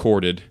ever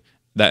recorded.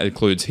 That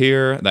includes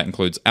here. That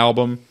includes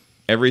album.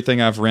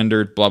 Everything I've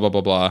rendered. Blah blah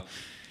blah blah.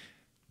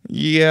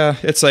 Yeah,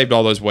 it saved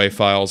all those WAV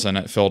files, and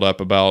it filled up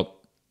about.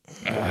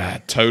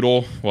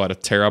 Total, what,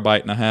 1.5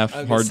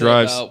 terabyte hard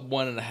drives? About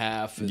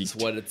 1.5 is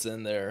what it's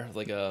in there.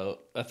 Like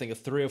I think a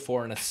 3, a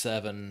 4, and a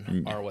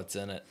 7 are what's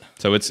in it.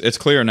 So it's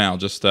clear now.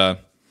 Just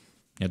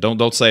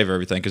don't save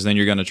everything, because then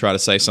you're going to try to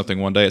say something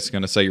one day. It's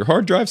going to say your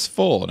hard drive's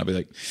full, and I'll be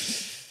like,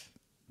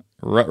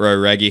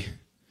 ruh-roh, Reggie.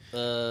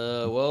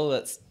 Well,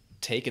 that's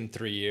taken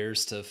 3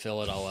 years to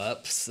fill it all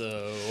up,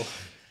 so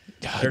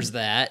there's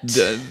that.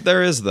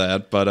 There is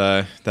that,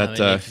 but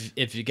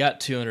if you got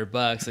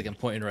 $200, I can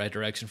point you in the right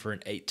direction for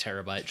an 8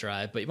 terabyte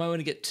drive. But you might want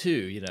to get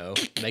 2.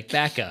 Make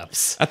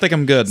backups. I think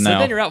I'm good now. So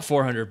then you're out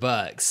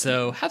 $400.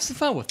 So have some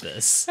fun with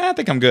this. I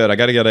think I'm good. I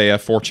got to get a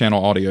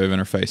 4-channel audio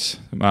interface,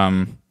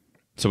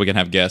 so we can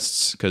have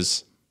guests,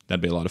 because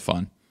that'd be a lot of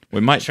fun.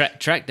 We might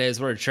track days.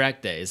 What are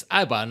track days?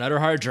 I bought another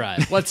hard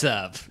drive. What's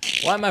up?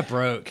 Why am I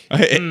broke?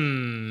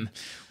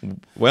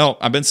 Well,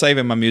 I've been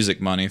saving my music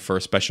money for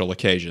a special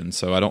occasion,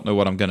 so I don't know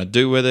what I'm going to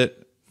do with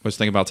it. I was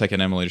thinking about taking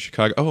Emily to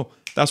Chicago. Oh,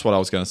 that's what I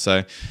was going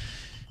to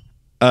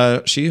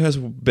say. She has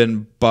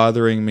been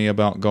bothering me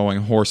about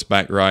going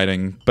horseback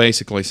riding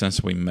basically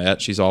since we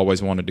met. She's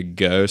always wanted to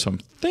go, so I'm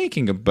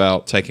thinking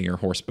about taking her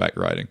horseback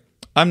riding.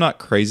 I'm not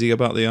crazy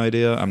about the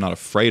idea. I'm not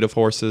afraid of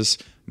horses,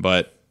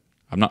 but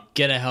I'm not...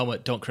 Get a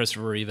helmet. Don't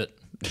Christopher Reeve it.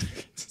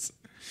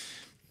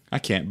 I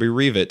can't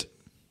bereave it.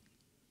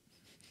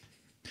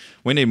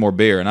 We need more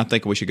beer, and I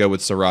think we should go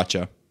with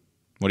Sriracha.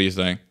 What do you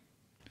think?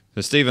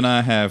 So Steve and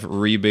I have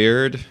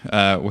re-beered.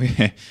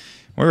 We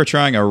were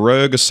trying a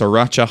Rogue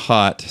Sriracha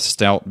Hot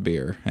Stout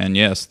beer. And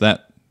yes,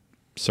 that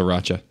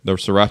Sriracha, the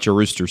Sriracha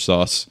Rooster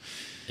Sauce.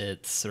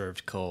 It's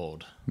served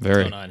cold.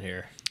 Very. What's going on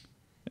here?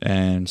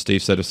 And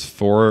Steve said it's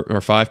 4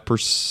 or 5%.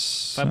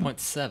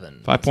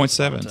 5.7.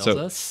 5.7. So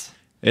us.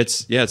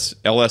 it's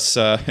LS.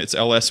 It's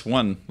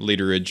LS1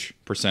 literage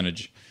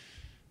percentage.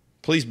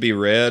 Please be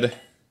red.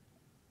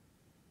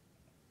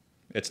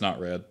 It's not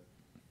red.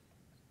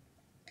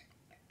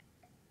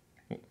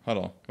 Hold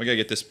on. We gotta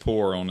get this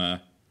pour on.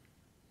 I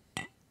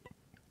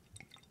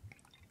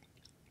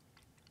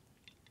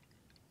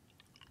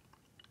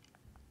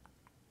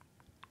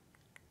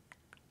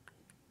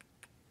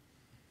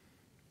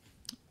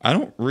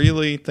don't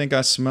really think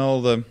I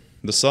smell the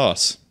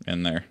sauce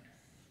in there.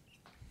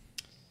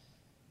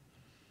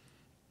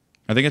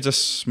 I think it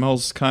just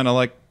smells kind of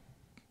like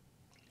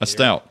a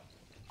stout.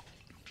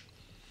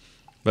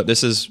 But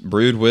this is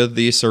brewed with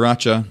the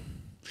Sriracha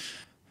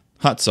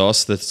hot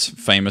sauce that's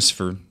famous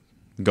for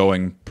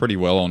going pretty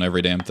well on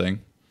every damn thing.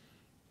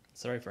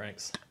 Sorry,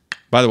 Franks.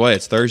 By the way,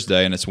 it's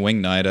Thursday and it's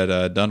wing night at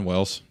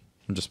Dunwell's.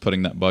 I'm just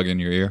putting that bug in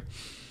your ear.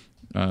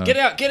 Get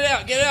out!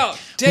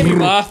 Damn you,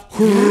 moth!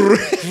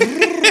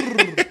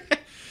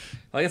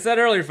 Like I said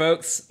earlier,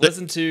 folks,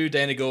 listen to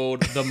Danny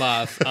Gold, the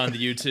Moth, on the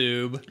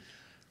YouTube.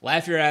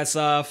 Laugh your ass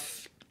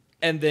off,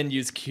 and then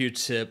use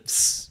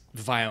Q-tips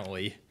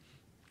violently.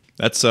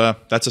 That's a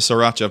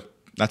Sriracha.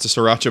 That's a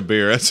Sriracha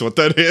beer. That's what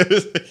that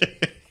is.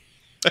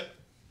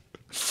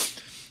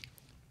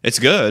 It's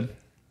good.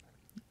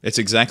 It's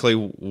exactly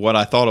what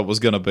I thought it was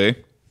going to be.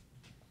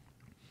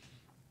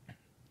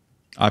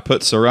 I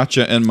put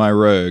Sriracha in my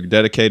Rogue,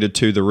 dedicated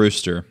to the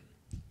rooster.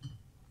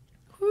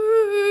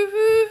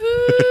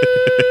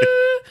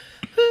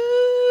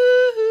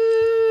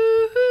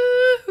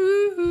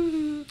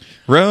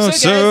 Rogue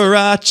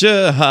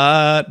Sriracha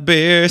hot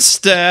beer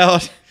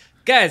stout.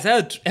 Guys, how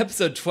did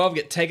episode 12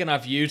 get taken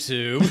off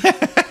YouTube?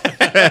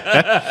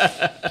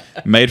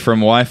 Made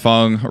from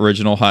Waifeng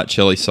original hot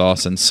chili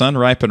sauce and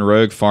sun-ripened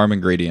Rogue farm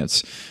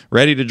ingredients.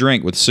 Ready to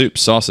drink with soup,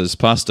 sauces,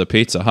 pasta,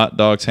 pizza, hot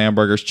dogs,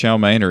 hamburgers, chow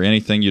mein, or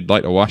anything you'd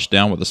like to wash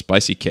down with a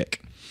spicy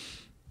kick.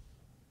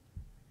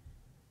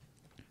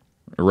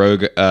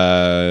 Rogue,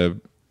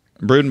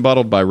 brewed and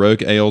bottled by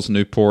Rogue Ales,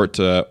 Newport,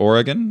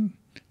 Oregon,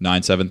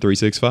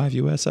 97365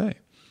 USA.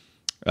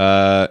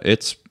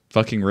 It's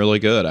fucking really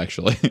good,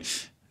 actually.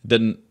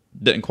 Didn't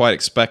quite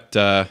expect.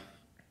 I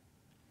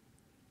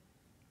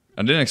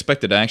didn't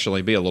expect it to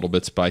actually be a little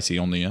bit spicy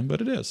on the end, but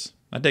it is.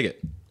 I dig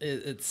it.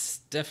 It's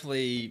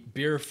definitely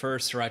beer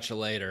first, sriracha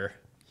later.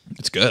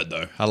 It's good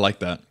though. I like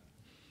that.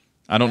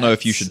 I don't know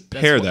if you should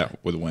pair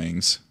that with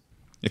wings.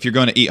 if you're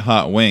going to eat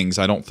hot wings,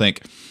 I don't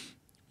think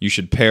you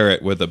should pair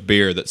it with a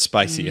beer that's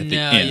spicy at the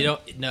end. No, you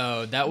don't.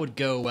 No, that would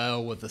go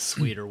well with a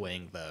sweeter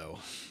wing, though.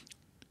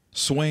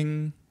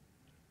 Swing.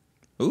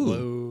 Ooh.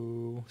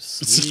 Whoa,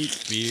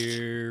 sweet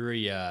beer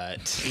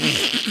yacht.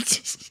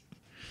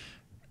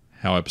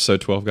 How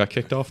episode 12 got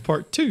kicked off,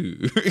 part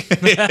 2.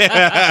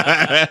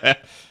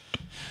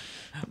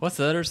 What's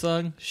the other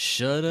song?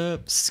 Shut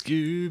up,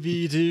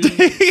 Scooby-Doo.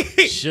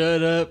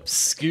 Shut up,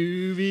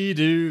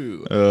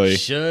 Scooby-Doo. Oy.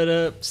 Shut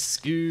up,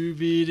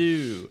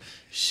 Scooby-Doo.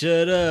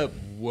 Shut up,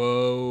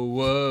 whoa,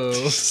 whoa.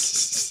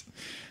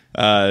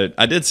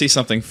 I did see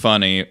something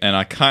funny, and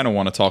I kind of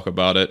want to talk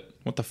about it.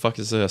 What the fuck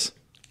is this?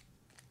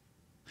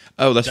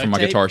 Oh, that's Duct from my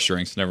tape? guitar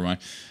strings. Never mind.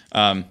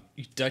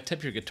 You duct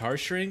tape your guitar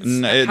strings?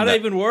 No, How'd that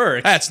even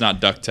work? That's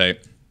not duct tape.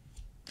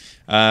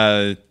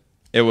 It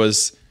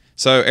was...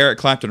 So Eric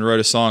Clapton wrote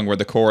a song where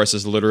the chorus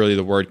is literally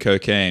the word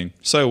cocaine.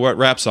 So what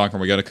rap song are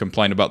we going to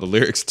complain about the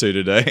lyrics to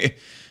today?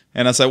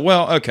 And I said,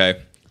 well,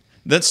 okay.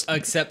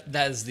 Except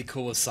that is the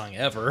coolest song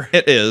ever.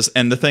 It is.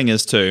 And the thing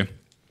is, too,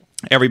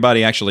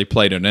 everybody actually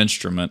played an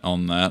instrument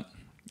on that.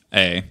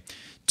 A.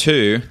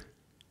 2,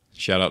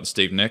 shout out to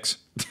Steve Nicks.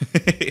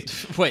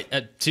 Wait,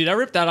 dude, I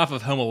ripped that off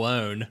of Home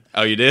Alone.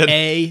 Oh, you did?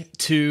 A,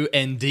 2,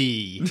 and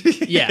D.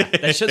 Yeah,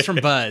 that shit's from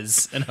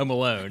Buzz and Home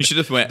Alone. You should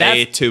have went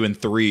A, 2, and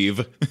 3.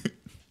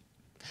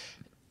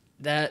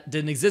 That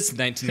didn't exist in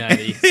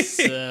 1990,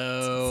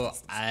 so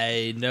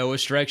I know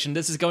which direction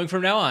this is going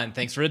from now on.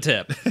 Thanks for the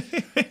tip.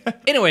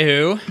 Anyway,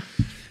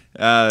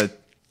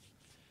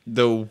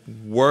 The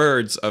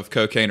words of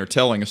cocaine are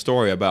telling a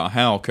story about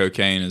how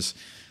cocaine is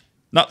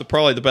not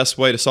probably the best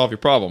way to solve your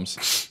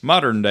problems.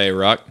 Modern day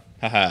rock,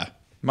 haha.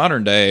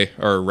 Modern day,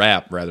 or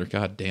rap rather,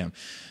 god damn.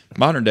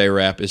 Modern day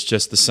rap is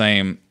just the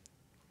same,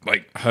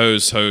 like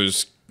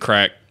hose,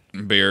 crack,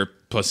 beer,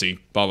 pussy,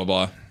 blah, blah,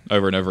 blah,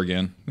 over and over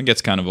again. It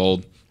gets kind of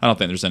old. I don't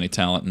think there's any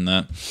talent in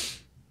that.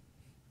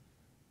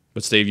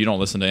 But Steve, you don't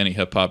listen to any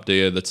hip hop, do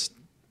you? That's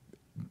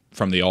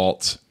from the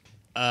alts.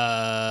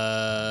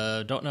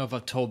 Don't know if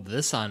I've told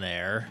this on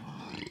air.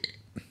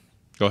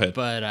 Go ahead.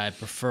 But I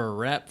prefer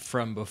rap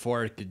from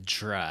before I could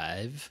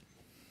drive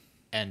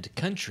and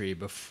country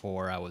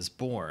before I was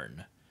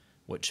born,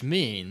 which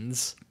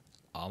means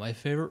all my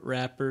favorite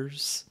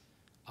rappers,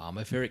 all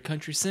my favorite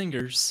country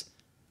singers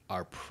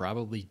are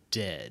probably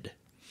dead.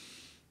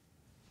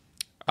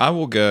 I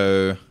will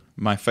go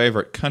my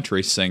favorite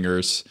country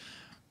singers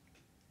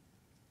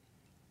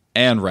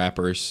and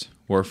rappers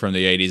were from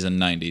the 80s and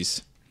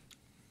 90s.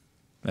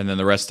 And then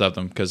the rest of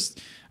them, because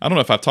I don't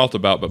know if I've talked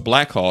about, but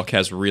Black Hawk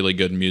has really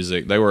good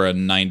music. They were a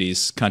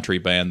 90s country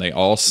band. They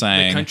all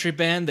sang. The country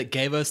band that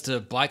gave us the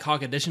Black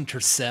Hawk Edition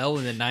Tercel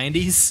in the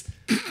 90s?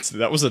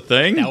 That was a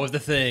thing? That was the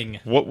thing.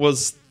 What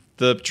was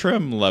the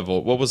trim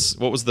level? What was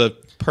the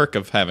perk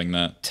of having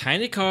that?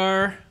 Tiny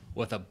car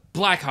with a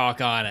Black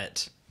Hawk on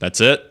it.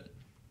 That's it?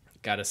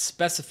 Gotta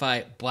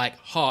specify Black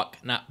Hawk,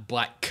 not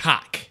Black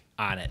Cock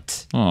on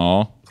it.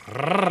 Aw.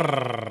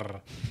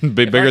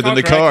 Be bigger than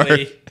the car.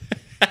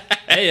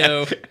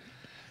 Heyo.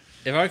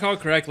 If I recall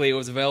correctly, it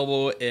was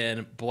available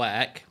in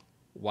black,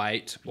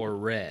 white, or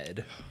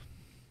red.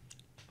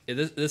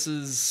 This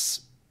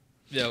is,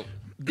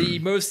 the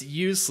most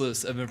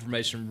useless of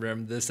information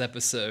from this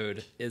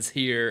episode is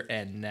here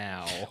and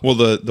now. Well,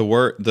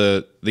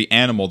 the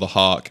animal, the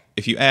hawk,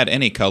 if you add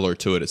any color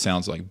to it, it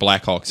sounds like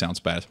Black Hawk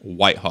sounds badass,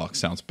 White Hawk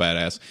sounds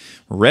badass,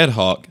 Red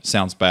Hawk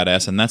sounds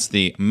badass, and that's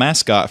the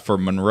mascot for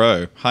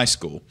Monroe High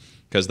School,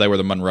 because they were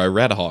the Monroe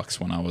Red Hawks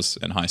when I was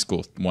in high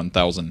school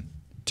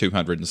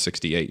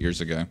 1,268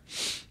 years ago.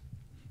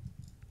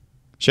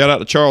 Shout out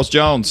to Charles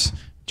Jones.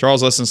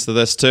 Charles listens to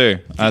this too.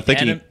 I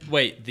think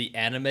Wait, the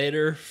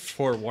animator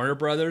for Warner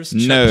Brothers?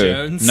 Chuck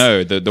Jones?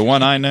 No, the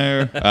one I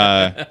know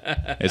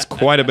is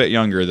quite a bit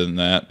younger than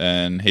that,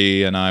 and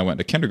he and I went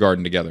to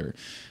kindergarten together.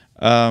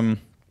 I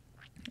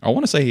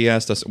want to say he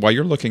asked us, while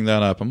you're looking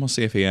that up, I'm going to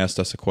see if he asked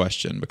us a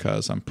question,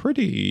 because I'm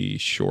pretty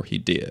sure he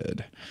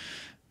did.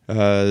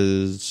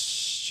 The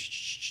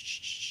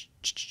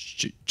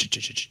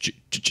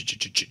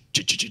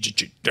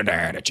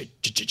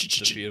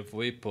beautiful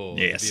people.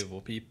 Yes. The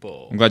beautiful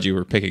people. I'm glad you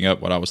were picking up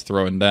what I was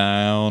throwing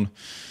down.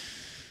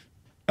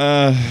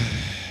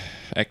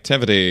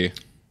 Activity.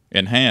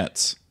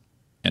 Enhance.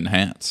 Have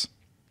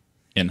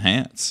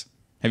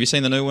you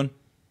seen the new one?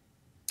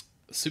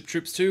 Soup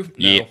Troops 2? No.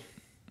 Yeah.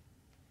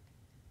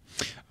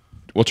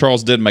 Well,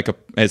 Charles did make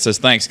it says,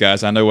 thanks,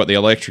 guys. I know what the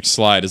electric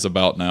slide is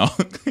about now.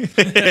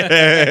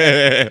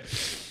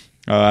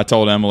 I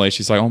told Emily,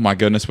 she's like, oh my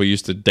goodness, we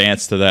used to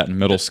dance to that in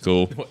middle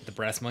school. What, the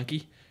brass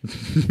monkey?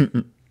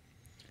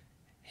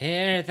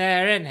 Here,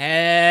 there, and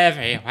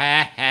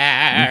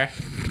everywhere.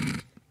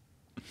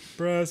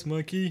 Brass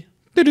monkey.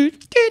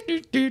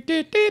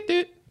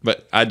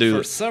 But I do.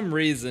 For some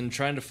reason,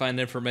 trying to find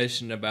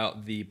information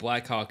about the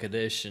Black Hawk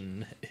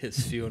Edition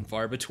is few and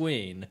far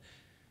between.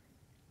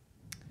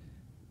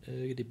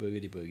 Boogity,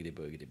 boogity, boogity,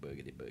 boogity,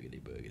 boogity,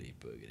 boogity, boogity,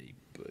 boogity,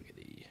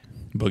 boogity.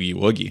 Boogie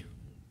Woogie.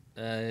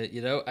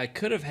 I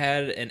could have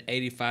had an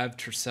 85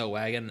 Tercel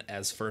wagon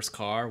as first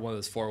car, one of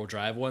those 4-wheel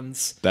drive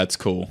ones. That's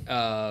cool.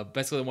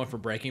 Basically the one for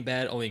Breaking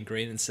Bad, only in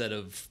green instead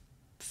of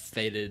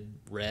faded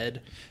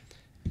red.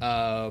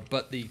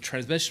 But the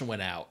transmission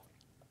went out.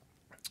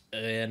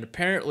 And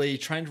apparently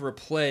trying to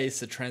replace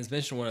the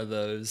transmission one of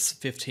those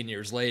 15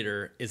 years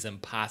later is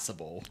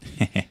impossible.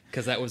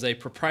 Because that was a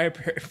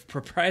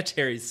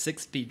proprietary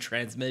 6-speed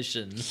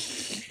transmission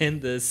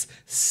in this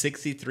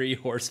 63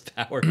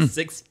 horsepower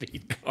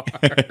 6-speed car.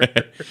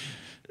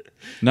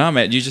 No,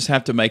 man, you just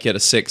have to make it a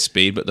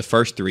 6-speed, but the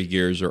first 3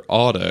 gears are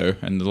auto,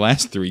 and the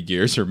last 3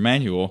 gears are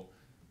manual.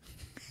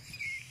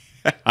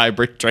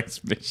 Hybrid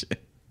transmission.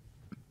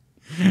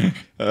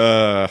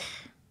 What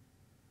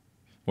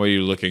are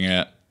you looking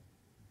at?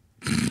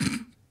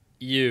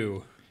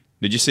 You.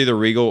 Did you see the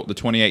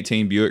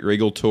 2018 Buick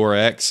Regal Tour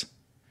X?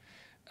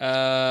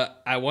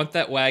 I want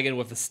that wagon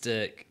with a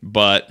stick.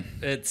 But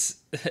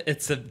it's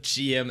a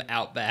GM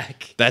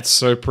Outback. that's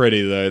so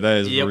pretty though. That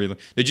is Yep. really.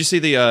 Did you see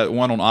the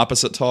one on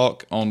Opposite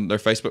Talk on their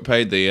Facebook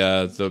page?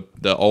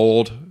 The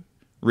old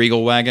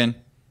Regal wagon.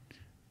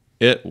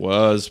 It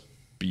was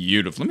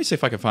beautiful. Let me see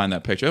if I can find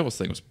that picture. That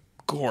thing was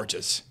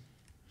gorgeous.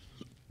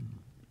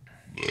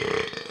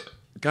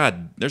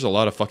 God, there's a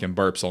lot of fucking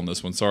burps on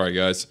this one. Sorry,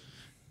 guys.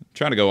 I'm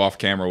trying to go off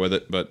camera with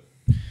it, but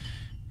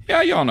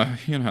yeah, y'all know,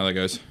 how that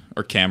goes.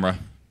 Or camera.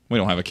 We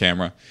don't have a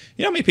camera.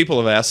 You know how many people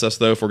have asked us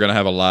though if we're gonna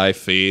have a live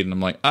feed, and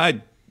I'm like,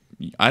 I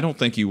don't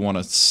think you want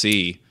to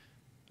see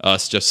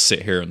us just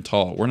sit here and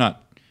talk. We're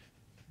not.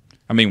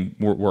 I mean,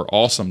 we're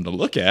awesome to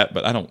look at,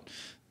 but I don't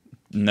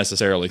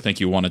necessarily think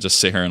you want to just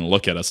sit here and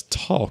look at us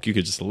talk. You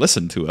could just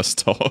listen to us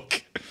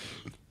talk.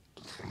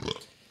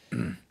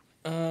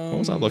 What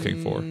was I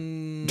looking for?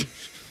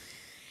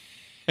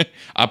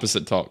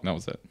 Opposite Talk. That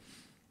was it.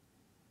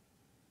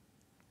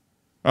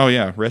 Oh,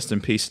 yeah. Rest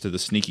in peace to the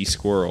sneaky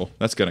squirrel.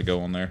 That's going to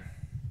go on there.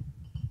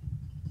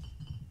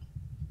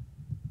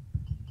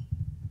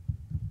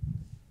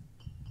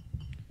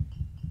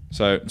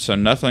 So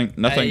nothing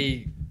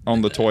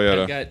on the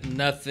Toyota. I've got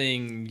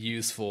nothing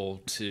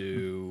useful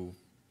to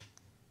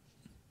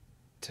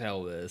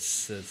tell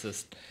this. It's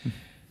just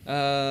for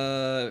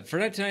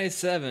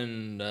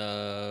 1997,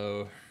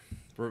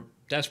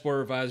 dashboard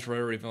revised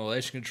rotary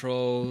ventilation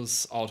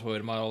controls. All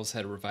Toyota models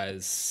had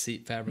revised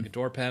seat fabric and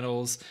door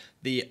panels.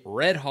 The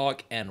Red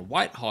Hawk and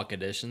White Hawk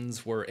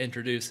editions were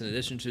introduced in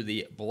addition to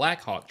the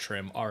Black Hawk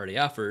trim already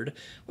offered,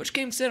 which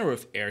came standard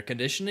with air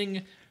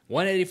conditioning,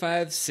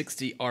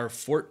 185/60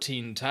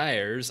 R14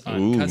 tires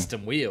on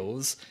custom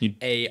wheels,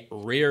 a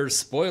rear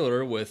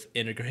spoiler with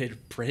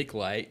integrated brake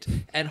light,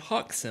 and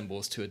Hawk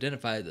symbols to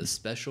identify the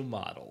special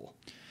model.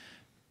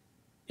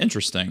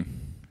 Interesting.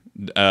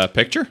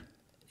 Picture?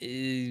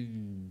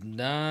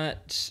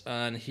 Not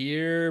on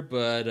here,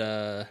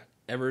 but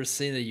ever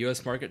seen the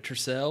U.S. market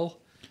Tercel?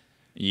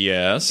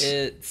 Yes.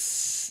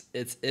 It's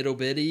ittle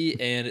bitty,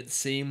 and it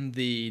seemed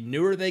the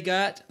newer they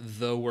got,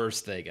 the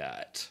worse they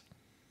got.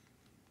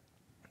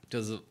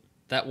 Because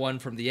that one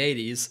from the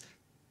 80s,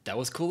 that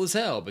was cool as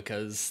hell,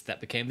 because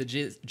that became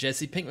the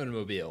Jesse Pinkman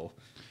mobile.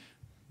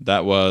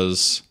 That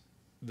was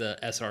The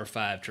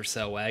SR5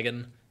 Tercel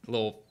wagon. A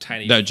little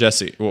tiny... No,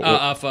 Jesse.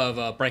 off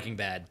of Breaking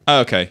Bad.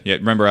 Oh, okay. Yeah,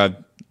 remember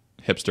I'm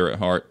hipster at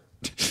heart.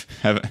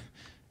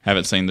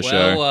 haven't seen the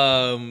show.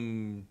 Well,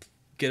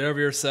 get over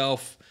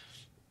yourself,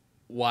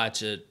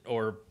 watch it,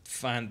 or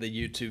find the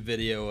YouTube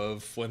video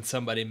of when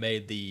somebody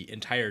made the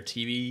entire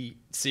TV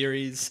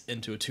series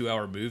into a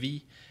 2-hour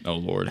movie. Oh,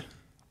 Lord.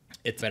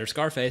 It's better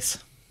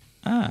Scarface.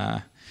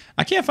 I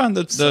can't find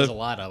There's a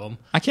lot of them.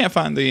 I can't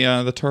find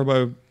the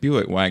turbo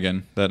Buick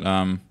wagon that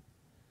I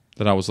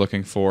was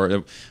looking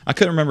for. I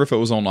couldn't remember if it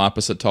was on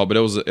Opposite Talk, but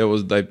it was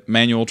the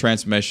manual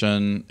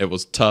transmission. It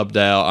was tubbed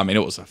out. I mean,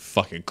 it was a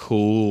fucking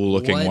cool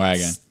looking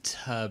wagon.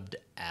 Tubbed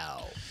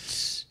out?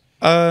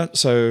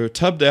 So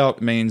tubbed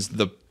out means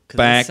the back.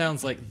 That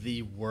sounds like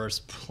the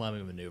worst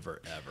plumbing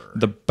maneuver ever.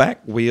 The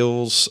back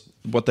wheels.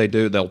 What they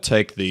do, they'll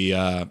take the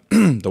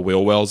the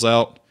wheel wells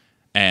out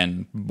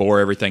and bore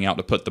everything out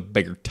to put the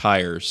bigger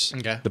tires.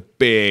 Okay. The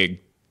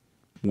big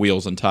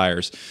wheels and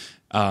tires,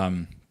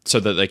 so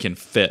that they can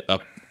fit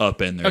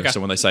up in there. Okay. So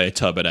when they say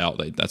tub it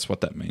out, that's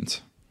what that means.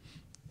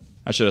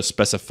 I should have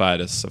specified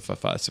as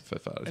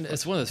And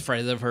it's one of those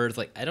phrases I've heard. It's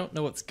like, I don't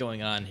know what's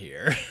going on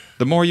here.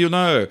 The more you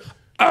know.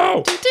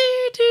 Oh!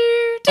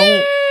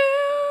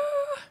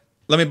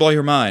 Let me blow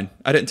your mind.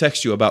 I didn't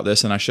text you about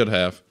this, and I should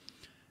have.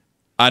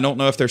 I don't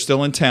know if they're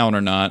still in town or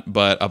not,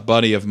 but a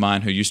buddy of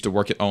mine who used to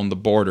work at On the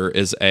Border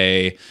is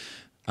he's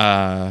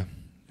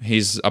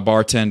a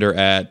bartender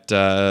at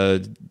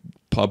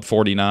Pub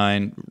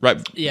 49, right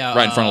in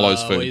front of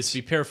Lowe's Foods. Well, it used to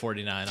be Pier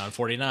 49 on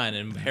 49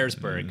 in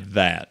Harrisburg.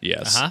 That,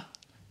 yes. Uh-huh.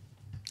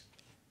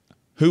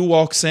 Who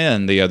walks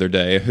in the other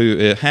day,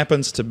 who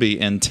happens to be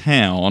in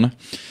town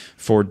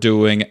for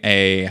doing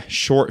a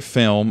short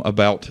film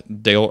about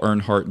Dale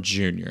Earnhardt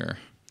Jr.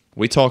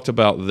 We talked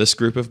about this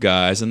group of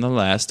guys in the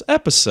last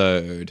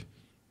episode.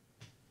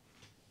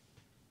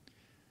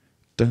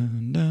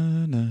 Dun,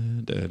 dun,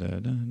 dun, dun,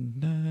 dun,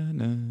 dun,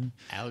 dun.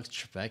 Alex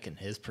Trebek and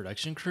his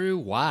production crew?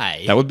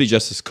 Why? That would be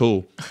just as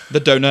cool.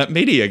 The Donut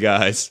Media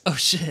guys. Oh,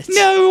 shit.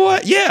 No,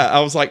 what? Yeah, I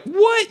was like,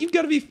 what? You've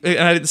got to be... And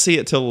I didn't see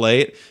it till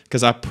late,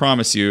 because I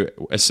promise you,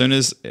 as soon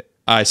as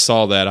I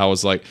saw that, I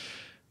was like,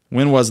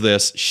 when was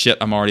this? Shit,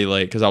 I'm already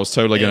late, because I was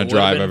totally going to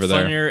drive over there. It would have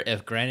been funnier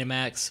if Granny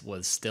Max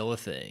was still a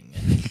thing.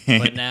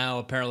 But now,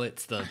 apparently,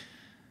 it's the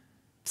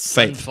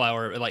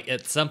Sunflower... Like,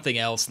 it's something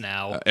else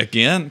now.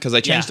 Again? Because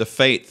they changed to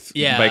Faith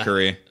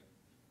Bakery.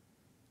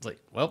 It's like,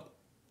 well,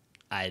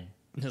 I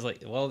was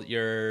like, well,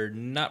 you're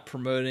not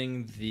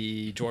promoting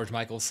the George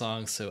Michael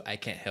song, so I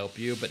can't help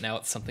you. But now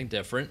it's something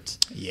different.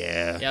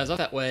 Yeah. Yeah, I was off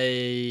that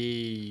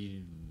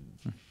way,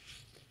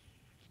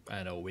 I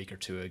don't know, a week or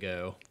two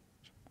ago.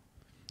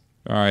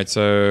 All right,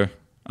 so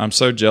I'm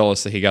so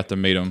jealous that he got to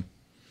meet him.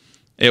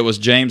 It was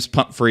James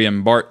Pumphrey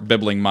and Bart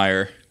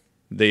Biblingmeyer.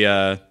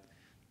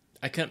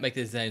 I couldn't make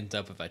these names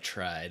up if I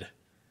tried.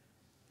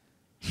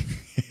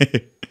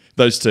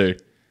 Those two.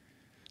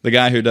 The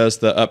guy who does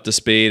the Up to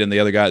Speed and the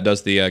other guy that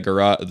does the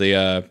garage.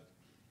 Yeah,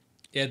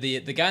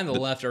 the guy on the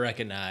left I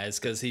recognize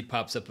because he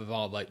pops up with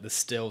all like the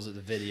stills of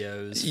the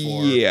videos.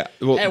 For, yeah.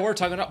 Well, hey, we're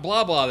talking about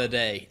blah blah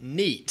today.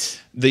 Neat.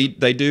 They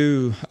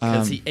do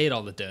Because he ate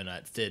all the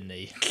donuts, didn't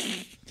he?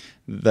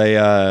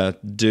 They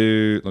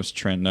do. Let's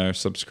try no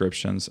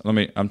subscriptions. I'm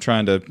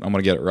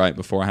gonna get it right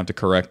before I have to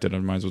correct it. I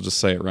might as well just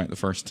say it right the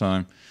first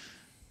time.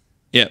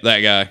 Yeah, that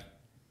guy.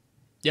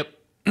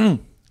 Yep.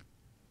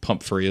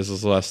 Pumphrey is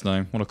his last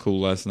name. What a cool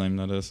last name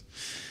that is.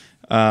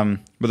 But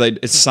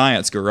it's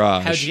Science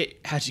Garage.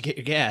 How'd you get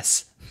your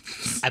gas?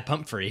 I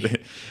pump free.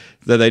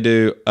 That they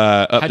do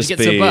Up to Speed. How'd you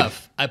get so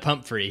buff? I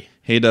pump free.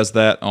 He does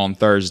that on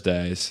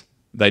Thursdays.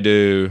 They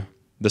do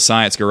the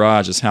Science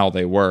Garage is how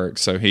they work.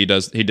 So he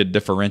did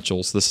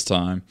differentials this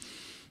time.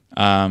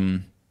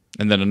 And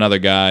then another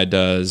guy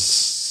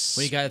does.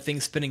 Well, you got a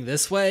thing spinning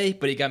this way,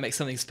 but you got to make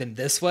something spin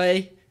this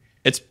way.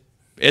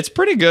 It's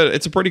pretty good.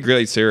 It's a pretty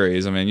great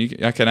series. I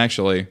mean, I can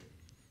actually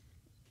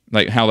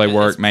like how they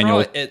work.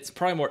 Manual. It's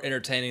probably more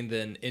entertaining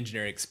than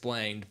Engineering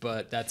Explained,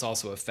 but that's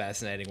also a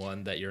fascinating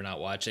one that you're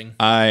not watching.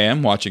 I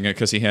am watching it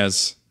because he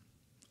has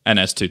an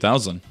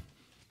S2000.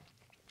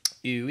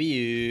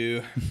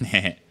 Ooh.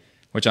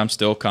 Which I'm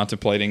still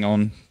contemplating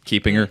on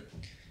keeping or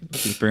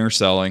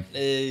selling.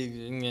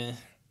 It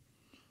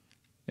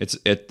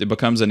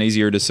becomes an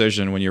easier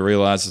decision when you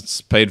realize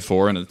it's paid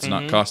for and it's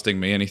not costing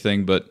me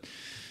anything but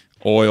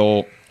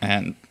oil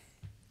and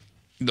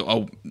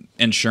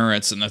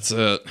insurance, and that's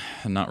it.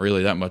 Not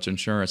really that much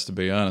insurance, to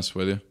be honest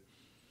with you.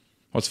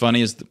 What's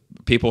funny is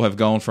people have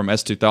gone from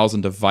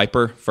S2000 to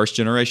Viper first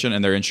generation,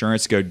 and their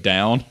insurance go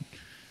down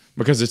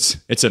because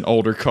it's an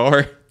older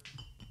car,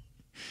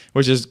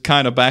 which is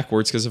kind of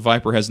backwards because the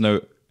Viper has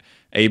no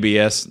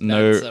ABS,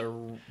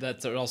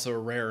 that's also a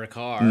rarer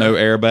car, no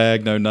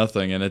airbag, no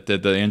nothing, and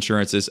the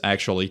insurance is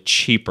actually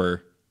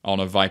cheaper on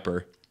a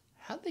Viper.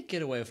 How'd they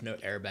get away with no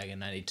airbag in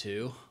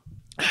 '92?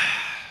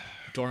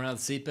 Door-mounted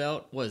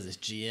seatbelt? What is this,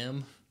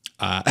 GM?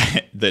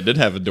 They did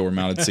have a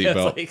door-mounted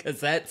seatbelt. Because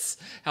that's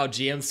how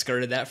GM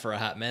skirted that for a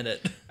hot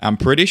minute. I'm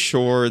pretty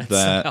sure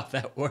That's how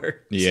that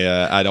works.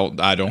 Yeah, I don't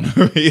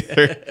know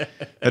either.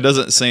 It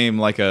doesn't seem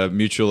like a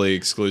mutually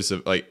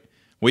exclusive. Like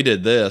we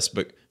did this,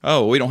 but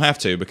we don't have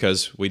to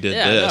because we did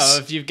this.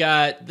 No, if you've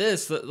got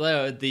this,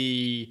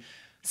 the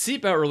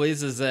seatbelt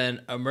release is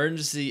an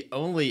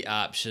emergency-only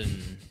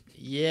option.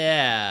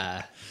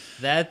 Yeah.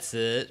 That's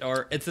it.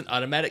 Or it's an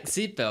automatic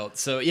seatbelt.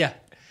 So, yeah.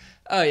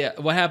 Oh, yeah.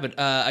 What happened?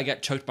 I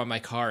got choked by my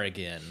car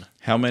again.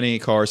 How many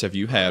cars have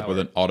you had with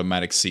an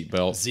automatic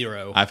seatbelt?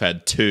 0. I've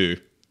had 2.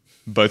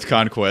 Both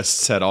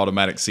Conquests had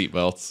automatic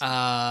seatbelts.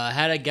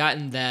 Had I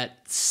gotten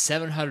that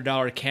 $700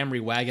 Camry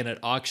wagon at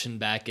auction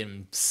back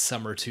in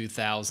summer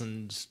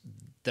 2000,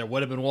 there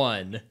would have been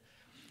one.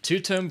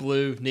 2-tone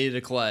blue, needed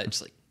a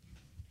clutch. Like,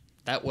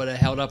 that would have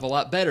held up a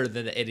lot better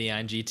than the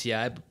 89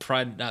 GTI, but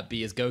probably not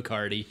be as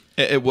go-karty.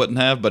 It wouldn't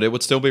have, but it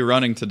would still be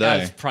running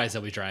today. I'd probably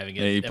still be driving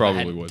it. Yeah, you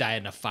probably would. Died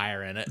in a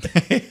fire in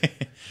it.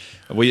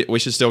 We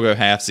should still go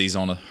halfsies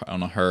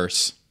on a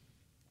hearse.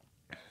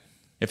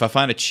 If I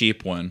find a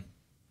cheap one,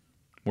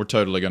 we're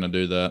totally going to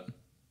do that.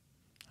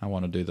 I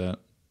want to do that.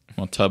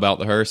 Want to tub out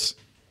the hearse?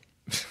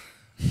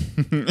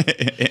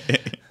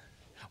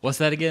 What's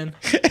that again?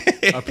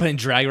 Are putting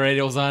drag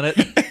radials on it?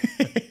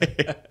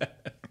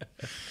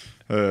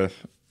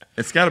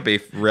 It's got to be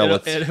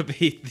relative. It'll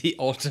be the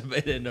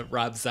ultimate in a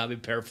Rob Zombie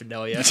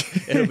paraphernalia.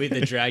 It'll be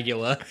the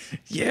Dragula.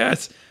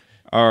 Yes.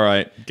 All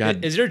right.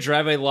 God. Is your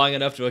driveway long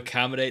enough to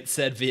accommodate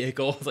said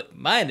vehicle? It's like,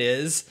 mine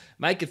is.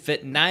 Mine could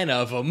fit 9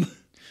 of them.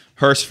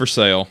 Hearse for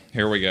sale.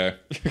 Here we go.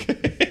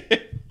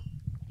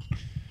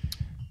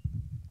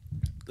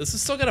 This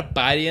is still got a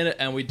body in it,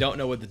 and we don't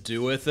know what to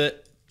do with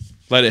it.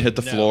 Let it hit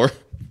the floor.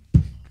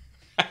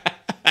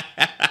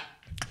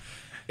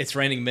 It's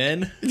Raining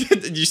Men.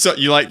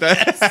 You like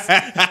that?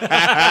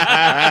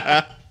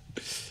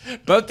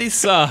 Both these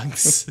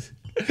songs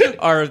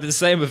are the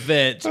same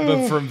event,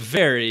 but from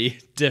very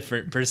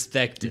different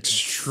perspectives.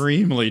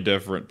 Extremely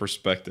different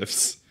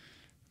perspectives.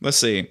 Let's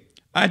see.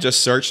 I just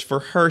searched for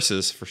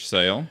hearses for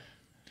sale.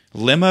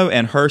 Limo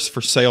and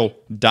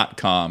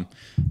hearseforsale.com.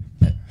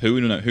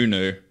 Who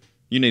knew?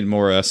 You need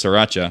more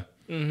sriracha.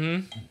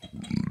 Mm-hmm.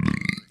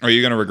 Are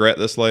you going to regret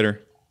this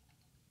later?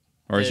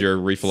 Or is your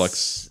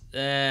reflux?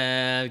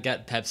 I've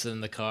got Pepsi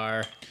in the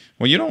car.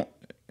 Well, you don't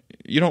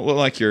look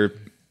like you're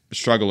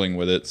struggling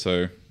with it,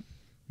 so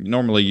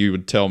normally you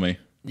would tell me.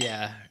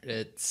 Yeah,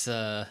 it's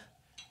the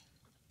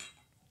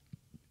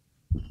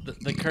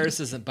curse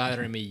isn't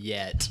bothering me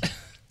yet.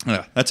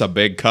 Yeah, that's a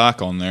big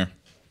cock on there.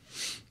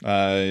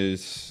 Okay,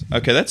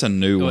 that's a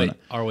new one.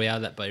 Are we out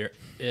of that beer?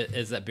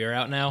 Is that beer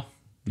out now?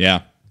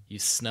 Yeah. You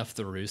snuffed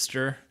the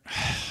rooster?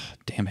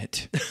 Damn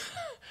it.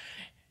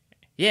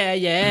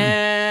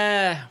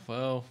 Yeah.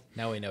 Well,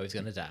 now we know he's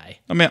going to die.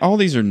 I mean, all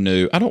these are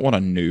new. I don't want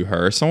a new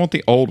hearse. I want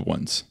the old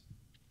ones.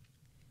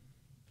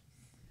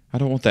 I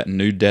don't want that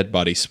new dead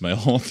body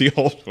smell. I want the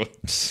old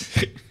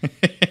ones.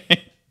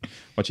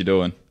 What you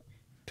doing?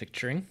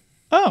 Picturing.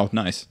 Oh,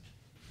 nice.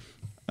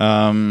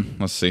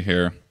 Let's see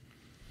here.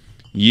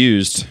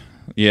 Used.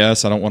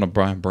 Yes, I don't want to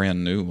buy a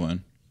brand new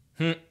one.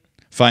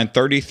 Find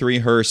 33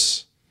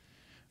 hearse.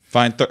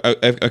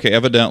 Okay,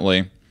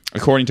 evidently,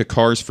 according to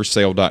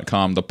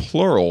carsforsale.com, the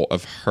plural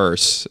of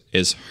hearse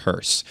is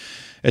hearse.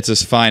 It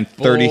says find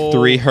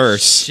 33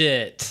 hearse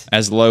Shit.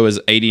 as low as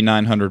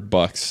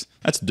 $8,900.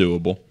 That's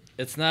doable.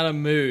 It's not a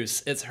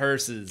moose. It's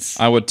hearses.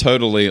 I would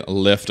totally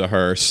lift a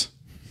hearse.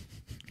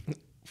 What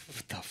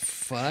the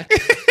fuck?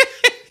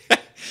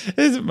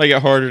 Does it make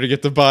it harder to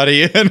get the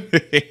body in?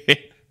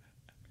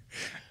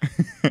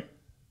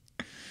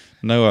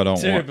 No, I don't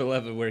Dear want.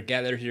 beloved, we're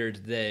gathered here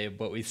today,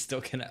 but we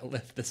still cannot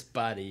lift this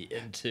body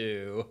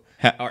into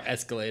our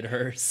Escalade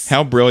hearse.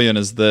 How brilliant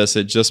is this?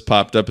 It just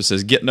popped up. It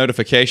says, get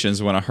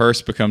notifications when a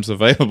hearse becomes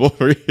available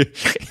for you.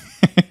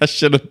 I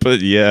should have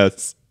put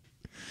yes.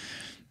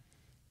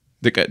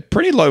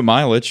 Pretty low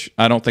mileage.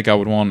 I don't think I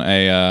would want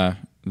a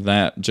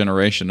that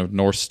generation of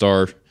North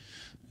Star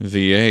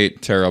V8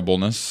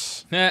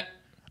 terribleness.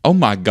 Oh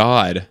my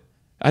God.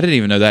 I didn't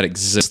even know that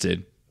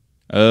existed.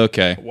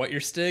 Okay. What, your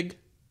Stig?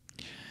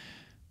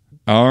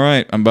 All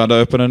right, I'm about to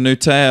open a new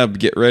tab.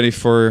 Get ready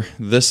for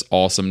this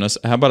awesomeness.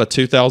 How about a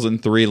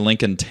 2003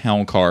 Lincoln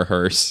Town Car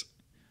hearse?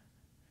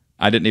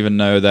 I didn't even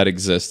know that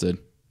existed.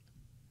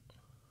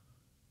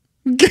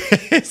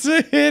 It's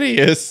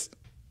hideous.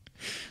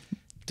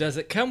 Does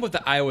it come with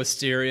the Iowa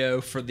stereo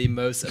for the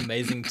most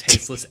amazing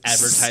tasteless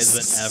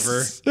advertisement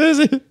ever?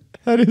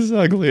 That is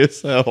ugly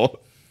as hell.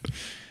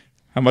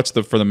 How much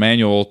for the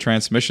manual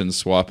transmission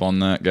swap on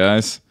that,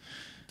 guys?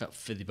 About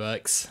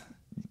 $50.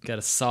 Got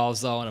a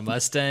Sawzall and a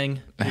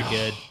Mustang. You're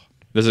good.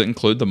 Does it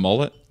include the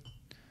mullet?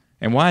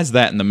 And why is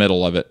that in the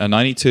middle of it? A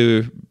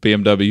 92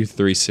 BMW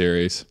 3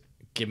 Series.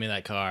 Give me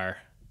that car.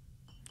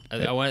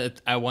 I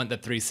want the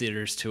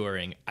 3-seaters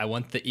touring. I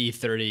want the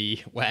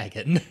E30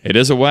 wagon. It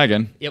is a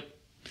wagon. Yep.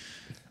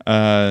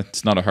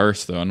 It's not a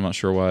hearse, though. I'm not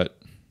sure what.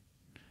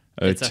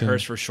 It's a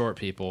hearse for short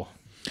people.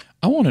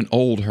 I want an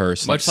old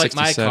hearse. Much like 60s,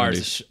 my 70s.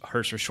 car's a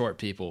hearse for short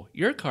people.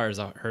 Your car's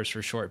a hearse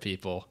for short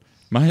people.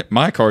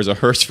 My car's a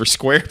hearse for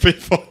square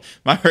people.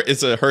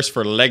 It's a hearse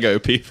for Lego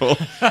people.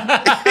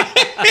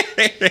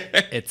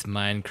 It's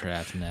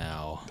Minecraft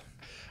now.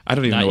 I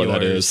don't even know what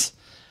yours. that is.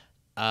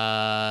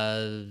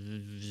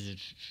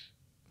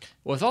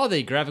 With all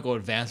the graphical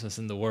advancements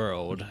in the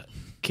world,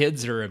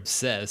 kids are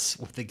obsessed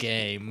with the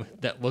game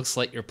that looks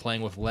like you're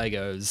playing with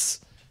Legos.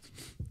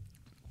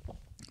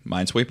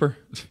 Minesweeper?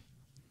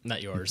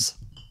 Not yours.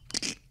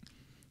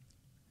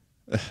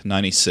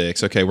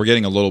 96. Okay, we're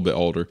getting a little bit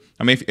older.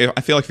 I mean, I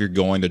feel like if you're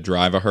going to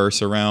drive a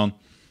hearse around,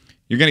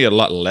 you're going to get a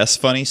lot less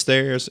funny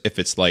stares if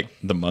it's like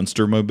the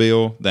Munster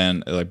Mobile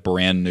than a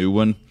brand new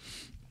one.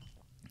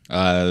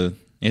 Either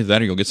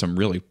that or you'll get some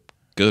really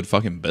good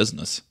fucking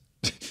business.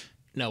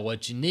 No,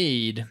 what you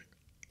need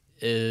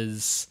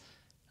is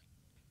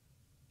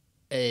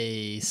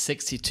a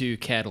 62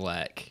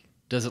 Cadillac.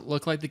 Does it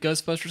look like the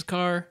Ghostbusters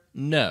car?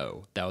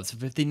 No, that was a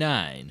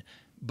 59.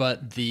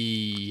 But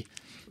the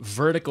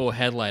vertical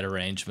headlight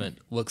arrangement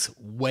looks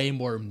way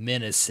more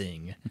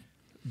menacing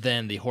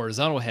than the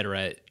horizontal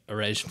headlight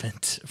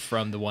arrangement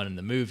from the one in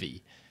the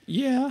movie.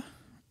 Yeah.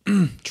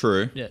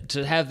 True. Yeah,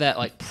 to have that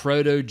like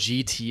proto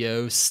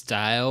GTO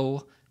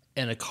style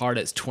in a car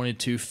that's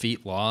 22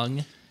 feet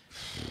long,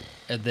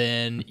 and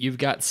then you've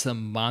got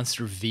some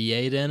monster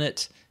V8 in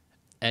it,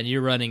 and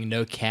you're running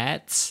no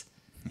cats.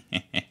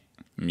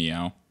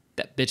 Meow.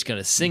 That bitch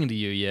gonna sing to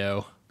you,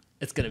 yo.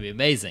 It's gonna be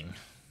amazing.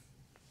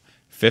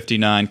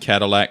 59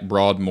 Cadillac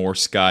Broadmoor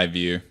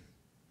Skyview.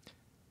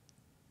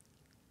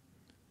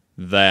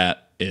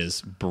 That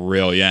is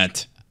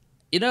brilliant.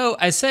 You know,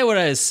 I say what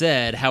I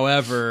said.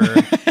 However,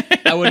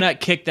 I would not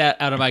kick that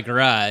out of my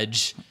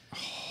garage,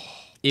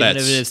 even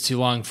if it is too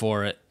long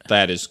for it.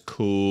 That is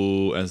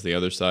cool as the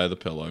other side of the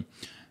pillow.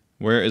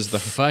 Where is the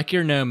Fuck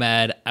your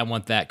Nomad. I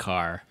want that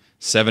car.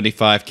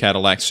 75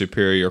 Cadillac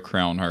Superior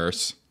Crown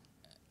Hearse?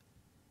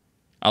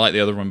 I like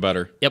the other one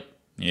better. Yep.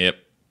 Yep.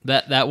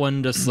 That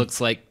one just looks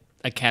like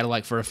a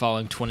Cadillac for the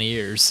following 20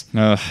 years.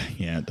 Yeah,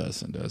 it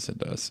does. It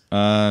does.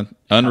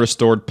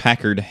 Unrestored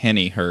Packard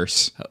Henny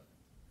hearse.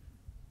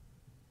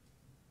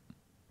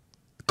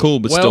 Cool,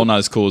 but Well- still not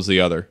as cool as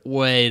the other.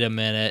 Wait a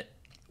minute.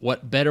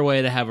 What better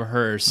way to have a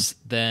hearse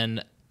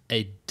than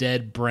a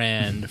dead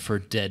brand for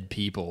dead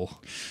people?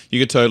 You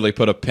could totally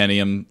put a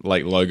Pentium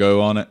like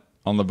logo on it.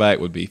 On the back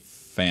would be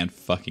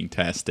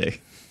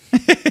fan-fucking-tastic.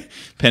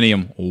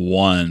 Pentium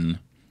 1.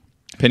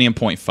 Pentium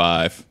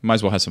 0.5. Might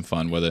as well have some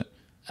fun with it.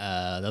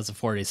 That's a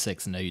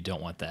 46. No, you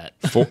don't want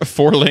that.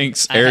 Four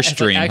links,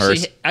 Airstream,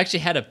 hearse. I actually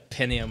had a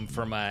Pentium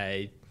for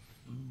my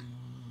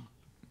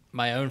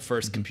own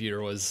first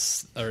computer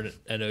was an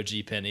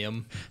OG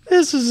Pentium.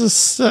 This is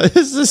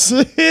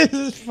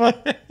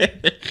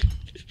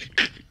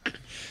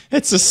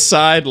it's a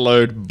side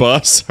load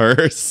bus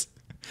hearse.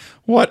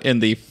 What in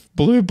the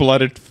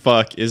blue-blooded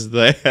fuck is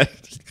that?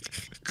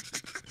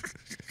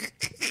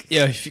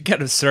 Yeah, if you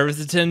got a service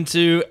to attend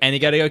to and you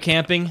got to go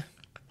camping,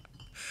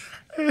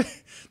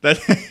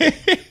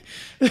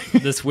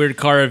 this weird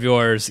car of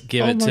yours,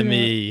 give it to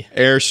me.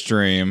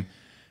 Airstream.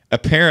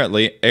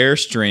 Apparently,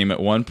 Airstream at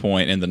one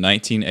point in the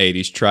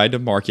 1980s tried to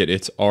market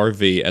its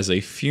RV as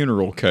a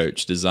funeral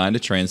coach designed to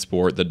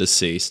transport the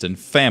deceased and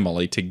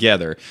family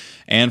together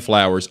and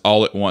flowers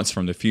all at once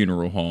from the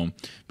funeral home.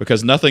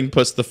 Because nothing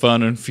puts the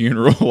fun in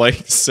funeral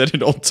like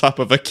sitting on top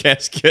of a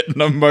casket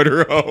in a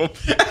motorhome.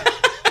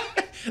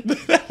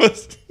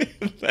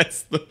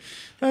 That's the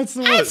I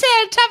said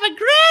on top of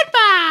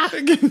grandma.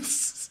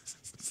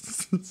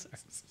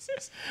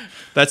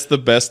 That's the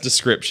best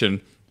description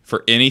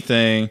for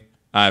anything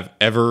I've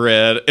ever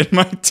read in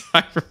my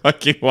entire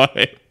fucking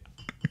life.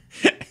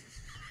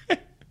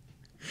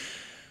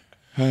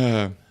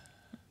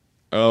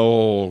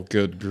 Oh,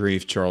 good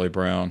grief, Charlie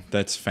Brown.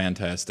 That's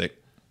fantastic.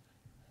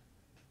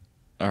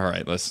 All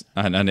right,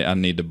 I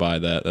need to buy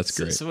that. That's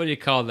great. So what do you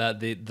call that?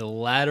 The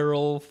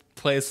lateral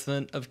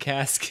placement of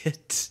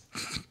casket?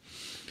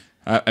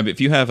 I mean,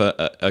 if you have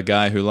a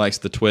guy who likes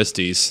the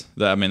twisties,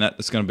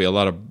 that's going to be a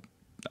lot of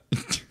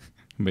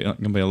going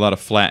to be a lot of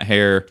flat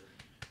hair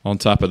on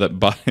top of that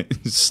body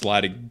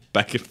sliding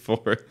back and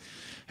forth.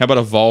 How about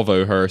a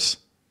Volvo hearse?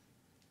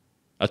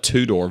 A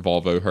 2-door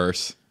Volvo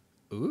hearse.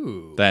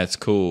 Ooh, That's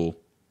cool.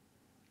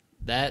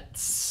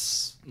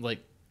 that's like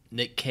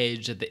Nick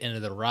Cage at the end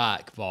of the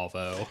Rock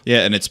Volvo. Yeah,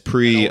 and it's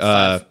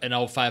An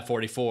old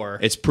 544.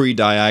 it's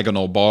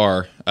pre-diagonal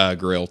bar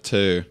grill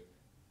too.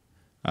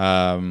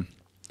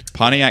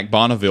 Pontiac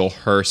Bonneville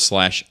hearse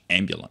 /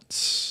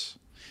 ambulance.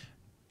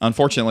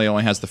 Unfortunately, it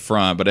only has the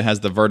front, but it has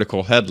the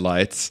vertical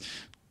headlights,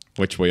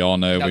 which we all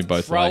know we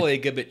both probably like.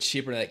 a good bit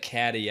cheaper than that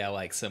Caddy I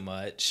like so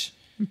much.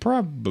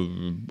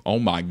 Probably. Oh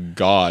my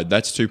God,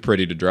 that's too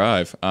pretty to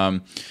drive.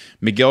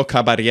 Miguel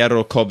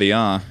Caballero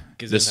Cobian.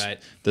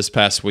 This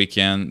past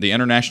weekend, the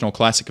International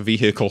Classic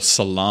Vehicle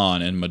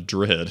Salon in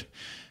Madrid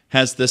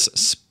has this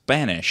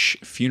Spanish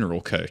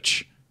funeral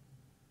coach.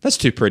 That's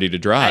too pretty to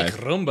drive. Ay,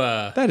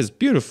 caramba. That is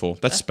beautiful.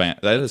 That is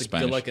Spanish.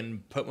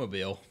 Good-looking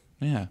Popemobile.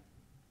 Yeah.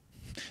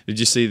 Did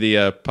you see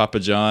the Papa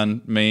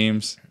John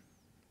memes?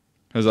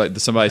 It was like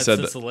somebody said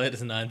That's the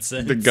latest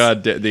nonsense.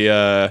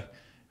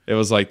 it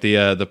was like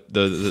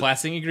the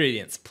Classic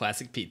ingredients,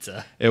 classic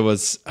pizza. it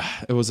was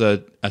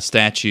a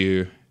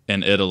statue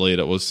in Italy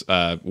that was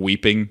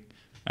weeping.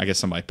 I guess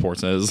somebody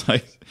ports it. It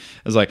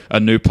was like a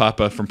new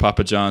Papa from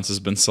Papa John's has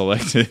been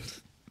selected.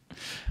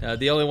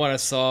 The only one I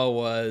saw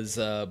was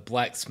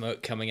black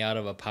smoke coming out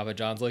of a Papa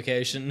John's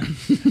location.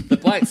 The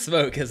black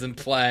smoke has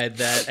implied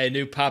that a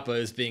new Papa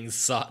is being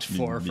sought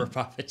for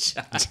Papa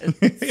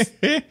John's.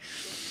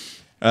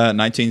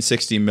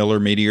 1960 Miller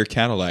Meteor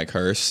Cadillac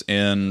hearse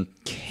in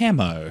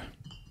camo.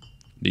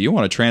 Do you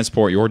want to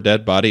transport your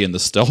dead body in the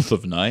stealth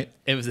of night?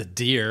 It was a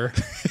deer.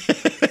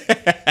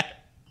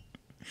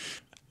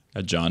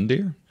 A John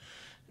Deere?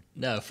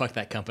 No, fuck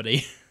that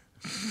company.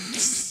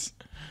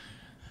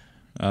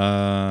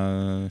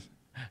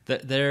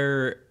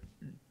 They're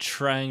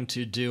trying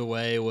to do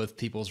away with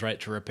people's right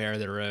to repair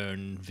their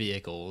own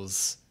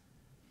vehicles.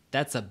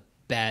 That's a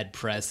bad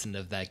precedent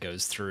if that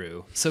goes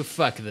through. So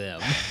fuck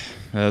them.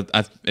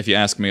 If you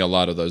ask me, a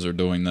lot of those are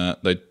doing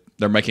that.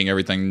 They're making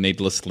everything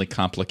needlessly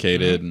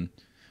complicated. And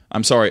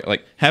I'm sorry,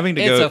 like having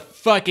to It's go. a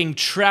fucking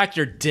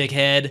tractor,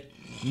 dickhead.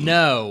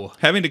 No.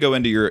 Having to go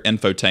into your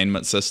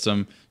infotainment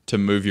system to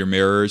move your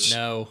mirrors.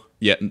 No.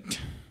 Yeah.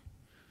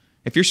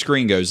 If your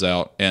screen goes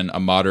out in a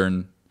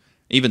modern,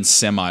 even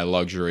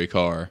semi-luxury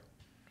car,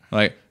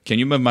 like, can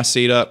you move my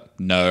seat up?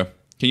 No.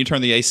 Can you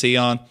turn the AC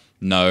on?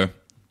 No.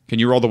 Can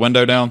you roll the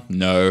window down?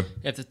 No.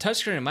 If the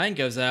touchscreen of mine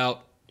goes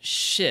out,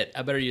 shit,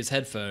 I better use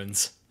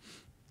headphones.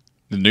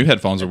 The new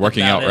headphones are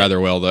working out rather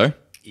well, though.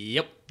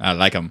 Yep. I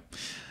like them.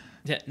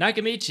 Yeah,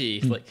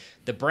 Nakamichi, like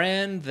the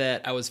brand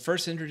that I was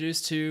first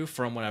introduced to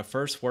from when I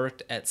first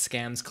worked at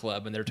Scams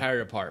Club in their tire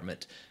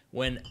department.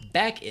 When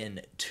back in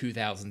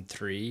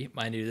 2003,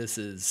 mind you, this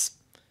is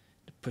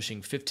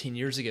pushing 15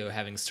 years ago,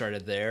 having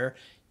started there,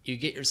 you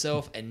get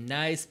yourself a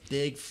nice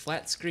big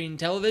flat screen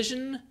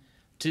television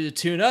to the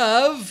tune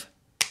of,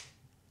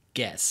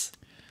 guess.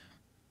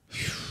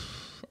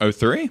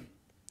 03?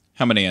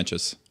 How many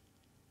inches?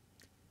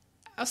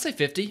 I'll say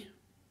 50.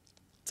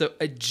 So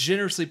a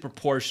generously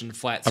proportioned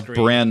flat screen.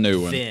 brand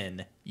new one.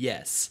 Thin,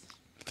 yes.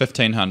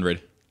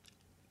 1,500.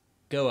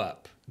 Go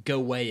up. Go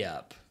way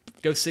up.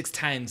 Go 6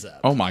 times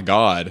up. Oh my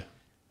God.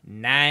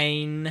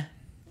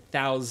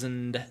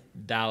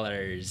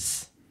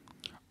 $9,000.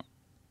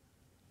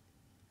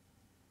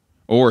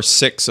 Or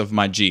 6 of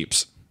my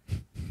Jeeps.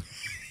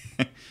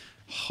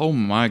 Oh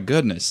my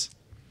goodness.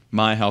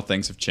 My, how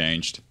things have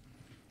changed.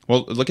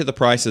 Well, look at the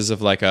prices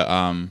of like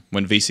when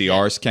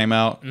VCRs came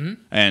out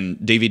and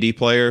DVD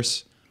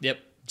players. Yep.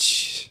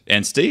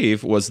 And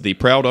Steve was the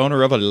proud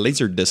owner of a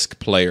LaserDisc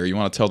player. You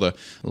want to tell the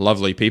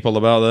lovely people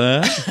about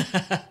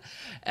that?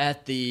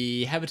 At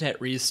the Habitat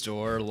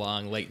Restore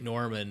along Lake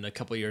Norman a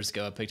couple years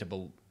ago, I picked up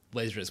a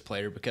LaserDisc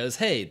player because,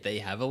 hey, they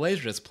have a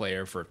LaserDisc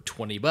player for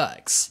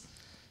 $20.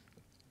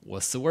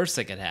 What's the worst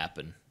that could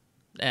happen?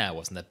 It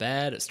wasn't that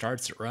bad. It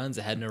starts, it runs,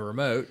 it had no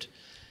remote.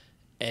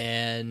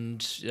 And,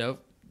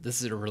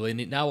 this is a really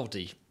neat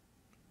novelty.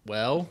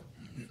 Well,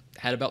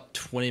 had about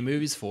 20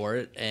 movies for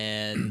it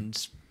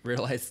and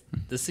realized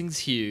this thing's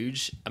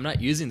huge. I'm not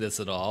using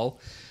this at all.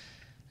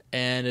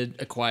 And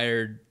it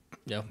acquired,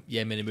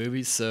 many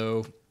movies.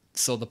 So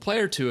sold the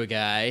player to a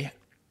guy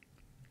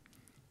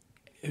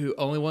who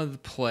only wanted the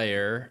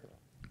player,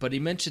 but he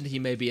mentioned he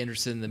may be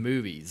interested in the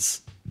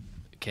movies.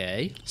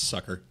 Okay.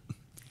 Sucker.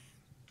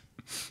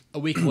 A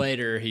week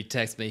later, he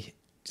texts me, "You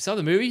saw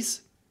the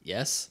movies?"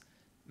 Yes.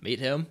 Meet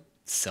him.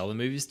 Sell the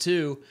movies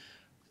too.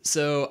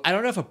 So I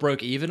don't know if I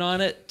broke even on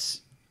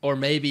it or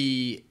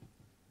maybe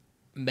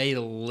made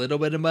a little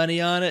bit of money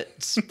on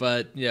it.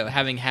 But,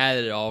 having had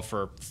it all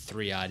for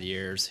 3 odd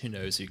years, who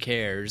knows, who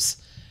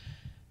cares?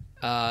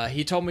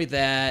 He told me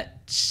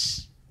that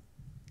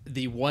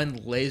the one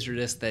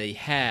LaserDisc that he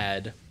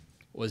had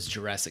was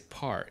Jurassic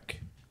Park.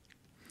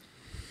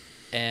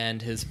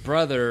 And his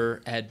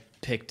brother had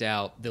picked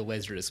out the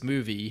LaserDisc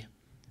movie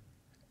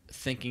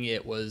thinking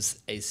it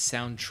was a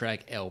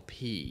soundtrack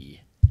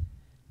LP,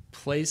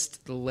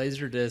 placed the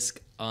LaserDisc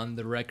on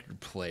the record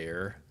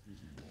player,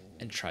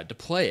 and tried to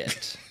play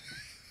it.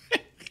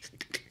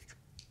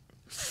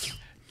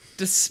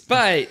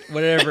 Despite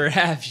whatever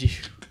have you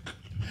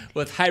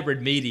with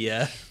hybrid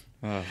media,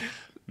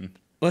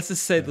 let's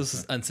just say this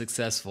was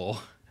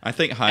unsuccessful. I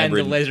think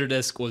hybrid... And the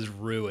LaserDisc was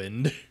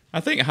ruined.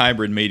 I think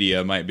hybrid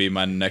media might be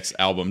my next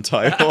album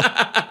title.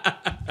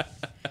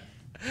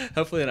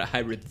 Hopefully not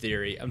Hybrid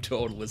Theory. I'm too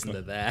old to listen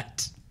to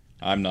that.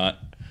 I'm not.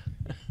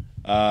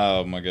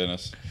 Oh, my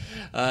goodness.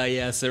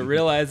 So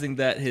realizing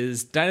that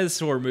his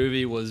dinosaur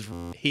movie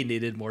he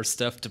needed more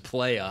stuff to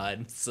play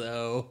on.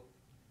 So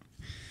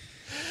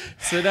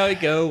now we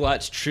go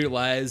watch True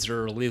Lies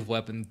or Lethal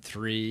Weapon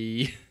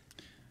 3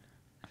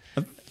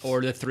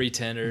 or The Three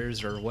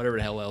Tenors or whatever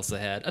the hell else they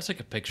had. I took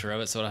a picture of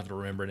it so I don't have to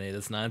remember any of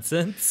this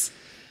nonsense.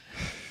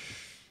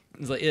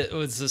 It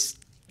was just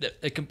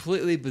a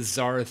completely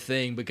bizarre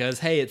thing because,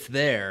 hey, it's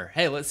there.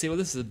 Hey, let's see what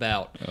this is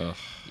about. Ugh.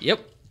 Yep,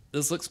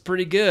 this looks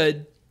pretty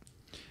good.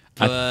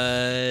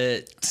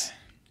 But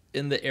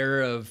in the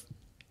era of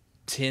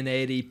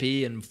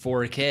 1080p and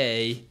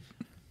 4K,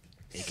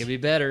 it could be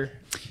better.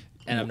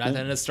 And I'm not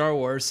into Star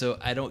Wars, so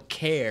I don't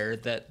care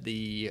that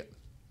the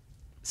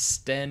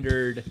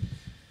standard,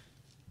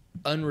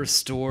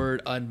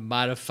 unrestored,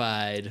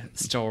 unmodified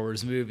Star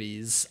Wars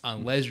movies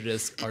on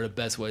LaserDisc are the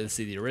best way to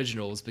see the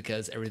originals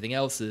because everything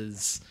else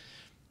is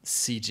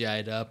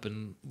CGI'd up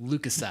and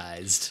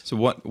Lucasized. So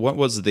what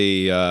was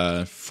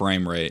the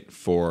frame rate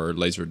for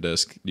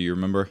LaserDisc? Do you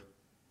remember?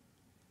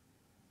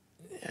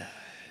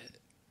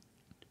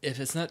 If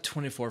it's not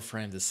 24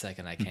 frames a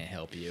second, I can't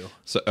help you.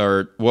 So,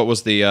 what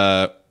was the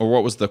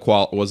was the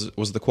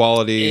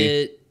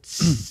quality?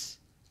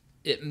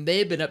 It may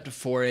have been up to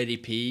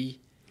 480p.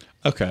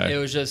 Okay. It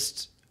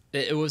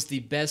was the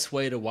best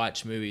way to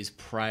watch movies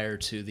prior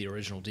to the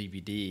original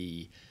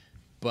DVD,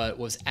 but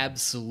was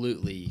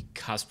absolutely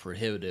cost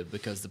prohibitive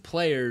because the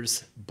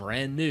players,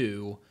 brand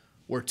new,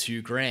 were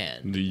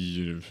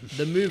 $2,000.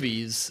 The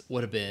movies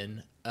would have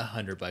been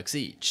 $100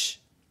 each.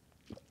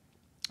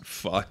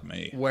 Fuck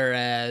me.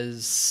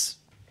 Whereas,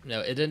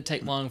 it didn't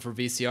take long for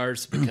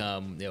VCRs to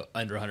become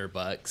under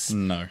 $100.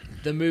 No.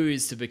 The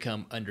movies to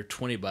become under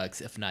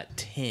 $20, if not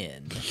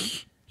 10.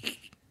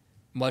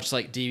 Much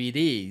like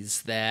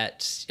DVDs,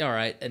 that, all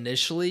right,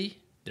 initially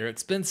they're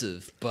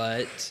expensive,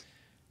 but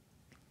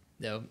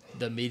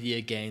the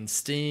media gains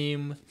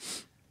steam,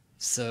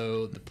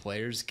 so the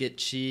players get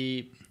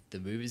cheap, the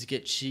movies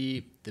get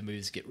cheap, the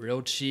movies get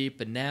real cheap,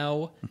 and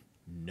now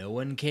no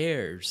one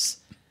cares.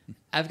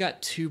 I've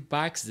got 2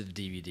 boxes of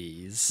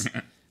DVDs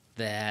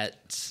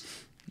that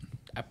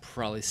I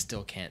probably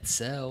still can't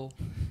sell.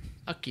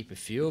 I'll keep a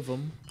few of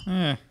them,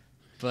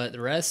 but the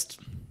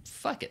rest,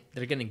 fuck it.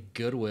 They're getting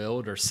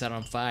Goodwilled or set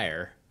on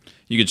fire.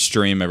 You could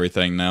stream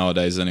everything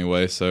nowadays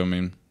anyway, so I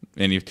mean,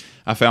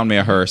 I found me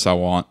a hearse I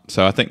want,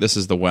 so I think this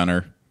is the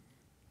winner.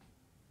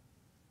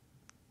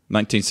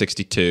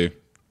 1962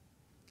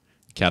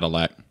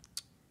 Cadillac.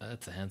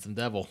 That's a handsome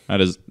devil.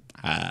 That is.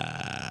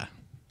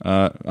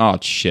 Oh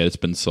shit! It's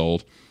been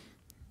sold.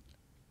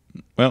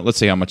 Well, let's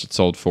see how much it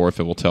sold for. If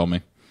it will tell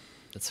me.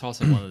 That's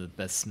also one of the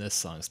best Smith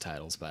songs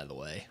titles, by the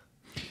way.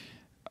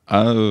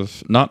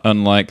 Not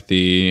unlike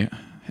the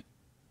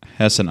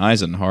Hess and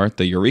Eisenhart,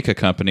 the Eureka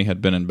Company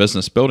had been in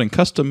business building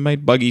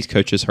custom-made buggies,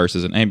 coaches,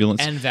 hearses, and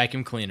ambulances. And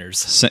vacuum cleaners.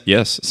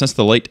 Since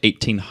the late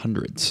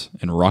 1800s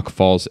in Rock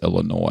Falls,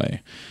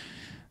 Illinois.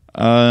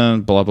 Blah,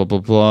 blah, blah,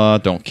 blah.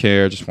 Don't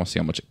care. Just want to see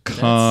how much it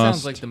costs. That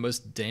sounds like the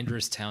most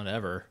dangerous town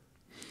ever.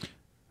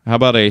 How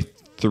about a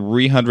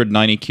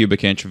 390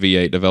 cubic inch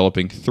V8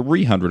 developing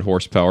 300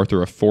 horsepower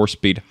through a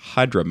 4-speed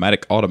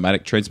Hydra-matic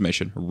automatic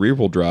transmission,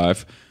 rear-wheel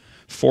drive,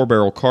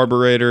 4-barrel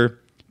carburetor,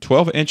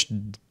 12-inch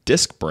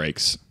disc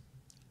brakes.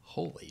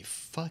 Holy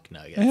fuck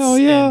nuggets. Hell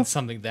yeah. And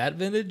something that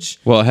vintage?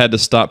 Well, it had to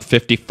stop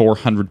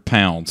 5,400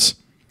 pounds.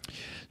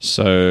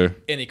 So...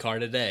 Any car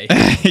today.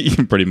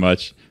 pretty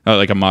much.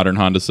 Like a modern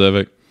Honda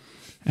Civic.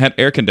 It had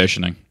air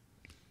conditioning.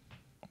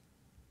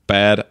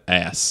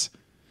 Badass.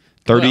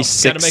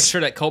 36. Gotta make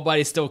sure that cold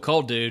body's still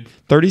cold, dude.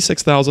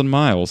 36,000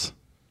 miles.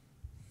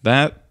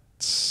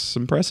 That's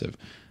impressive.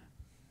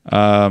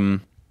 Well,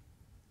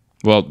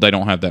 they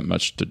don't have that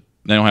much to.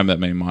 They don't have that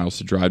many miles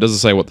to drive. It doesn't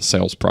say what the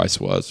sales price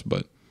was,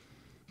 but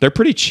they're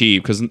pretty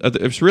cheap because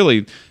it's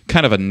really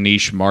kind of a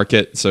niche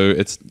market. So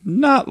it's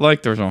not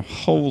like there's a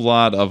whole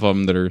lot of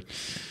them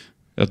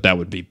that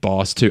would be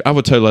boss too. I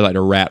would totally like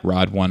to rat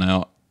ride one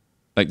out,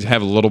 like to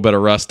have a little bit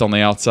of rust on the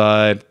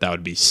outside. That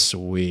would be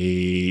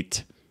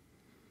sweet.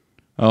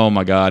 Oh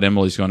my God,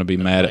 Emily's going to be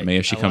mad at me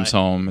if she comes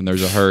home and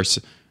there's a hearse,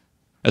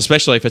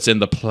 especially if it's in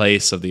the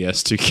place of the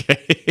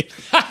S2K.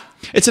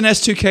 It's an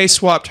S2K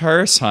swapped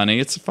hearse, honey.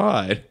 It's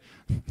fine.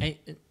 Hey,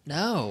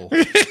 no.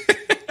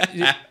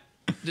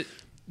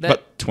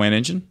 But twin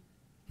engine?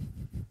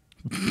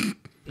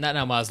 Not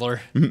now,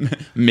 Mosler.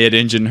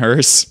 Mid-engine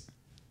hearse.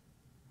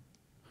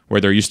 Where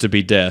there used to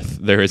be death,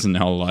 there is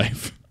now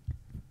life.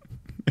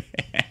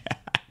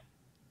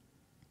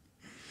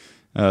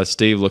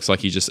 Steve looks like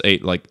he just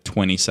ate like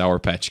 20 Sour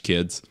Patch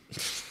Kids.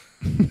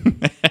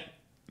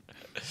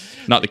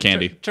 Not the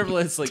candy.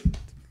 Turbulence, like,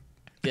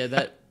 yeah,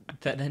 that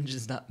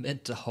engine's not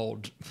meant to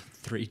hold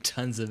 3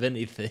 tons of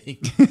anything.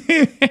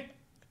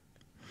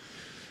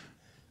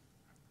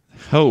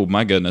 Oh,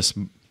 my goodness.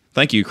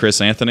 Thank you, Chris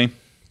Anthony.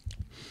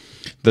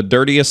 The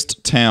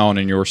dirtiest town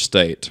in your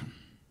state.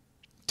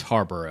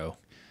 Tarboro.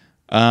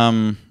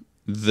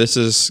 This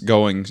is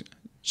going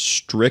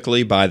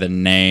strictly by the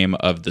name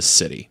of the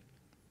city.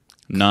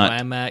 Not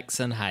Climax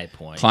and High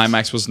Point.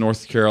 Climax was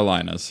North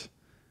Carolina's.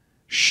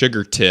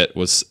 Sugar Tit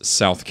was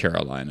South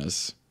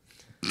Carolina's.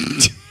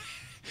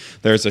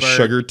 There's a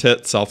Sugar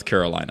Tit, South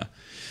Carolina.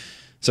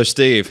 So,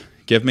 Steve,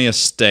 give me a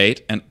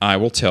state, and I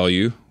will tell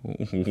you.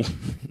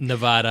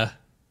 Nevada.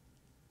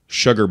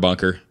 Sugar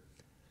Bunker.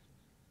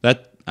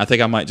 That I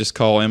think I might just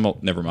call Emil.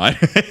 Never mind.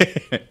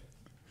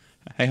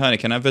 Hey, honey,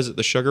 can I visit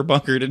the Sugar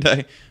Bunker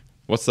today?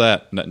 What's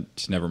that? No,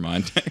 just never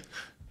mind.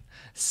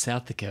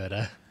 South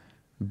Dakota.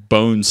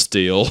 Bone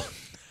Steel.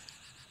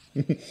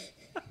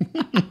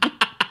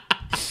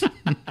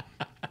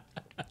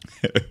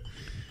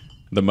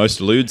 The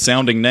most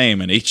lewd-sounding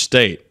name in each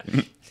state.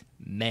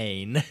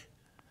 Maine.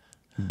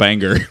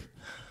 Banger.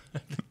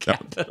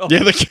 Capital.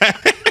 Yeah, the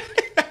cat.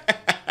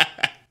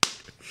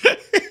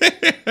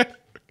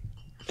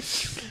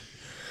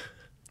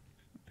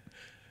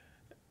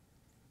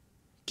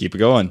 Keep it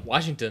going.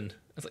 Washington. I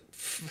was like,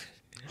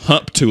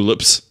 Hump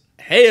tulips.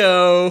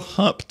 heyo.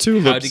 Hump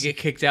tulips. How'd you get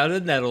kicked out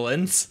of the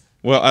Netherlands?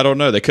 Well, I don't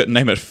know. They couldn't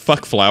name it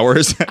fuck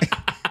flowers.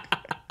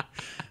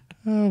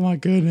 Oh, my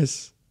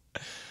goodness.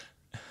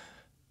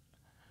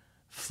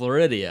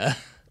 Floridia.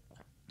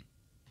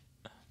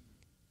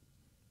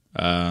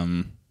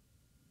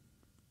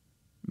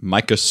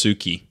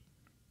 Mikasuki.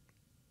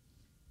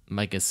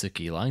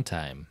 Mikasuki, long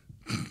time.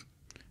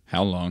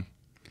 How long?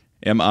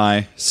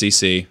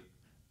 Miccosukee.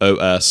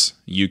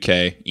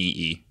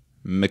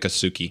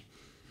 Mikasuki.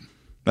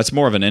 That's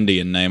more of an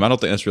Indian name. I don't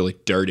think that's really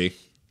dirty.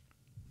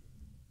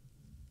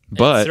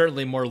 But It's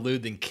certainly more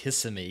lewd than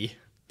Kissimmee.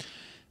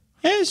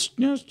 it's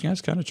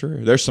kind of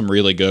true. There's some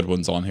really good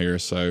ones on here,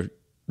 so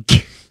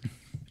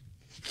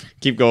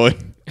keep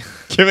going.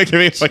 Give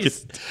me a fucking...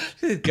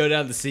 Go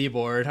down the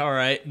seaboard. All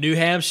right. New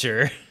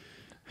Hampshire.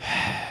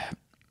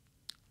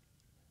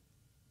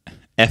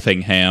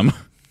 Effingham.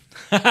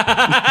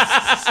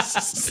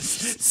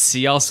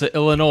 See also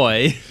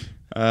Illinois.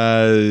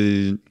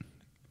 Booty.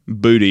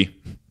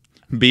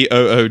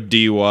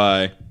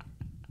 Boody.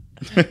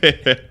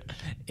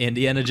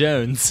 Indiana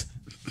Jones.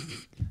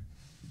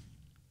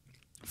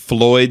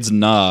 Floyd's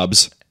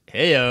Knobs.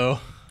 Heyo.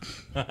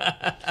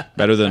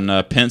 Better than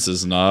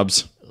Pence's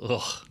Knobs.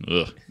 Ugh.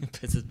 Ugh.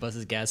 Pisses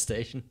buses gas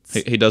stations.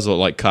 He does look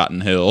like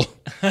Cotton Hill.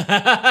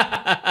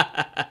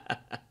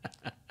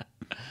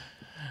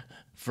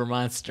 For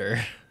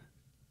Monster.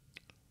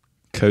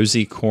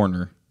 Cozy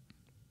Corner.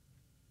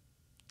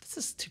 This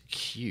is too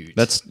cute.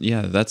 That's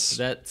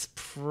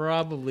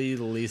probably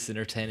the least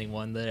entertaining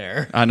one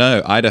there. I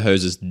know.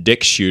 Idaho's is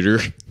Dick Shooter.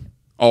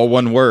 All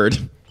one word.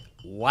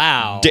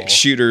 Wow. Dick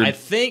Shooter. I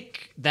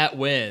think that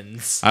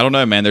wins. I don't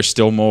know, man. There's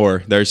still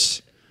more.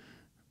 There's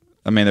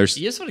I mean, there's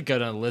You just want to go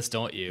down the list,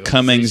 don't you?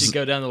 Cummings- So you should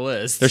go down the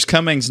list. there's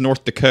Cummings,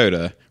 North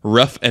Dakota,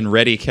 Rough and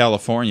Ready,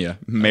 California,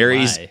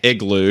 Mary's my.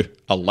 Igloo,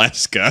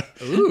 Alaska.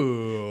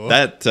 Ooh.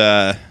 That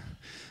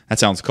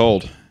sounds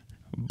cold.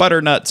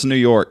 Butternuts, New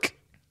York.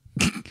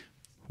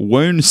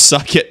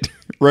 Woonsocket,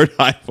 Rhode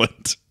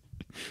Island.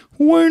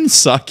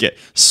 Woonsocket,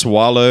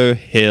 Swallow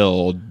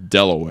Hill,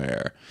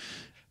 Delaware.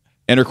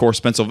 Intercourse,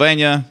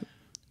 Pennsylvania.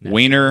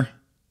 Wiener,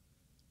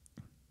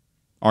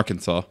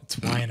 Arkansas. It's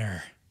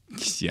Weiner.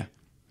 Yeah.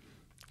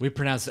 We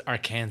pronounce it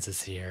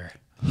Arkansas here.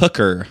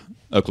 Hooker,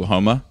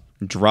 Oklahoma.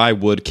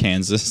 Drywood,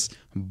 Kansas.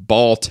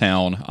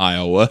 Balltown,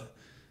 Iowa.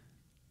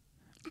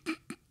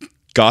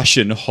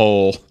 Goshen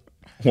Hole,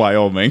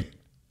 Wyoming.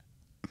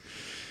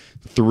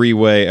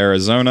 Three-Way,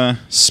 Arizona.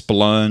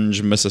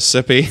 Splunge,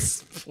 Mississippi.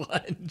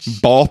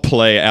 Plunge. Ball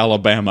Play,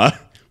 Alabama.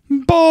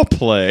 Ball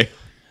Play.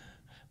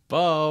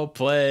 Ball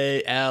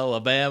play,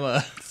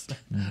 Alabama.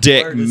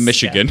 Dick, Word is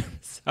Michigan.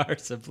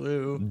 Stars of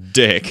blue.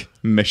 Dick,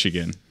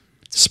 Michigan.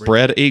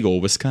 Spread Eagle,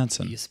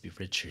 Wisconsin. Used to be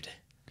Richard.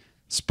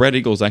 Spread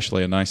Eagle is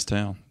actually a nice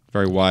town.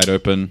 Very wide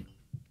open.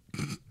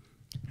 Kind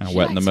of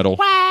wet in the middle.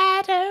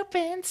 Wide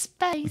open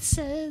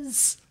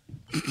spaces.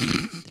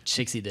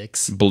 Chixie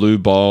dicks. Blue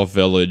Ball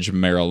Village,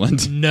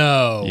 Maryland.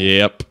 No.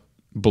 Yep.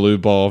 Blue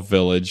Ball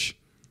Village.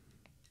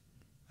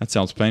 That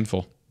sounds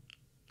painful.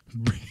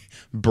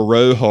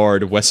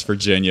 Brohard, West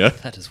Virginia.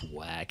 That is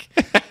whack.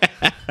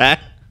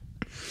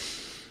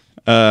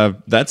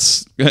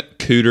 That's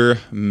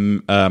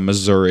Cooter,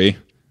 Missouri.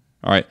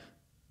 All right.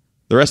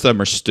 The rest of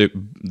them are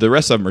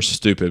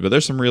stupid, but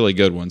there's some really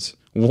good ones.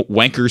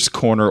 Wanker's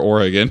Corner,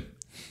 Oregon.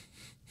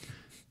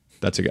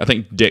 I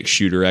think Dick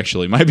Shooter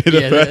actually might be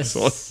the best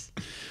one.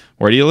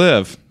 Where do you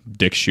live?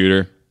 Dick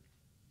Shooter.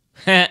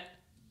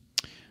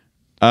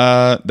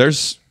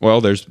 There's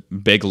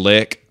Big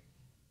Lick,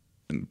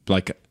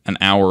 like an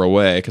hour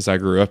away because I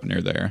grew up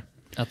near there.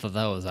 I thought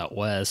that was out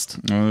west.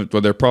 Well,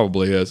 there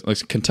probably is.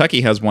 Like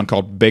Kentucky has one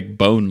called Big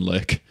Bone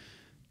Lick.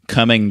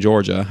 Cumming,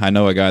 Georgia. I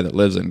know a guy that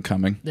lives in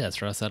Cumming. Yeah,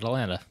 it's right outside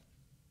Atlanta.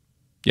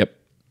 Yep.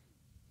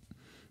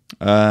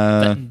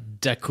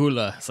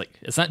 Dracula.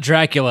 It's not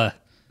Dracula.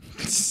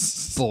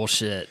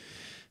 Bullshit.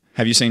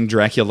 Have you seen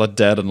Dracula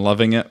Dead and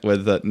Loving It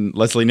with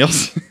Leslie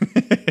Nielsen?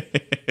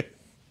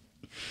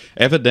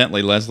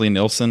 Evidently, Leslie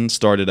Nielsen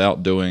started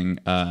out doing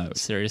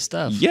Serious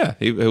stuff. Yeah,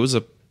 he was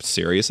a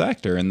serious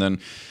actor, and then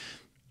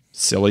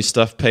silly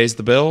stuff pays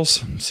the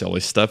bills. Silly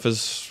stuff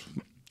is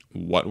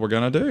what we're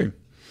gonna do.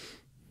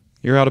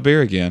 You're out of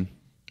beer again.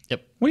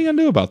 Yep. What are you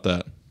gonna do about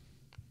that?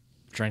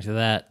 Drink to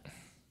that.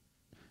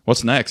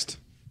 What's next?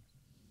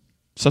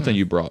 Something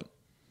you brought.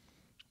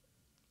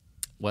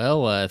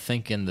 Well, I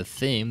think in the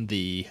theme,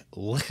 the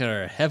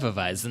liquor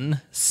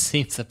Hefeweizen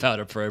seems about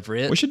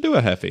appropriate. We should do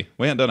a Heffy.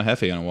 We haven't done a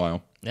Heffy in a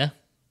while. Yeah.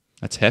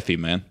 That's Heffy,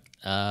 man.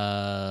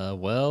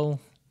 Well,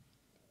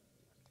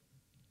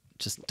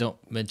 just don't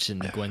mention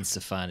Gwen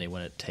Stefani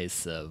when it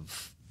tastes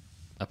of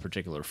a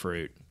particular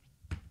fruit.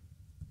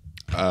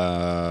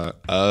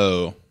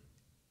 Oh.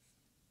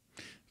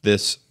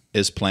 This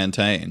is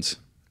plantains.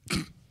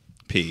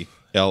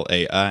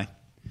 PLAINTAINS.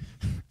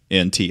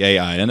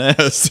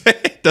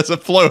 It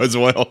doesn't flow as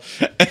well.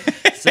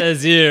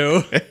 Says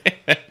you.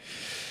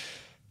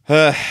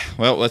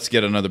 Well, let's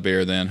get another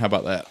beer then. How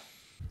about that?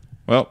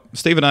 Well,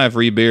 Steve and I have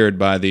re-beered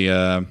by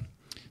the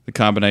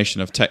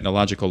combination of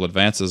technological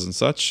advances and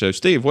such. So,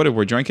 Steve, what are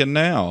we drinking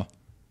now?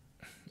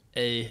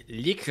 A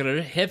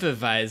liquor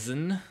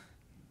Hefeweizen.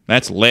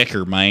 That's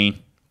liquor, man.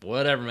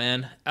 Whatever,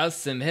 man.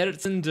 Aus dem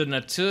Herzen der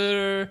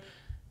Natur.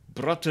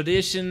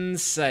 Brottradition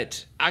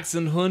seit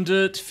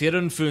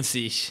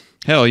 1854.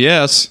 Hell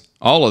yes.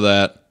 All of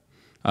that.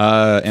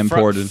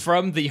 Imported.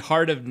 From the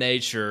heart of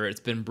nature, it's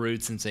been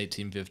brewed since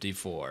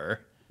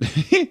 1854.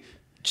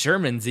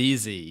 German's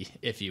easy,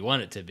 if you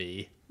want it to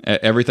be.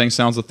 Everything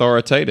sounds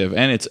authoritative,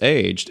 and it's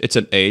aged. It's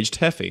an aged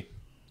Heffy.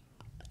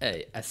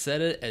 Hey, I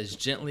said it as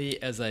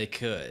gently as I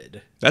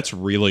could. That's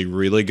really,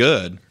 really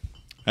good.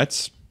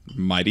 That's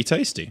mighty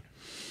tasty.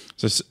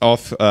 So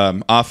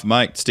off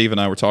mic, Steve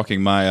and I were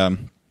talking. My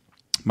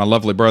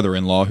lovely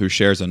brother-in-law, who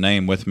shares a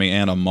name with me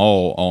and a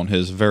mole on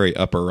his very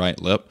upper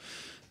right lip,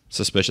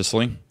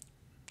 suspiciously,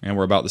 and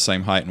we're about the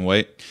same height and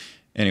weight.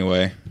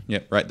 Anyway,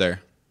 yep, right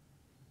there.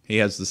 He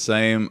has the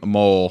same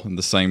mole in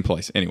the same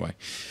place. Anyway,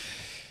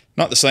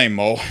 not the same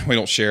mole. We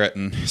don't share it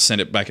and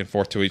send it back and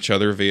forth to each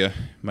other via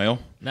mail.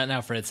 Not now,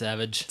 Fred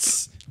Savage.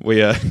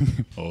 We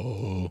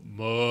Mole,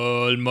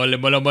 mole, mole, mole,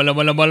 mole,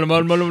 mole, mole, mole,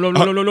 mole,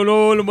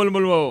 mole,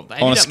 mole.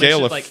 On a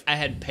scale of I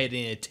hadn't paid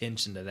any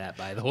attention to that,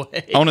 by the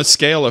way. On a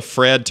scale of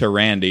Fred to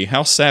Randy,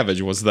 how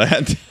savage was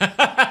that?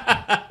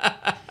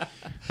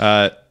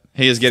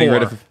 He is getting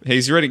rid of.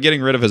 He's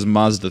getting rid of his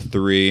Mazda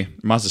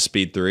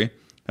Speed 3.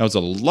 That was a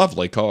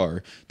lovely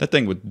car. That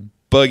thing with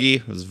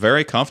buggy was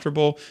very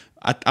comfortable.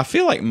 I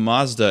feel like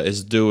Mazda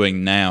is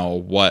doing now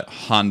what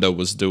Honda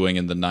was doing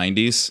in the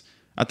 90s.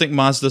 I think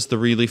Mazda's the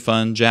really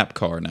fun Jap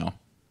car now.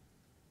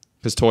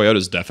 Because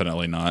Toyota's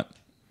definitely not.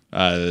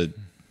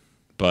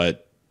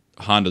 But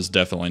Honda's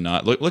definitely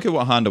not. Look at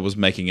what Honda was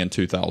making in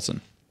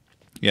 2000.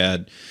 Yeah,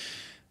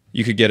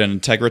 you could get an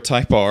Integra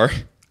Type R,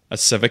 a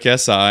Civic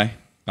Si, a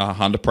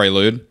Honda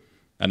Prelude,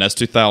 an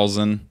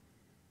S2000.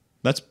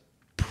 That's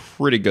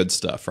pretty good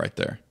stuff right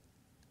there.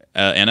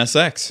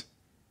 NSX.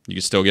 You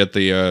can still get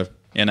the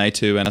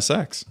NA2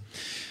 NSX.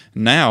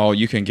 Now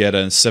you can get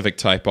a Civic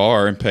Type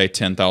R and pay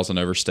 $10,000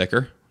 over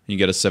sticker. You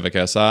get a Civic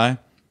Si.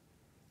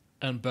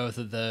 And both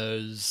of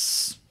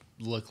those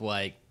look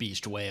like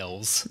beached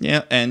whales.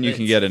 Yeah, and you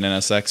can get an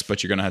NSX,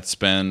 but you're going to have to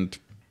spend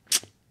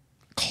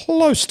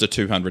close to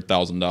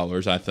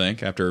 $200,000, I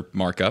think, after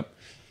markup.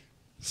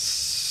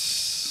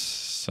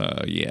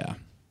 So, yeah.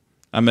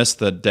 I miss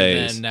the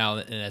days. And now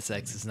the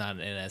NSX is not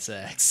an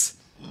NSX.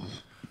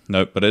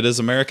 Nope, but it is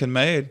American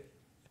made.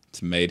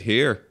 It's made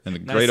here in the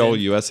great old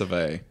US of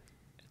A.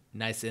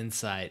 Nice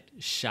insight.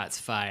 Shots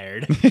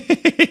fired.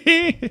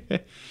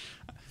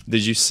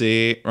 Did you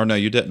see, or no,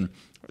 you didn't.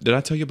 Did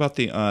I tell you about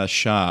the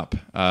shop,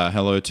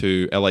 hello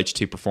to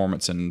LHT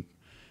Performance in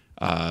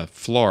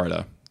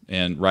Florida,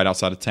 and right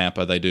outside of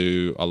Tampa? They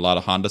do a lot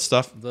of Honda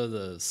stuff.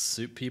 The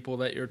soup people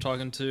that you're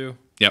talking to?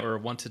 Yep. Or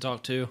want to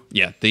talk to?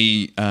 Yeah,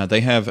 they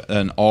have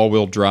an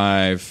all-wheel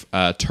drive,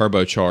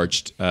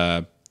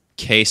 turbocharged,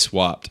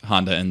 K-swapped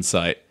Honda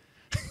Insight.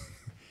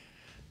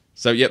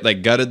 So, yep, they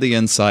gutted the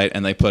Insight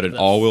and they put an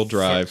all-wheel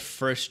drive.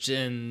 First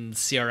gen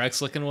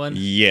CRX looking one?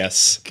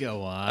 Yes.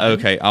 Go on.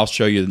 Okay, I'll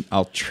show you.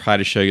 I'll try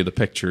to show you the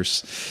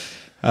pictures.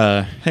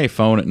 Hey,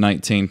 phone at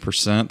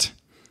 19%.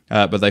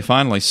 But they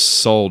finally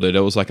sold it.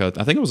 It was like I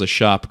think it was a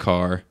shop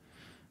car.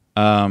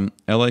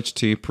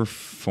 LHT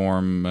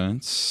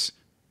Performance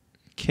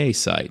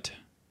K-Sight.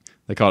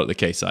 They called it the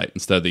K-Sight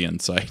instead of the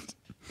Insight.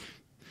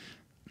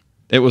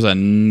 It was a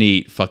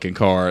neat fucking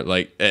car.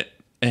 Like, it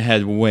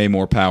had way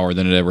more power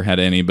than it ever had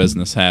any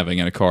business having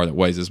in a car that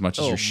weighs as much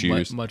as your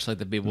shoes. Much like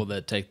the people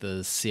that take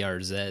the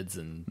CRZs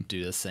and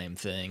do the same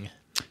thing.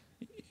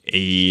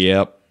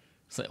 Yep.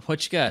 It's like,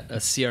 what you got? A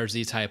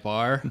CRZ Type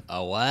R?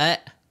 A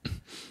what?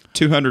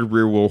 200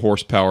 rear wheel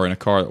horsepower in a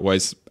car that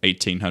weighs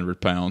 1,800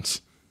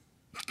 pounds.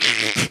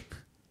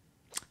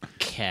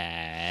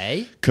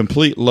 Okay.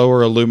 Complete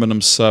lower aluminum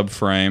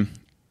subframe.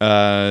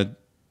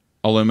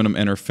 Aluminum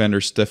inner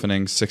fender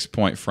stiffening,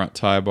 6-point front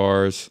tie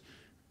bars.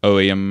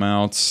 OEM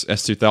mounts,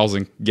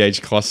 S2000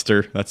 gauge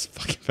cluster. That's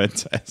fucking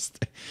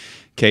fantastic.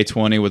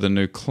 K20 with a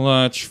new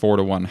clutch,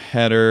 4-to-1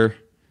 header.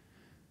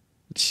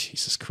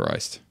 Jesus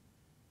Christ.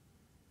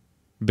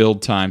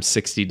 Build time,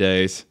 60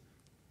 days.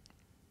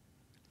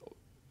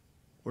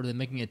 Were they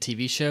making a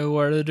TV show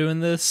while they're doing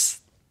this?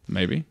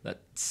 Maybe.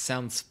 That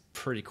sounds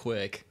pretty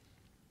quick.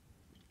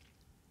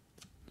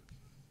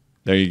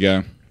 There you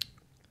go.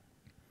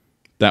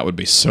 That would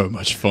be so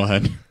much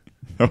fun.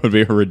 That would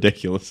be a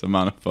ridiculous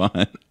amount of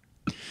fun.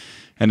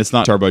 And it's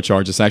not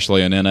turbocharged. It's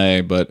actually an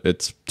NA, but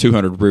it's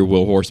 200 rear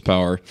wheel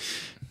horsepower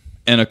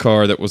in a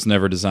car that was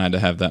never designed to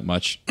have that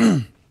much.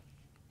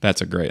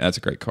 That's a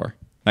great car.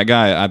 That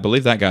guy, I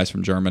believe that guy's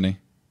from Germany,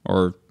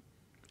 or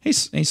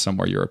he's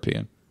somewhere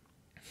European.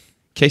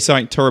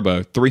 K-Sight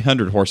Turbo,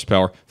 300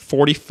 horsepower,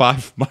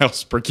 45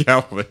 miles per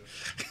gallon.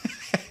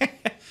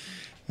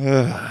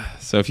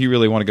 So if you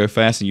really want to go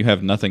fast and you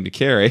have nothing to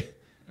carry,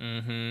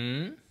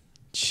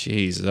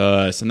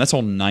 Jesus, and that's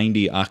on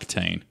 90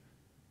 octane.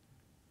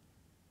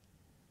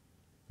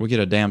 We get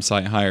a damn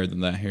sight higher than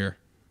that here.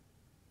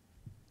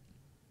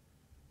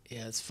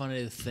 Yeah, it's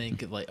funny to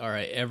think, like, all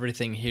right,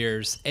 everything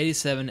here's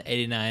 87,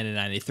 89, and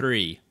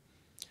 93.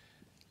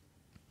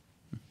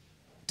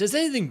 Does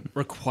anything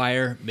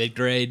require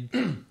mid-grade?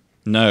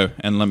 No,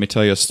 and let me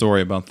tell you a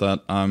story about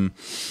that.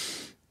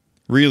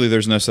 Really,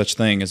 there's no such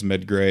thing as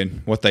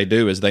mid-grade. What they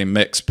do is they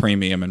mix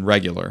premium and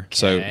regular. Okay.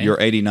 So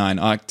your 89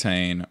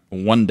 octane,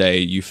 one day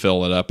you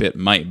fill it up, it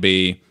might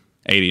be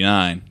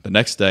 89. The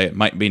next day it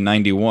might be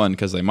 91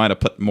 because they might have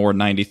put more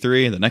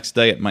 93. The next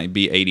day it might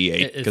be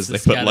 88 because they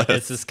put less.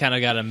 It's just kind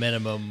of got a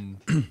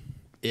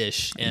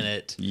minimum-ish in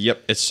it.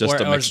 Yep, it's just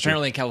a mixture.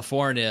 Apparently in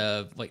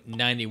California, like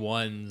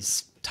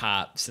 91's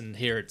tops, and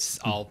here it's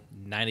all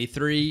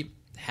 93.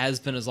 Has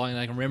been as long as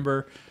I can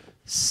remember.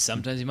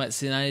 Sometimes you might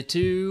see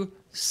 92,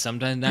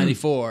 sometimes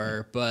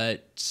 94,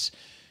 but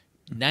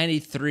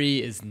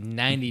 93 is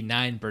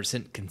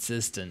 99%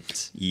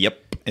 consistent.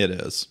 Yep, it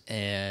is.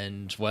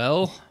 And,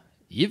 well,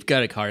 you've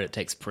got a car that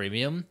takes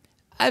premium.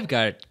 I've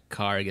got a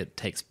car that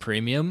takes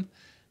premium.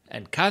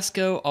 And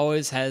Costco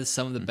always has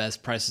some of the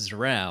best prices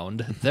around.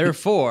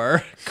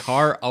 Therefore,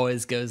 car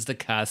always goes to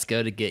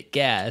Costco to get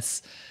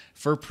gas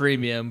for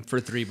premium for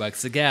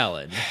 $3 a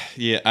gallon.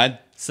 Yeah,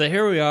 So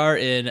here we are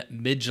in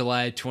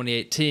mid-July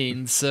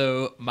 2018,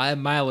 so my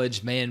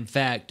mileage may in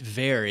fact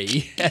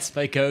vary as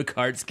my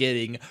go-kart's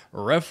getting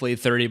roughly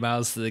 30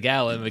 miles to the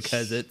gallon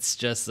because it's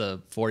just a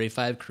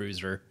 45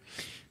 cruiser.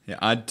 Yeah,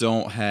 I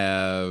don't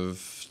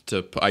have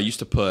to. I used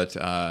to put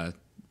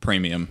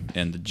premium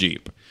in the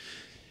Jeep.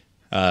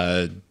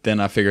 Then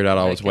I figured out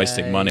I was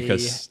wasting money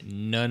because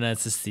no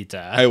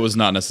necesita. It was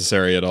not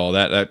necessary at all.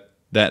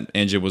 That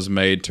engine was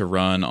made to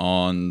run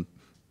on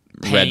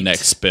Paint. redneck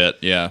spit.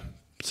 Yeah.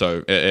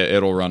 So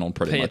it'll run on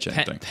pretty much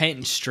anything. Paint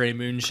and stray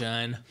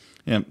moonshine.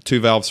 Yeah,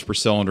 2 valves per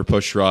cylinder,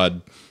 push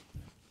rod,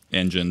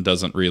 engine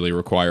doesn't really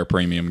require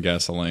premium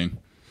gasoline.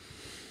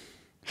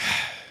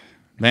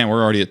 Man,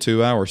 we're already at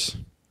 2 hours.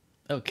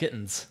 Oh,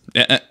 kittens.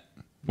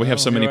 We have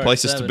so many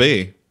places to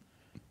be.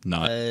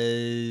 Not.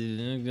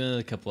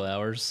 A couple of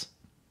hours.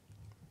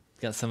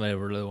 Got somebody who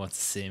really wants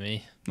to see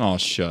me. Oh,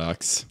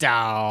 shucks.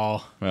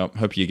 Oh. Well,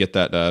 hope you get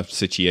that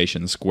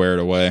situation squared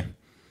away.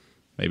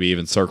 Maybe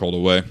even circled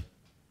away.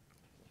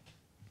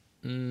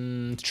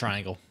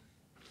 Triangle.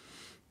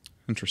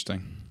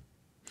 Interesting.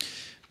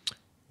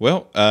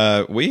 Well,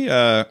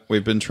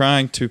 we've been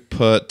trying to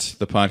put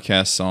the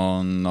podcasts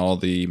on all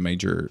the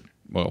major.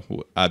 Well,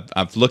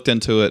 I've looked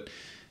into it,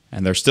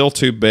 and they're still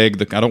too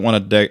big. I don't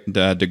want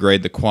to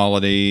degrade the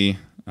quality.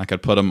 I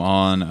could put them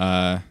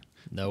on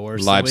No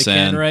worse Live than we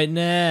Send can right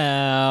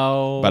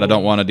now. but I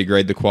don't want to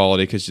degrade the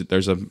quality because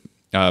there's a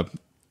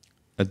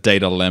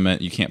data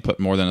limit. You can't put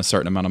more than a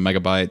certain amount of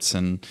megabytes,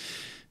 and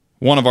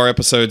one of our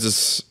episodes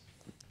is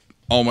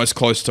almost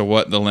close to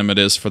what the limit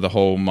is for the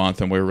whole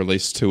month, and we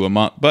release 2 a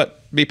month. But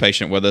be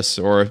patient with us,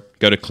 or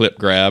go to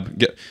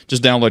ClipGrab.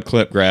 Just download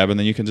ClipGrab, and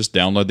then you can just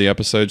download the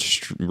episode,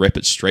 rip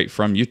it straight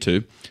from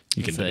YouTube.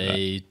 You can do that.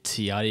 A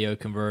T audio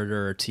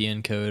converter or T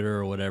encoder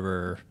or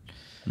whatever,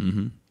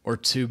 or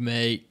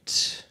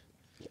TubeMate.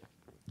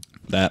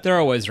 That There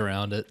are ways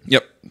around it.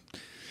 Yep.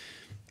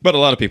 But a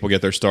lot of people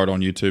get their start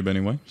on YouTube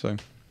anyway, so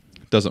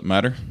it doesn't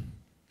matter.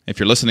 If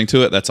you're listening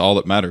to it, that's all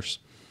that matters.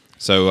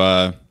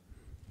 So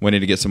we need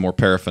to get some more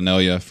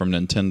paraphernalia from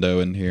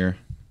Nintendo in here.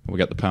 We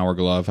got the Power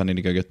Glove. I need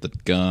to go get the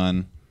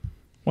gun.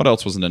 What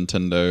else was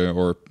Nintendo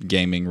or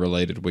gaming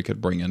related we could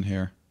bring in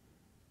here?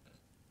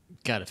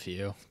 Got a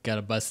few. Got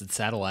a busted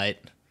satellite.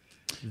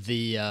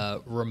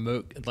 The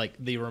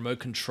remote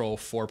control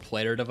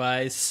 4-player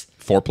device.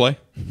 Foreplay?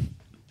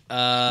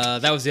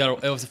 That was the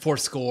other. It was a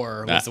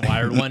 4-score. Was the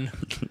wired one.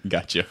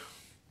 Gotcha.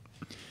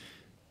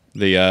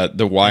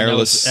 The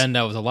wireless, and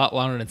that was a lot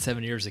longer than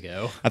 7 years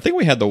ago. I think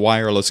we had the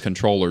wireless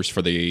controllers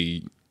for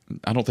the.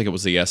 I don't think it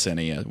was the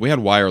SNES. We had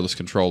wireless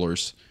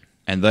controllers,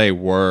 and they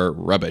were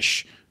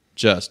rubbish.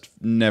 Just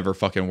never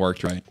fucking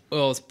worked right.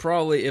 Well, it's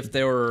probably if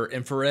they were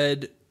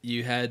infrared,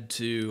 you had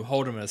to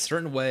hold them in a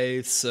certain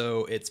way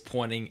so it's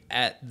pointing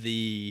at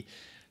the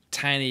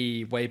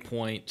tiny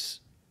waypoint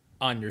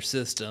on your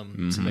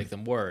system to make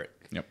them work.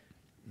 Yep.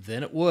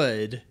 Then it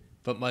would,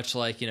 but much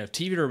like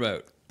TV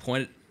remote,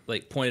 pointed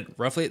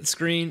roughly at the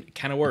screen,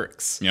 kind of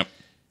works. Yep.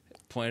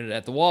 Point it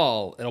at the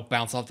wall, it'll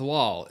bounce off the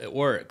wall. It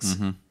works.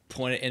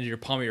 Point it into your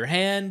palm of your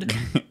hand,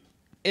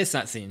 it's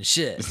not seeing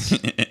shit.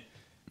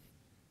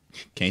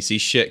 Can't see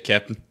shit,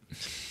 Captain.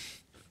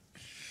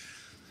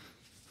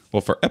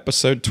 Well, for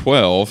episode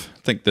 12, I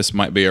think this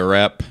might be a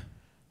wrap.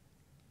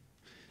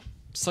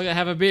 Still gotta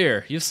have a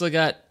beer. You still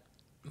got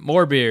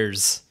more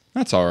beers.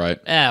 That's all right.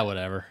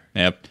 Whatever.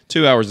 Yep.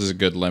 2 hours is a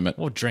good limit.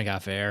 We'll drink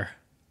off air.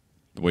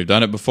 We've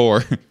done it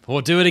before.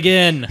 We'll do it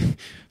again.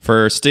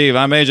 For Steve,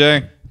 I'm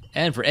AJ.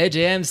 And for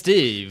AJ, I'm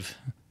Steve.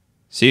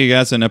 See you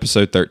guys in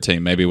episode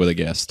 13, maybe with a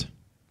guest.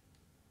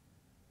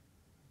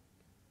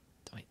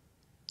 Wait,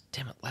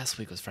 damn it, last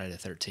week was Friday the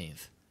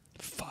 13th.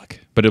 Fuck.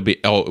 But it'll be,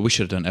 we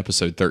should have done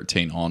episode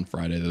 13 on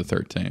Friday the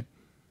 13th.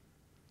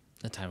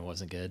 That time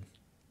wasn't good.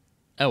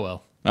 Oh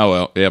well. Oh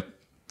well, yep.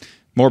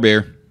 More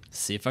beer.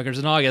 See you fuckers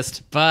in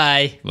August.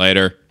 Bye.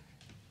 Later.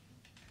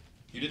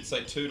 You didn't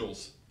say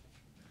toodles.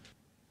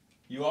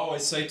 You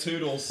always say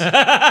toodles.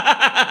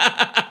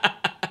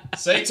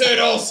 Say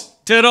toodles.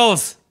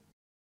 Toodles.